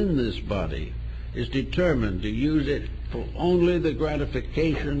within this body is determined to use it for only the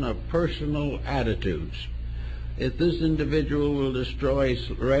gratification of personal attitudes, if this individual will destroy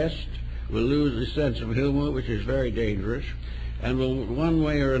rest, will lose the sense of humor, which is very dangerous, and will one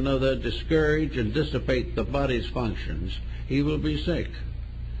way or another discourage and dissipate the body's functions, he will be sick.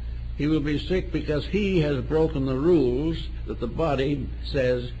 He will be sick because he has broken the rules that the body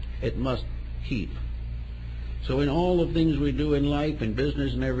says it must keep. So in all the things we do in life, in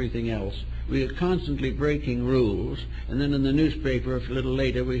business and everything else, we are constantly breaking rules, and then in the newspaper a little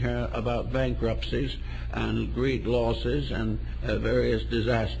later we hear about bankruptcies and great losses and various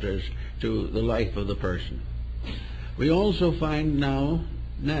disasters to the life of the person. We also find now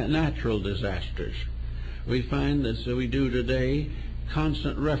natural disasters. We find that, so we do today,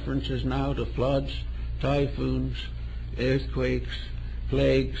 constant references now to floods, typhoons, earthquakes,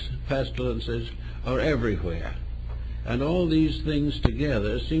 plagues, pestilences are everywhere. And all these things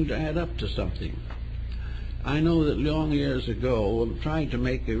together seem to add up to something. I know that long years ago I tried to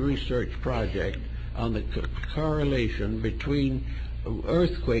make a research project on the correlation between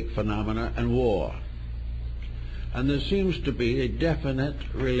earthquake phenomena and war. And there seems to be a definite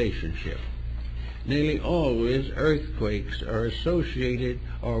relationship. Nearly always earthquakes are associated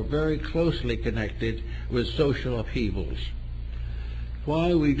or very closely connected with social upheavals.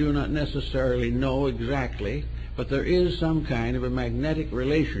 Why, we do not necessarily know exactly, but there is some kind of a magnetic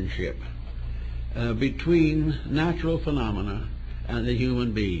relationship between natural phenomena and the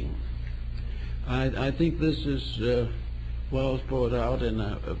human being. I think this is well brought out in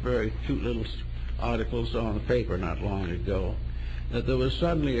a very cute little article on the paper not long ago, that there was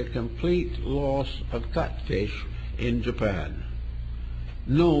suddenly a complete loss of catfish in Japan.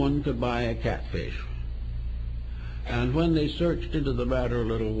 No one could buy a catfish. And when they searched into the matter a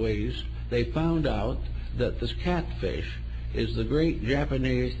little ways, they found out that this catfish is the great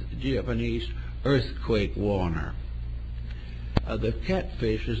Japanese earthquake warner. The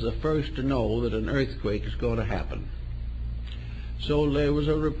catfish is the first to know that an earthquake is going to happen. So there was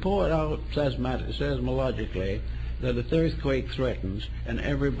a report out seismologically that if earthquake threatens, and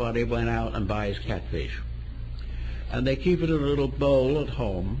everybody went out and buys catfish. And they keep it in a little bowl at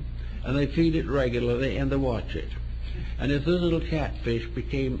home, and they feed it regularly, and they watch it. And if this little catfish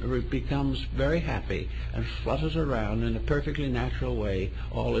becomes very happy and flutters around in a perfectly natural way,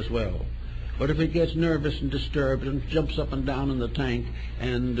 all is well. But if it gets nervous and disturbed and jumps up and down in the tank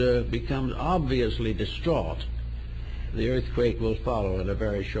and becomes obviously distraught, the earthquake will follow in a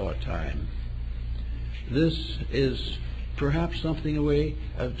very short time. This is perhaps something a way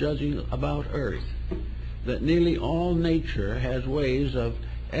of judging about Earth, that nearly all nature has ways of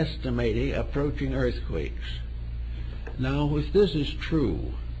estimating approaching earthquakes. Now, if this is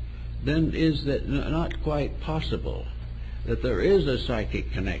true, then is that not quite possible that there is a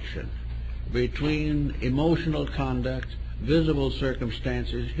psychic connection between emotional conduct, visible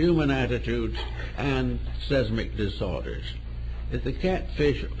circumstances, human attitudes, and seismic disorders? If the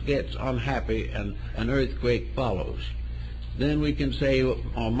catfish gets unhappy and an earthquake follows, then we can say,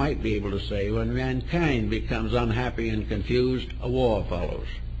 or might be able to say, when mankind becomes unhappy and confused, a war follows.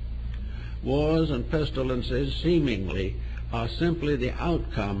 Wars and pestilences seemingly are simply the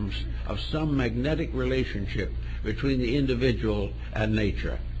outcomes of some magnetic relationship between the individual and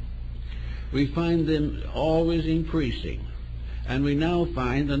nature. We find them always increasing, and we now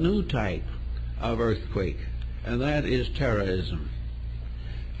find a new type of earthquake, and that is terrorism.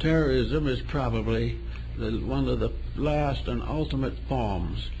 Terrorism is probably one of the last and ultimate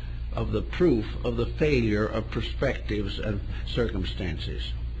forms of the proof of the failure of perspectives and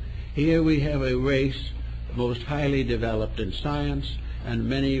circumstances. Here we have a race most highly developed in science and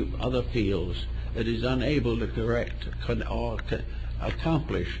many other fields that is unable to correct or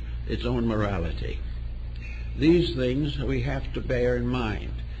accomplish its own morality. These things we have to bear in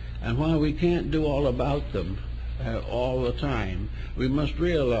mind, and while we can't do all about them all the time, we must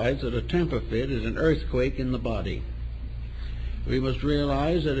realize that a temper fit is an earthquake in the body. We must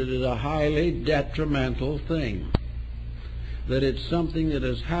realize that it is a highly detrimental thing, that it's something that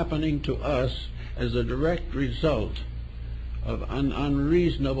is happening to us as a direct result of an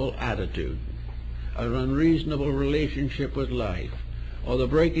unreasonable attitude, an unreasonable relationship with life, or the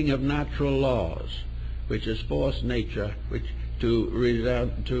breaking of natural laws, which has forced nature to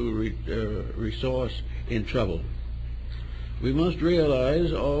resource in trouble. We must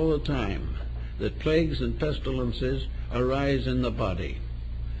realize all the time that plagues and pestilences arise in the body.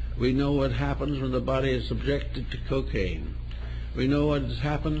 We know what happens when the body is subjected to cocaine. We know what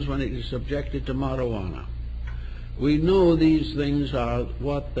happens when it is subjected to marijuana. We know these things are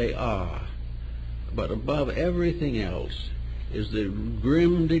what they are. But above everything else is the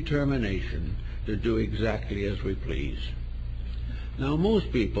grim determination to do exactly as we please. Now,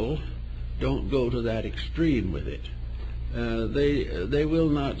 most people don't go to that extreme with it. They will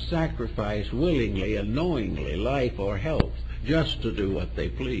not sacrifice willingly and knowingly life or health just to do what they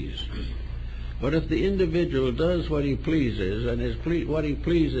please. But if the individual does what he pleases, and what he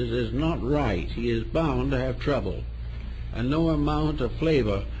pleases is not right, he is bound to have trouble. And no amount of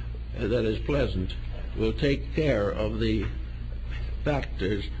flavor that is pleasant will take care of the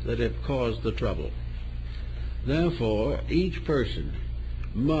factors that have caused the trouble. Therefore, each person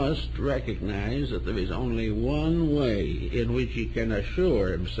must recognize that there is only one way in which he can assure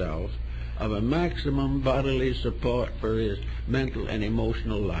himself of a maximum bodily support for his mental and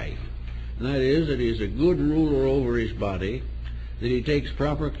emotional life. And that is that he is a good ruler over his body, that he takes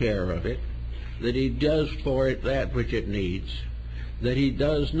proper care of it, that he does for it that which it needs, that he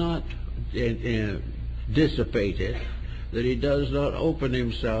does not dissipate it, that he does not open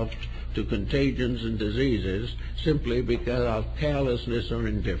himself to contagions and diseases simply because of carelessness or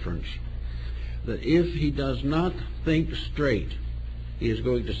indifference. That if he does not think straight, he is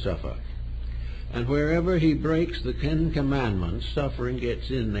going to suffer. And wherever he breaks the 10 Commandments, suffering gets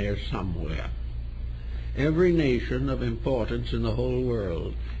in there somewhere. Every nation of importance in the whole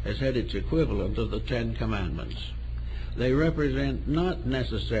world has had its equivalent of the 10 Commandments. They represent not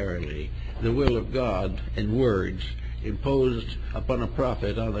necessarily the will of God in words imposed upon a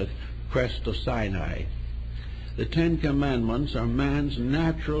prophet on the crest of Sinai. The 10 Commandments are man's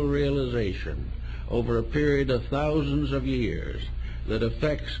natural realization over a period of thousands of years that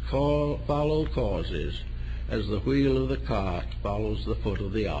affects follow causes as the wheel of the cart follows the foot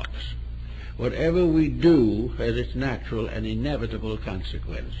of the ox. Whatever we do has its natural and inevitable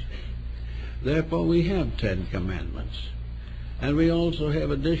consequence. Therefore we have 10 Commandments, and we also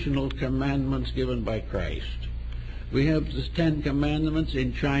have additional commandments given by Christ. We have the 10 Commandments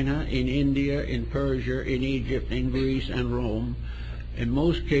in China, in India, in Persia, in Egypt, in Greece, and Rome. In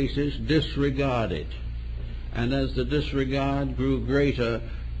most cases, disregarded. And as the disregard grew greater,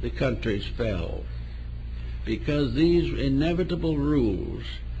 the countries fell. Because these inevitable rules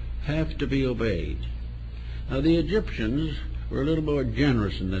have to be obeyed. Now, the Egyptians were a little more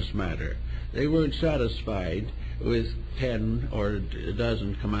generous in this matter. They weren't satisfied with 10 or a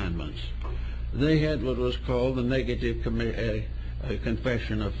dozen commandments. They had what was called the negative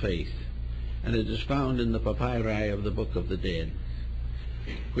confession of faith, and it is found in the papyri of the Book of the Dead,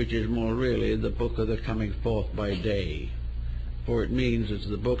 which is more really the book of the coming forth by day, for it means it's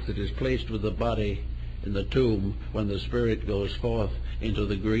the book that is placed with the body in the tomb when the spirit goes forth into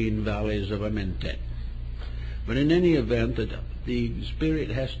the green valleys of Amentet. But in any event, the spirit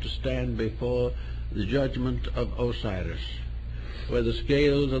has to stand before the judgment of Osiris, where the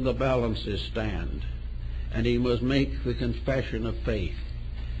scales and the balances stand, and he must make the confession of faith.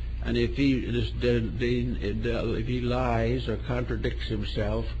 And if he lies or contradicts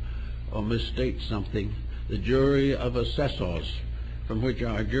himself or misstates something, the jury of assessors, from which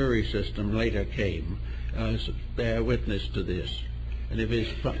our jury system later came, bear witness to this. And if his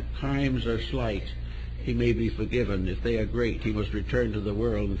crimes are slight, he may be forgiven. If they are great, he must return to the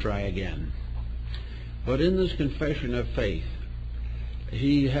world and try again. But in this confession of faith,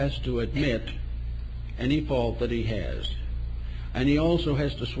 he has to admit any fault that he has. And he also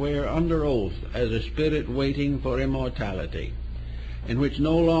has to swear under oath as a spirit waiting for immortality, in which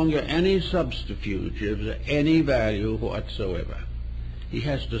no longer any subterfuge gives any value whatsoever. He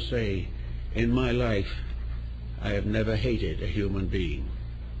has to say, in my life, I have never hated a human being.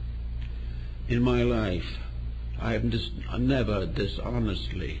 In my life, I have never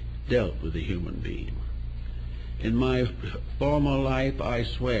dishonestly dealt with a human being. In my former life, I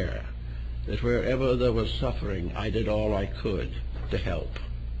swear that wherever there was suffering, I did all I could to help.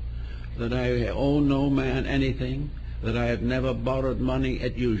 That I owe no man anything, that I have never borrowed money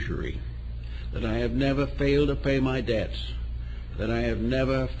at usury, that I have never failed to pay my debts, that I have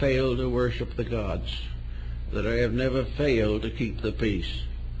never failed to worship the gods, that I have never failed to keep the peace.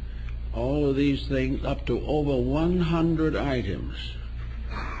 All of these things, up to over 100 items,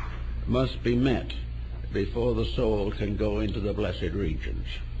 must be met before the soul can go into the blessed regions.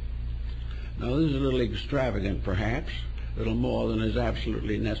 Now, this is a little extravagant, perhaps, a little more than is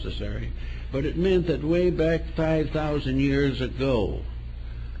absolutely necessary, but it meant that way back 5,000 years ago,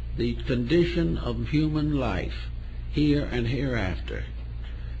 the condition of human life, here and hereafter,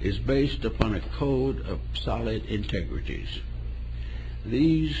 is based upon a code of solid integrities.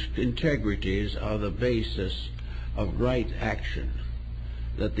 These integrities are the basis of right action,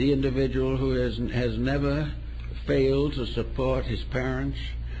 that the individual who has never failed to support his parents,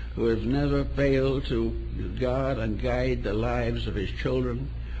 who has never failed to guard and guide the lives of his children,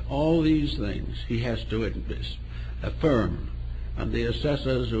 all these things he has to affirm. And the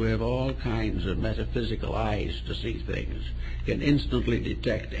assessors, who have all kinds of metaphysical eyes to see things, can instantly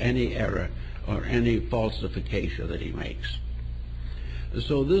detect any error or any falsification that he makes.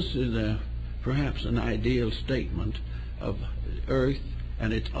 So this is perhaps an ideal statement of Earth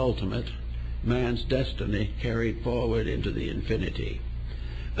and its ultimate, man's destiny carried forward into the infinity.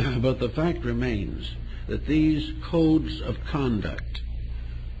 But the fact remains that these codes of conduct,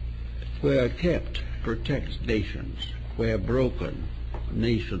 where kept, protect nations. Where broken,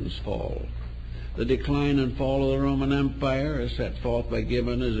 nations fall. The decline and fall of the Roman Empire, as set forth by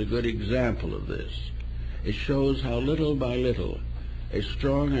Gibbon, is a good example of this. It shows how little by little a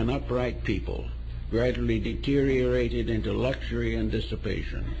strong and upright people gradually deteriorated into luxury and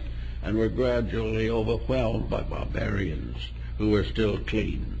dissipation, and were gradually overwhelmed by barbarians who were still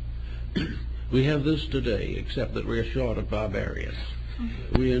clean. We have this today, except that we are short of barbarians.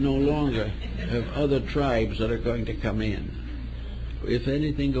 We no longer have other tribes that are going to come in. If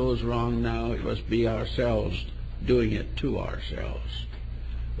anything goes wrong now, it must be ourselves doing it to ourselves.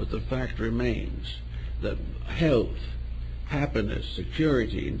 But the fact remains that health, happiness,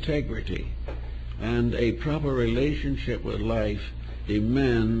 security, integrity, and a proper relationship with life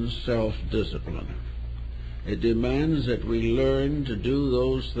demands self-discipline. It demands that we learn to do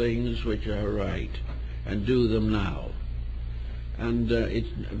those things which are right and do them now. And it's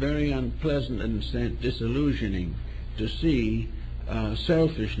very unpleasant and disillusioning to see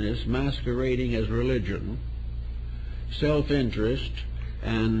selfishness masquerading as religion, self-interest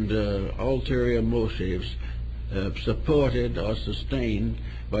and ulterior motives supported or sustained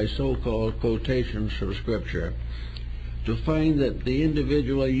by so-called quotations from Scripture, to find that the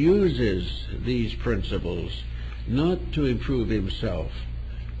individual uses these principles not to improve himself,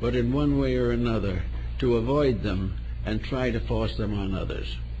 but in one way or another to avoid them and try to force them on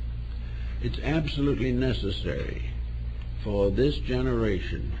others. It's absolutely necessary for this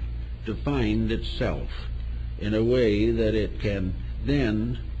generation to find itself in a way that it can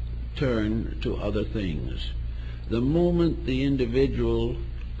then turn to other things. The moment the individual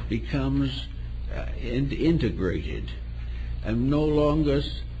becomes integrated and no longer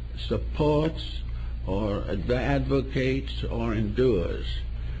supports or advocates or endures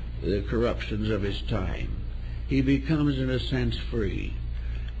the corruptions of his time, he becomes in a sense free.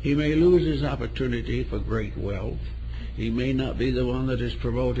 He may lose his opportunity for great wealth. He may not be the one that is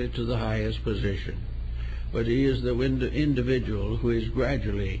promoted to the highest position, but he is the individual who is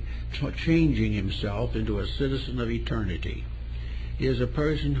gradually changing himself into a citizen of eternity. He is a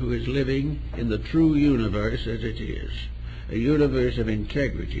person who is living in the true universe as it is, a universe of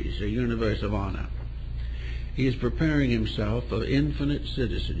integrities, a universe of honor. He is preparing himself for infinite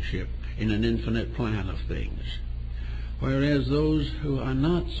citizenship in an infinite plan of things, whereas those who are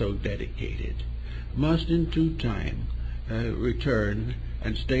not so dedicated must in due time return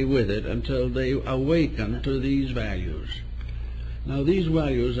and stay with it until they awaken to these values. Now, these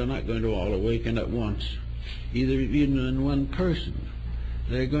values are not going to all awaken at once, even in one person.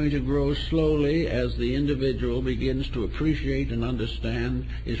 They're going to grow slowly as the individual begins to appreciate and understand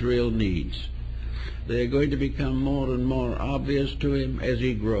his real needs. They're going to become more and more obvious to him as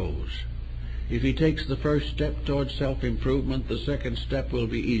he grows. If he takes the first step towards self-improvement, the second step will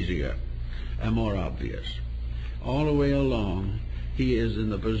be easier and more obvious. All the way along, he is in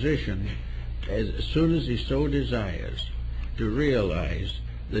the position, as soon as he so desires, to realize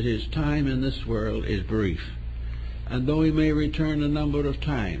that his time in this world is brief. And though he may return a number of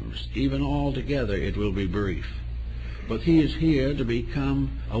times, even altogether it will be brief. But he is here to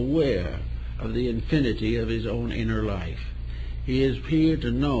become aware of the infinity of his own inner life. He is here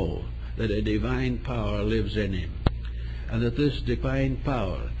to know that a divine power lives in him, and that this divine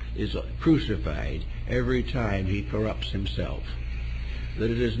power is crucified every time he corrupts himself. That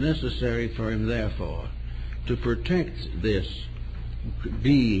it is necessary for him, therefore, to protect this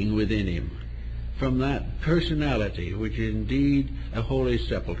being within him from that personality which is indeed a holy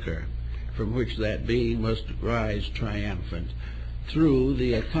sepulchre, from which that being must rise triumphant through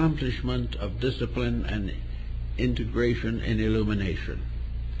the accomplishment of discipline and integration in illumination.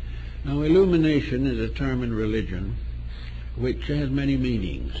 Now, illumination is a term in religion which has many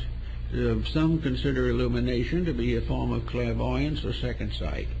meanings. Some consider illumination to be a form of clairvoyance or second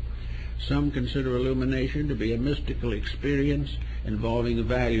sight. Some consider illumination to be a mystical experience involving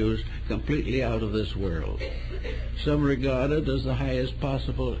values completely out of this world. Some regard it as the highest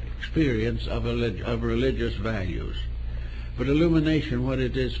possible experience of religious values. But illumination, what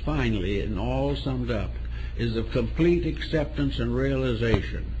it is finally and all summed up, is the complete acceptance and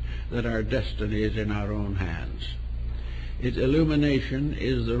realization that our destiny is in our own hands. Its illumination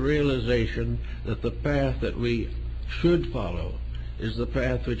is the realization that the path that we should follow is the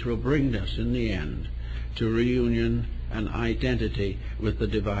path which will bring us in the end to reunion and identity with the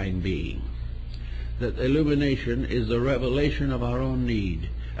divine being. That illumination is the revelation of our own need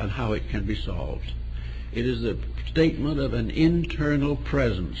and how it can be solved. It is the statement of an internal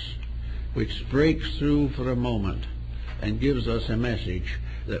presence which breaks through for a moment and gives us a message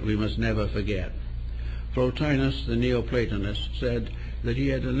that we must never forget. Plotinus, the Neoplatonist, said that he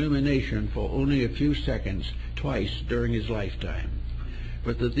had illumination for only a few seconds twice during his lifetime,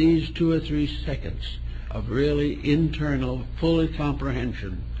 but that these 2 or 3 seconds of really internal, full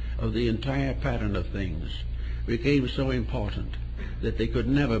comprehension of the entire pattern of things became so important that they could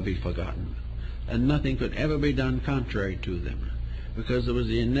never be forgotten, and nothing could ever be done contrary to them, because there was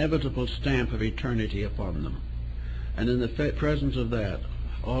the inevitable stamp of eternity upon them. And in the presence of that,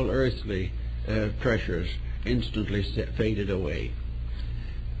 all earthly pressures instantly faded away.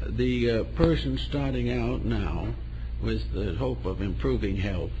 The person starting out now with the hope of improving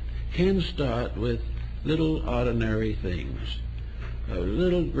health can start with little ordinary things, a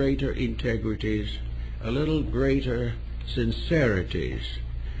little greater integrities, a little greater sincerities.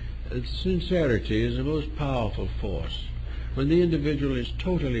 Sincerity is the most powerful force. When the individual is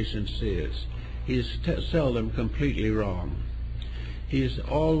totally sincere, he is seldom completely wrong. He is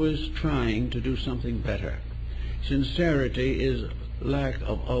always trying to do something better. Sincerity is lack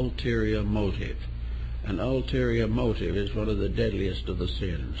of ulterior motive. An ulterior motive is one of the deadliest of the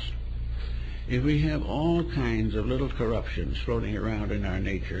sins. If we have all kinds of little corruptions floating around in our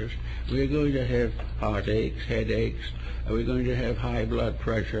natures, we're going to have heartaches, headaches, we're going to have high blood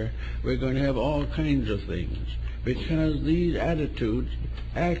pressure, we're going to have all kinds of things, because these attitudes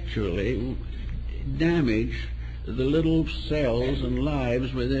actually damage the little cells and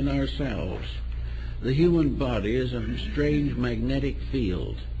lives within ourselves. The human body is a strange magnetic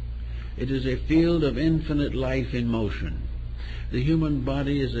field. It is a field of infinite life in motion. The human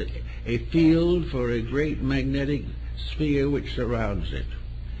body is a field for a great magnetic sphere which surrounds it.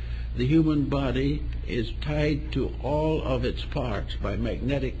 The human body is tied to all of its parts by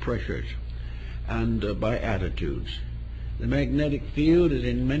magnetic pressures and by attitudes. The magnetic field is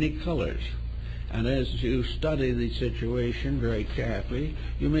in many colors, and as you study the situation very carefully,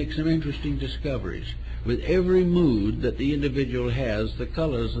 you make some interesting discoveries. With every mood that the individual has, the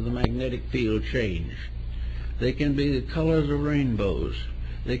colors of the magnetic field change. They can be the colors of rainbows.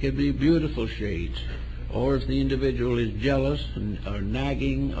 They can be beautiful shades. Or if the individual is jealous or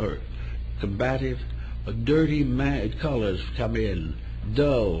nagging or combative, dirty colors come in,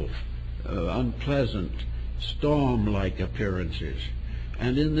 dull, unpleasant, storm-like appearances.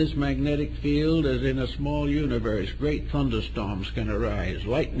 And in this magnetic field, as in a small universe, great thunderstorms can arise,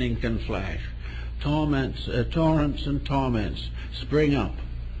 lightning can flash, torrents and torments spring up.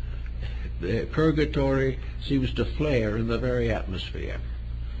 The purgatory seems to flare in the very atmosphere.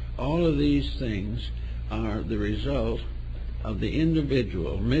 All of these things are the result of the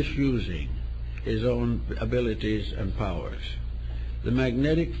individual misusing his own abilities and powers. The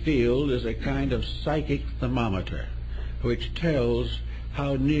magnetic field is a kind of psychic thermometer which tells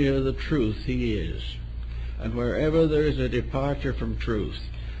how near the truth he is. And wherever there is a departure from truth,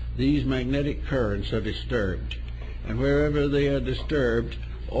 these magnetic currents are disturbed. And wherever they are disturbed,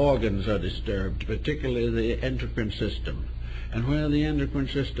 organs are disturbed, particularly the endocrine system. And where the endocrine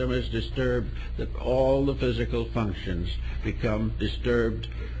system is disturbed, that all the physical functions become disturbed,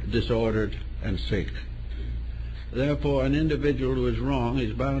 disordered, and sick. Therefore, an individual who is wrong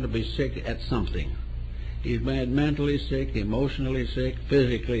is bound to be sick at something. He's mentally sick, emotionally sick,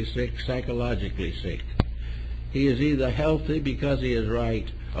 physically sick, psychologically sick. He is either healthy because he is right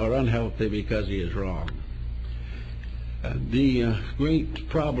or unhealthy because he is wrong. The great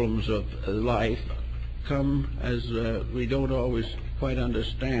problems of life come as we don't always quite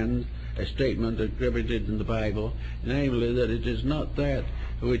understand a statement attributed in the Bible, namely that it is not that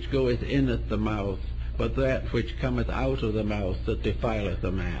which goeth in at the mouth, but that which cometh out of the mouth that defileth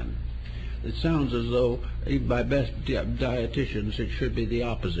a man. It sounds as though, even by best dietitians, it should be the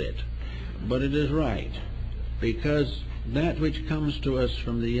opposite. But it is right, because that which comes to us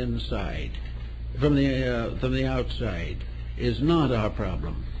from the inside, from the outside, is not our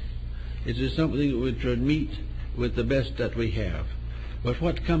problem. It is something which would meet with the best that we have. But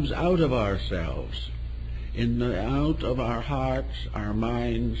what comes out of ourselves, out of our hearts, our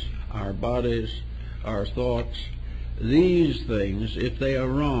minds, our bodies, our thoughts, these things, if they are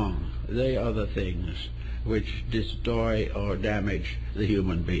wrong, they are the things which destroy or damage the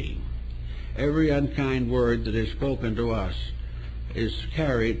human being. Every unkind word that is spoken to us is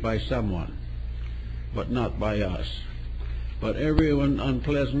carried by someone, but not by us. But every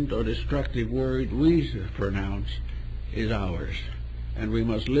unpleasant or destructive word we pronounce is ours, and we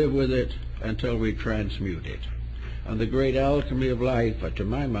must live with it until we transmute it. And the great alchemy of life, to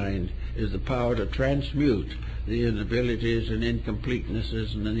my mind, is the power to transmute the inabilities and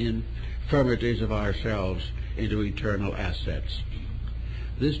incompletenesses and the infirmities of ourselves into eternal assets.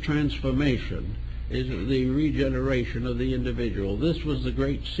 This transformation is the regeneration of the individual. This was the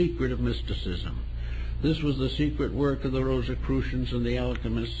great secret of mysticism. This was the secret work of the Rosicrucians and the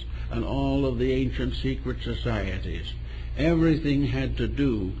alchemists and all of the ancient secret societies. Everything had to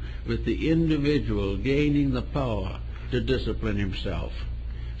do with the individual gaining the power to discipline himself,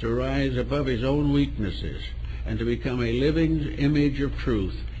 to rise above his own weaknesses, and to become a living image of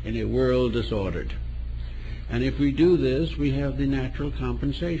truth in a world disordered. And if we do this, we have the natural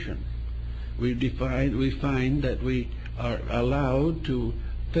compensation. We find that we are allowed to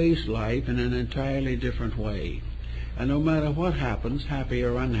face life in an entirely different way. And no matter what happens, happy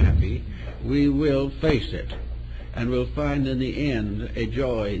or unhappy, we will face it. And we'll find in the end a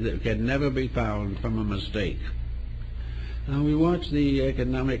joy that can never be found from a mistake. Now we watch the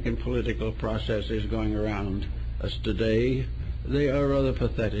economic and political processes going around us today. They are rather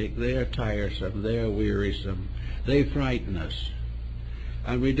pathetic, they are tiresome, they are wearisome, they frighten us.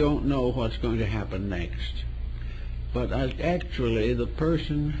 And we don't know what's going to happen next. But actually the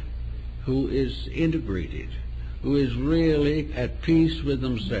person who is integrated, who is really at peace with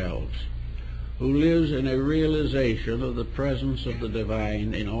themselves, who lives in a realization of the presence of the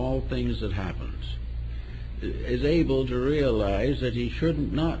divine in all things that happens, is able to realize that he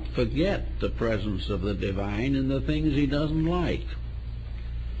should not forget the presence of the divine in the things he doesn't like.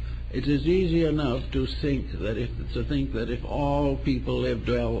 It is easy enough to think that if all people lived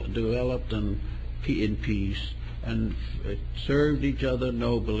developed and in peace and served each other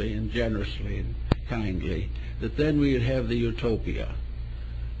nobly and generously and kindly, that then we would have the utopia.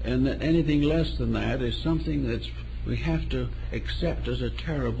 And that anything less than that is something that we have to accept as a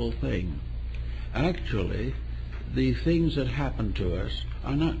terrible thing. Actually, the things that happen to us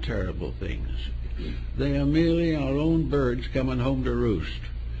are not terrible things. They are merely our own birds coming home to roost.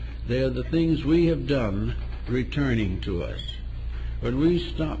 They are the things we have done returning to us. When we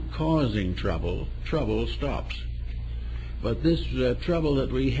stop causing trouble, trouble stops. But this trouble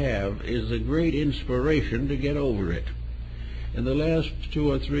that we have is a great inspiration to get over it. In the last 2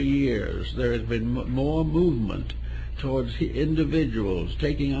 or 3 years, there has been more movement towards individuals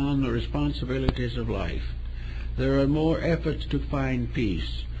taking on the responsibilities of life. There are more efforts to find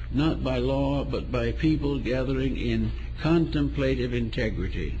peace, not by law, but by people gathering in contemplative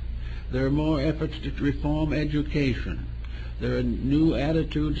integrity. There are more efforts to reform education. There are new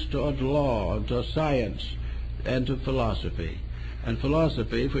attitudes toward law, to science, and to philosophy. And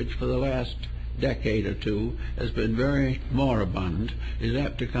philosophy, which for the last decade or two has been very moribund, is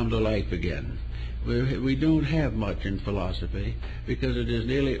apt to come to life again. We don't have much in philosophy because it is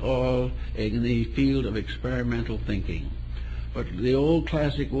nearly all in the field of experimental thinking. But the old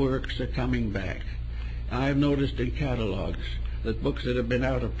classic works are coming back. I've noticed in catalogs that books that have been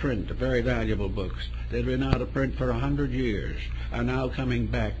out of print, very valuable books, that have been out of print for 100 years, are now coming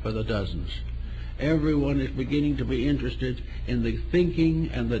back by the dozens. Everyone is beginning to be interested in the thinking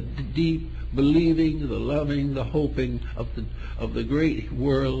and the deep believing, the loving, the hoping of the great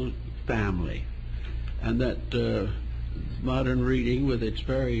world family. And that modern reading, with its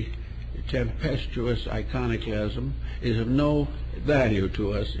very tempestuous iconoclasm, is of no value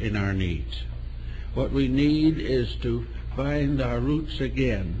to us in our needs. What we need is to find our roots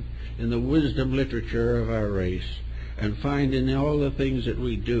again in the wisdom literature of our race, and find in all the things that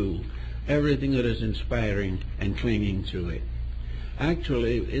we do everything that is inspiring and clinging to it.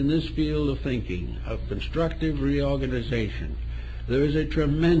 Actually, in this field of thinking, of constructive reorganization, there is a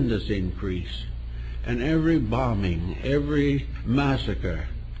tremendous increase, and every bombing, every massacre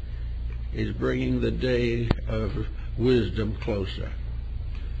is bringing the day of wisdom closer.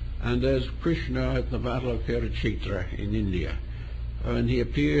 And as Krishna at the Battle of Kurukshetra in India when he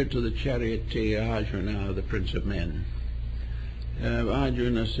appeared to the charioteer Arjuna, the Prince of Men.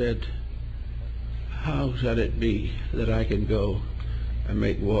 Arjuna said, "How shall it be that I can go and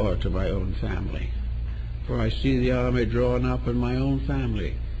make war to my own family? For I see the army drawn up, and my own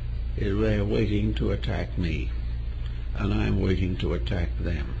family is there waiting to attack me, and I am waiting to attack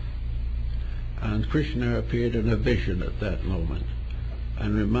them." And Krishna appeared in a vision at that moment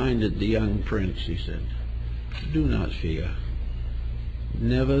and reminded the young prince, he said, "Do not fear.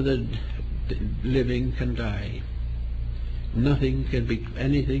 Never the living can die. Nothing can be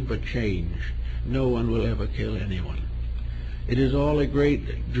anything but change. No one will ever kill anyone. It is all a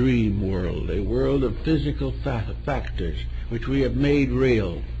great dream world, a world of physical factors which we have made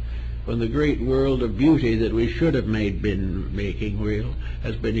real, when the great world of beauty that we should have been making real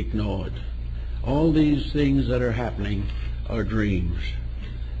has been ignored. All these things that are happening are dreams.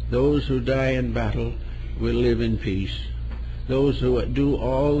 Those who die in battle will live in peace. Those who do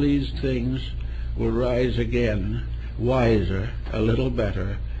all these things will rise again, wiser, a little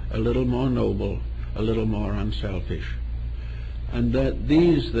better, a little more noble, a little more unselfish. And that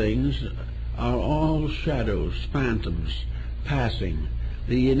these things are all shadows, phantoms, passing,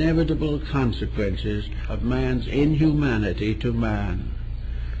 the inevitable consequences of man's inhumanity to man.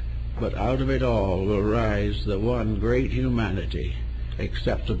 But out of it all will rise the one great humanity,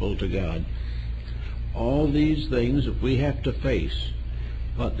 acceptable to God. All these things we have to face,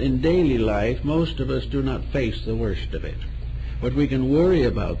 but in daily life most of us do not face the worst of it. But we can worry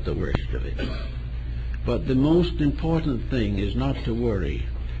about the worst of it. But the most important thing is not to worry,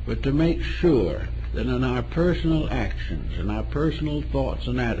 but to make sure that in our personal actions, in our personal thoughts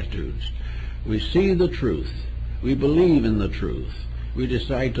and attitudes, we see the truth, we believe in the truth, we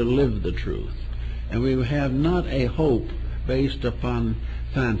decide to live the truth, and we have not a hope based upon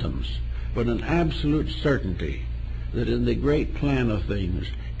phantoms, but an absolute certainty that in the great plan of things,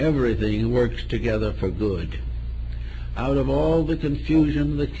 everything works together for good. Out of all the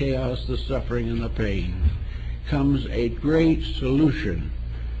confusion, the chaos, the suffering, and the pain comes a great solution,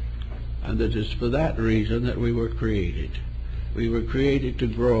 and it is for that reason that we were created. We were created to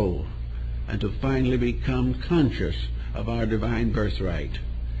grow and to finally become conscious of our divine birthright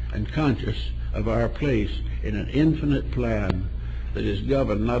and conscious of our place in an infinite plan that is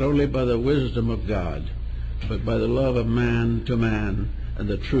governed not only by the wisdom of God, but by the love of man to man and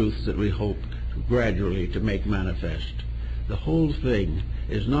the truth that we hope gradually to make manifest. The whole thing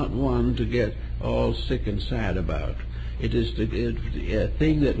is not one to get all sick and sad about. It is a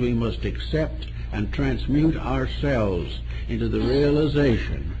thing that we must accept and transmute ourselves into the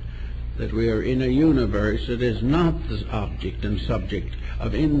realization that we are in a universe that is not the object and subject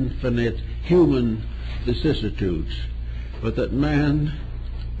of infinite human vicissitudes, but that man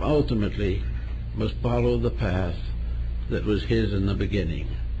ultimately must follow the path that was his in the beginning.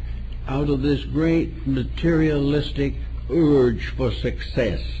 Out of this great materialistic urge for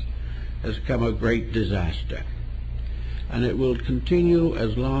success has come a great disaster, and it will continue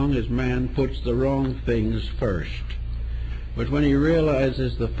as long as man puts the wrong things first. But when he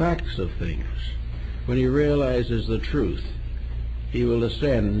realizes the facts of things, when he realizes the truth, he will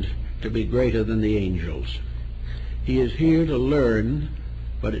ascend to be greater than the angels. He is here to learn,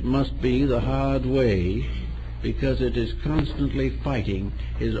 but it must be the hard way, because it is constantly fighting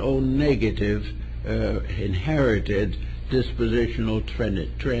his own negative, inherited dispositional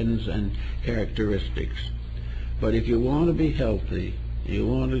trends and characteristics. But if you want to be healthy, you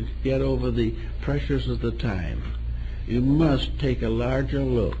want to get over the pressures of the time, you must take a larger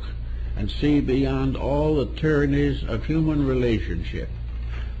look and see beyond all the tyrannies of human relationship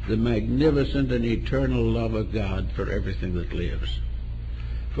the magnificent and eternal love of God for everything that lives.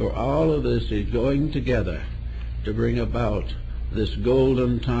 For all of this is going together to bring about this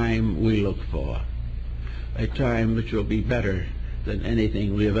golden time we look for, a time which will be better than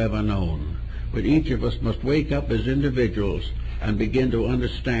anything we have ever known. But each of us must wake up as individuals and begin to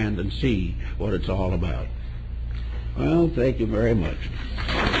understand and see what it's all about. Well, thank you very much.